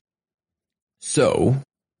Spanish. So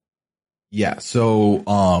Johan's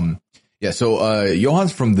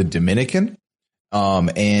from the Dominican.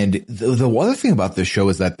 And the other thing about this show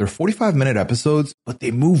is that they're 45-minute episodes, but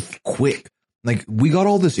they move quick. Like, we got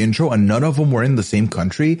all this intro and none of them were in the same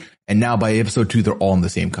country. And now by episode 2, they're all in the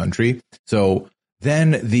same country. So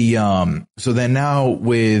then now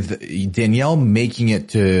with Danielle making it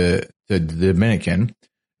to the Dominican,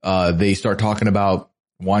 they start talking about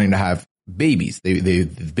wanting to have babies. The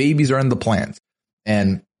babies are in the plans.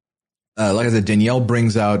 And, like I said,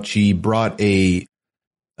 Danielle she brought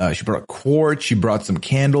quartz. She brought some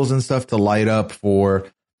candles and stuff to light up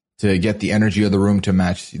to get the energy of the room to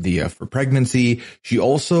match for pregnancy. She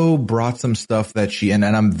also brought some stuff that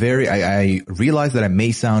I realize that I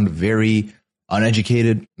may sound very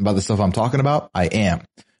uneducated about the stuff I'm talking about. I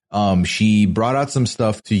am. She brought out some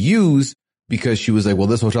stuff to use because she was like, well,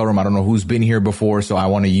 this hotel room, I don't know who's been here before, so I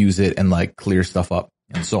want to use it and like clear stuff up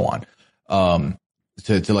and so on.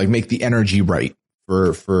 To like make the energy right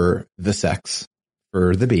for the sex,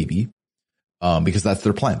 for the baby, because that's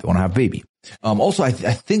their plan. They want to have a baby. Also, I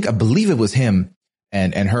believe it was him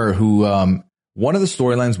and her who, one of the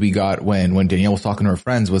storylines we got when Danielle was talking to her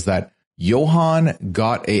friends was that Johan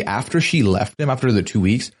got after she left him, after the 2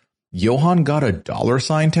 weeks, Johan got a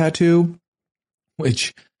 $sign tattoo,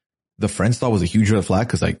 which the friends thought was a huge red flag.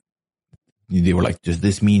 Cause like, they were like, does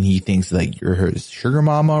this mean he thinks like you're her sugar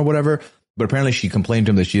mama or whatever? But apparently she complained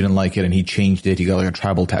to him that she didn't like it and he changed it. He got like a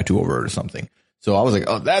tribal tattoo over it or something. So I was like,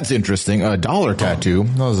 oh, that's interesting. A $1 tattoo.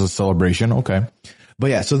 That was a celebration. Okay. But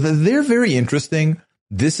yeah, so they're very interesting.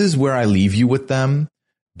 This is where I leave you with them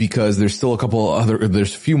because there's still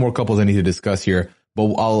there's a few more couples I need to discuss here,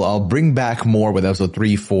 but I'll bring back more with episode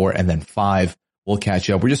 3, 4, and then 5. We'll catch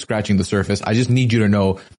up. We're just scratching the surface. I just need you to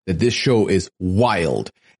know that this show is wild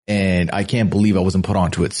and I can't believe I wasn't put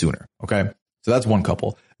onto it sooner. Okay. So that's one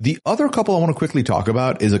couple. The other couple I want to quickly talk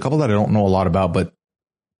about is a couple that I don't know a lot about, but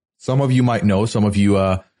some of you might know, some of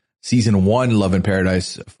you season 1 Love in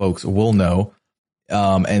Paradise folks will know.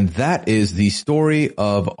 And that is the story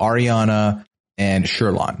of Ariana and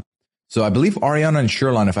Sherlon. So I believe Ariana and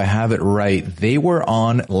Sherlon, if I have it right, they were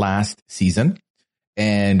on last season.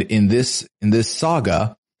 And in this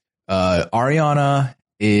saga, Ariana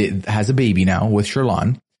has a baby now with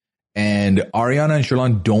Sherlon, and Ariana and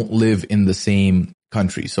Sherlon don't live in the same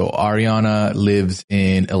country. So Ariana lives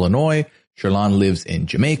in Illinois, Sherlon lives in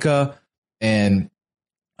Jamaica, and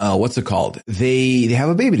what's it called? They have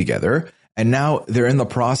a baby together, and now they're in the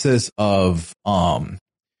process of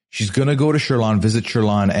she's gonna go to Sherlon, visit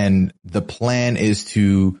Sherlon, and the plan is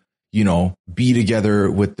to, you know, be together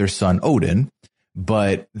with their son Odin.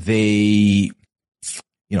 But they,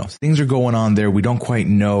 you know, things are going on there. We don't quite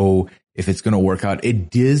know if it's going to work out. It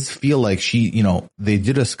does feel like they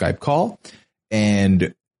did a Skype call,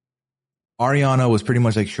 and Ariana was pretty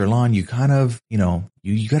much like, Sherlon, you kind of, you know,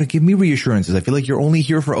 you got to give me reassurances. I feel like you're only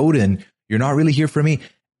here for Odin. You're not really here for me.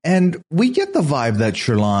 And we get the vibe that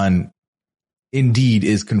Sherlon indeed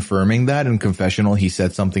is confirming that. In confessional, he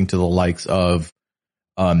said something to the likes of,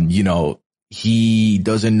 you know, he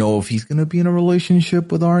doesn't know if he's going to be in a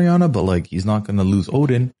relationship with Ariana, but like he's not going to lose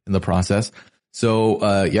Odin in the process. So,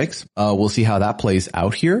 yikes. We'll see how that plays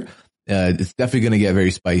out here. It's definitely going to get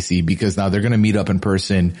very spicy because now they're going to meet up in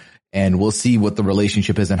person, and we'll see what the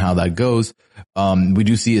relationship is and how that goes. We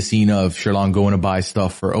do see a scene of Sherlon going to buy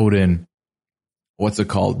stuff for Odin. What's it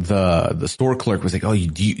called? The store clerk was like, oh,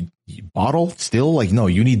 you bottle still? Like, no,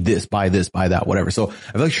 you need this, buy that, whatever. So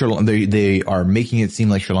I feel like Sherlon, they are making it seem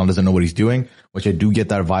like Sherlon doesn't know what he's doing, which I do get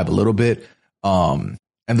that vibe a little bit. And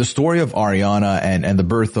the story of Ariana and the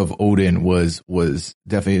birth of Odin was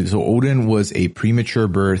definitely, so Odin was a premature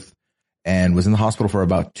birth and was in the hospital for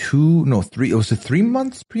about 3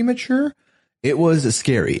 months premature. It was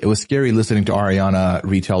scary. It was scary listening to Ariana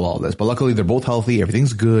retell all this, but luckily they're both healthy.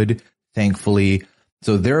 Everything's good, thankfully.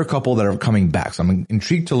 So there are a couple that are coming back. So I'm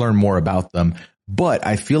intrigued to learn more about them, but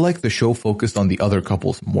I feel like the show focused on the other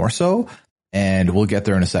couples more so, and we'll get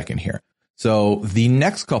there in a second here. So the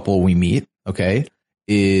next couple we meet, okay,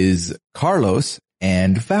 is Carlos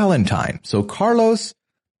and Valentine. So Carlos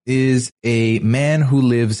is a man who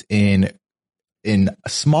lives in a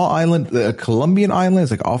small island, a Colombian island. It's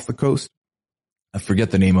like off the coast. I forget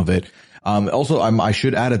the name of it. Also, I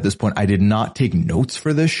should add at this point, I did not take notes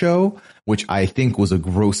for this show, which I think was a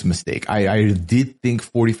gross mistake. I did think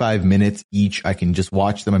 45 minutes each, I can just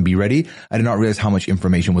watch them and be ready. I did not realize how much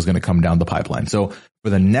information was going to come down the pipeline. So for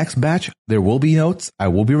the next batch, there will be notes. I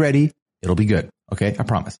will be ready. It'll be good. Okay. I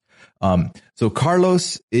promise. So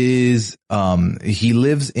Carlos is, he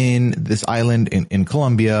lives in this island in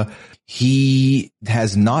Colombia. He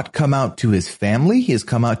has not come out to his family. He has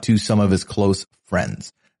come out to some of his close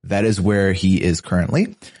friends. That is where he is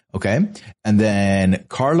currently. Okay. And then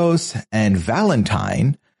Carlos and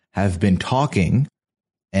Valentine have been talking,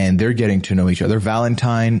 and they're getting to know each other.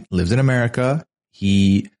 Valentine lives in America.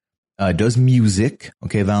 He does music.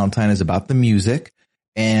 Okay. Valentine is about the music.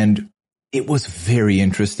 And it was very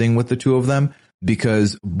interesting with the two of them,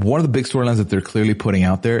 because one of the big storylines that they're clearly putting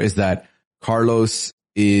out there is that Carlos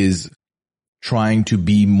is trying to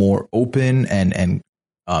be more open and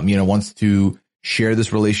wants to share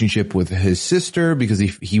this relationship with his sister because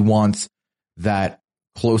he wants that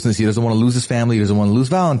closeness. He doesn't want to lose his family. He doesn't want to lose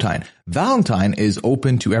Valentine. Valentine is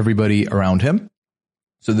open to everybody around him.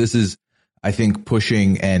 So this is, I think,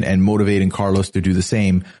 pushing and motivating Carlos to do the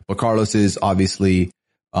same. But Carlos is obviously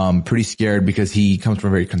pretty scared because he comes from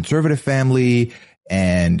a very conservative family,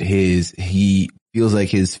 and he feels like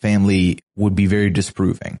his family would be very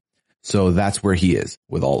disapproving. So that's where he is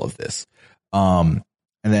with all of this.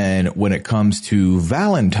 And then when it comes to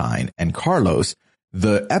Valentine and Carlos,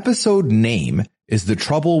 the episode name is The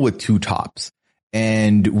Trouble with Two Tops.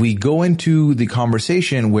 And we go into the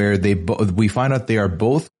conversation where we find out they are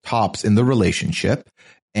both tops in the relationship,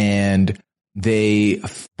 and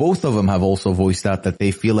both of them have also voiced out that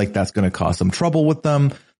they feel like that's going to cause some trouble with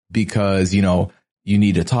them because, you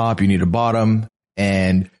need a top, you need a bottom.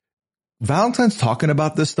 And Valentine's talking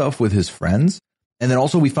about this stuff with his friends. And then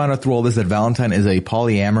also we found out through all this that Valentine is a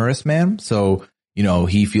polyamorous man. So,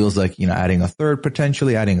 he feels like, adding a third,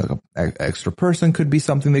 potentially adding an extra person could be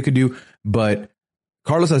something they could do. But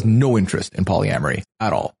Carlos has no interest in polyamory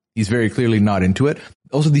at all. He's very clearly not into it.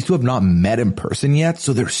 Also, these two have not met in person yet.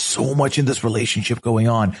 So there's so much in this relationship going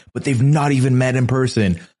on, but they've not even met in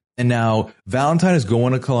person. And now Valentine is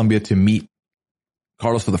going to Colombia to meet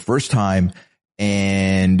Carlos for the first time.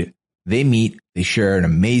 And they meet, they share an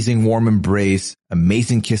amazing warm embrace,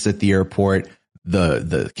 amazing kiss at the airport.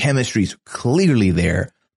 The chemistry is clearly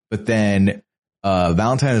there. But then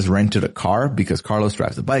Valentine has rented a car because Carlos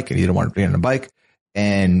drives a bike and he didn't want to be on a bike.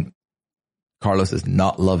 And Carlos is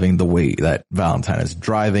not loving the way that Valentine is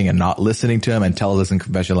driving and not listening to him, and tells us in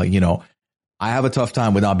confession, like, I have a tough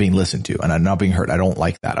time with not being listened to and I'm not being heard. I don't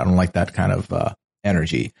like that. I don't like that kind of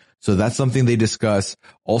energy. So that's something they discuss.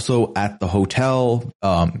 Also at the hotel,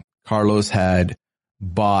 Carlos had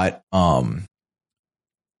bought,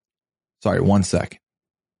 sorry, 1 second.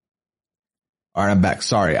 All right, I'm back.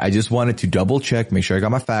 Sorry. I just wanted to double check, make sure I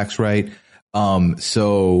got my facts right.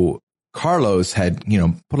 So Carlos had,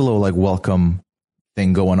 put a little like welcome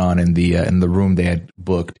thing going on in the room they had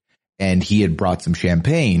booked, and he had brought some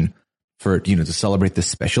champagne for, to celebrate this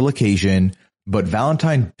special occasion, but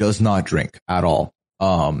Valentine does not drink at all.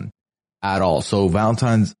 So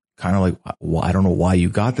Valentine's kind of like, well, I don't know why you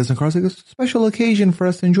got this. And Carlos like, it's a special occasion for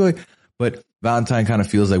us to enjoy. But Valentine kind of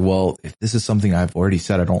feels like, well, if this is something I've already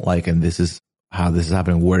said I don't like, and this is how this is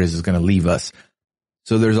happening, where is this going to leave us?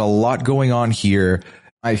 So there's a lot going on here.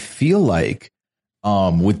 I feel like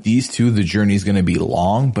with these two, the journey is going to be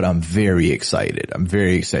long, but I'm very excited.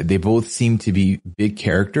 They both seem to be big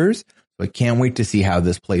characters. I can't wait to see how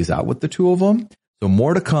this plays out with the two of them. So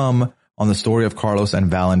more to come on the story of Carlos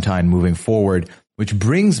and Valentine moving forward, which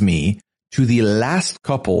brings me to the last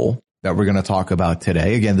couple that we're going to talk about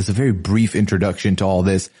today. Again, this is a very brief introduction to all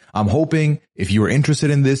this. I'm hoping if you are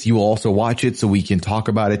interested in this, you will also watch it so we can talk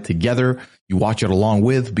about it together. You watch it along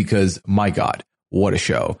with, because my God, what a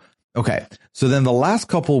show. Okay. So then the last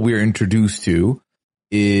couple we're introduced to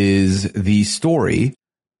is the story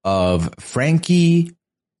of Frankie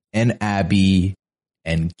and Abby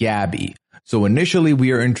and Gabby. So initially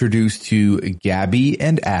we are introduced to Gabby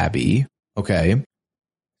and Abby. Okay.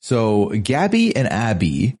 So Gabby and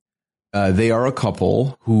Abby, they are a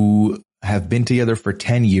couple who have been together for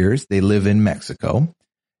 10 years. They live in Mexico,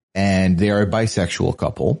 and they are a bisexual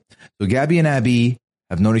couple. So Gabby and Abby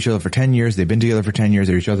have known each other for 10 years. They've been together for 10 years.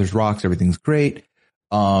 They're each other's rocks. Everything's great.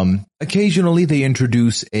 Occasionally they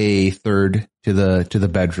introduce a third to the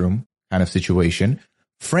bedroom kind of situation.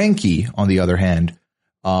 Frankie, on the other hand,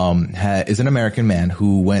 is an American man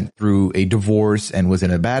who went through a divorce and was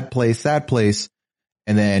in a bad place, sad place.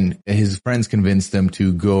 And then his friends convinced him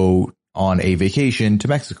to go on a vacation to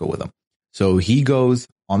Mexico with him. So he goes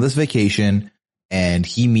on this vacation and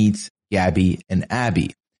he meets Gabby and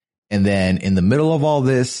Abby. And then in the middle of all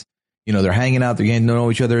this, they're hanging out, they're getting to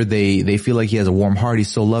know each other. They feel like he has a warm heart.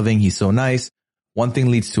 He's so loving. He's so nice. One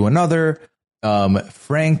thing leads to another.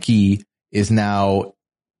 Frankie is now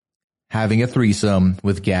having a threesome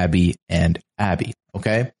with Gabby and Abby.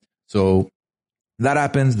 Okay. So that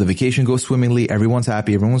happens. The vacation goes swimmingly. Everyone's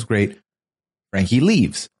happy. Everyone's great. Frankie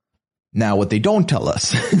leaves. Now, what they don't tell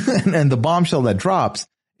us and the bombshell that drops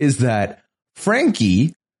is that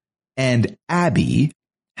Frankie and Abby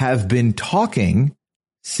have been talking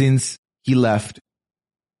since he left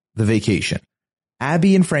the vacation.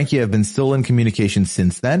 Abby and Frankie have been still in communication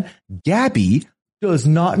since then. Gabby does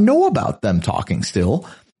not know about them talking still.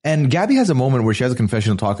 And Gabby has a moment where she has a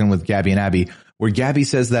confessional talking with Gabby and Abby, where Gabby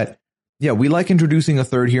says that, yeah, we like introducing a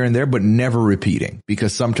third here and there, but never repeating,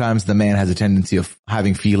 because sometimes the man has a tendency of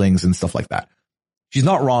having feelings and stuff like that. She's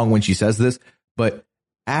not wrong when she says this, but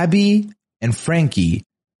Abby and Frankie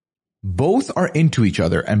both are into each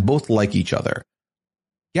other and both like each other.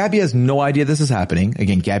 Gabby has no idea this is happening.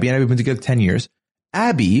 Again, Gabby and Abby have been together 10 years.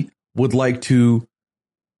 Abby would like to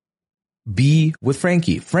be with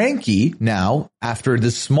Frankie. Frankie now, after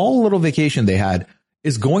this small little vacation they had,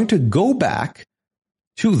 is going to go back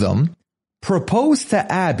to them, propose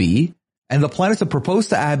to Abby, and the plan is to propose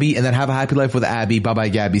to Abby and then have a happy life with Abby. Bye-bye,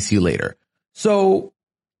 Gabby. See you later. So,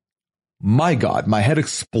 my God, my head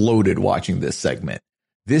exploded watching this segment.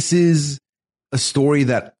 This is a story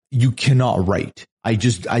that you cannot write. I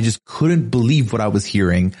just couldn't believe what I was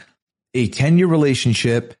hearing. A 10-year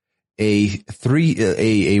relationship,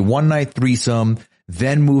 a one-night threesome,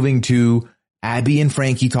 then moving to Abby and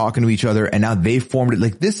Frankie talking to each other, and now they formed it.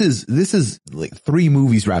 Like, this is like 3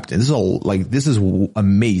 movies wrapped in. This is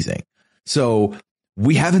amazing. So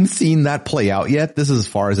we haven't seen that play out yet. This is as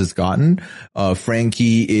far as it's gotten.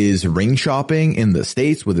 Frankie is ring shopping in the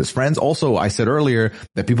States with his friends. Also, I said earlier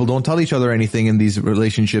that people don't tell each other anything in these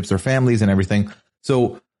relationships, or families and everything.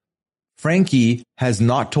 So Frankie has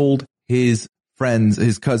not told his friends,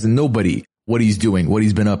 his cousin, nobody, what he's doing, what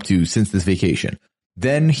he's been up to since this vacation.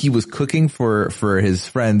 Then he was cooking for his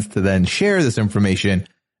friends to then share this information.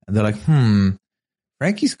 And they're like,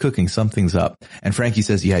 Frankie's cooking, something's up. And Frankie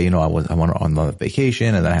says, yeah, I went on the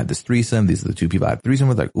vacation and then I had this threesome. These are the 2 people I had threesome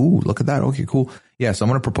with. Like, ooh, look at that. Okay, cool. Yeah. So I'm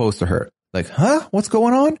going to propose to her. Like, huh? What's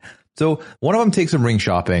going on? So one of them takes him ring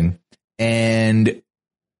shopping, and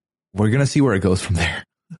we're going to see where it goes from there.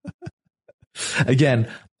 Again,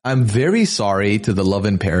 I'm very sorry to the Love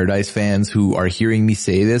in Paradise fans who are hearing me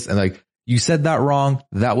say this and like, you said that wrong.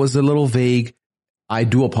 That was a little vague. I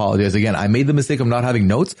do apologize. Again, I made the mistake of not having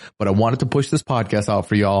notes, but I wanted to push this podcast out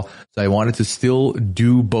for y'all. So I wanted to still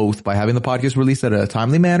do both by having the podcast released at a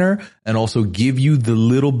timely manner and also give you the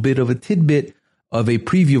little bit of a tidbit of a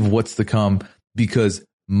preview of what's to come, because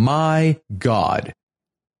my God,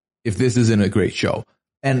 if this isn't a great show.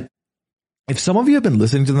 And if some of you have been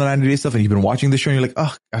listening to the 90 Day stuff and you've been watching the show and you're like,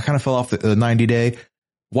 oh, I kind of fell off the 90 Day,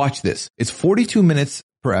 watch this. It's 42 minutes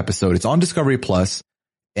per episode. It's on Discovery Plus,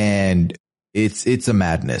 and it's a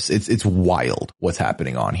madness. It's wild what's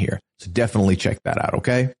happening on here. So definitely check that out.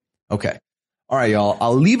 Okay. Okay. All right, y'all.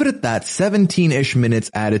 I'll leave it at that. 17-ish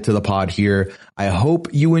minutes added to the pod here. I hope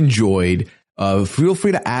you enjoyed. Feel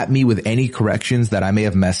free to at me with any corrections that I may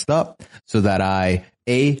have messed up so that I,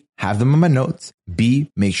 A, have them in my notes,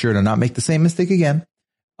 B, make sure to not make the same mistake again.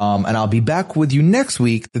 And I'll be back with you next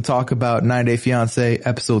week to talk about 90 Day Fiance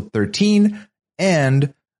episode 13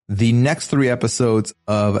 and the next 3 episodes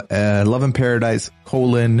of Love in Paradise,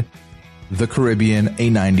 The Caribbean, a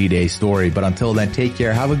 90-day story. But until then, take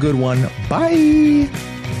care. Have a good one.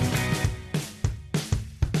 Bye.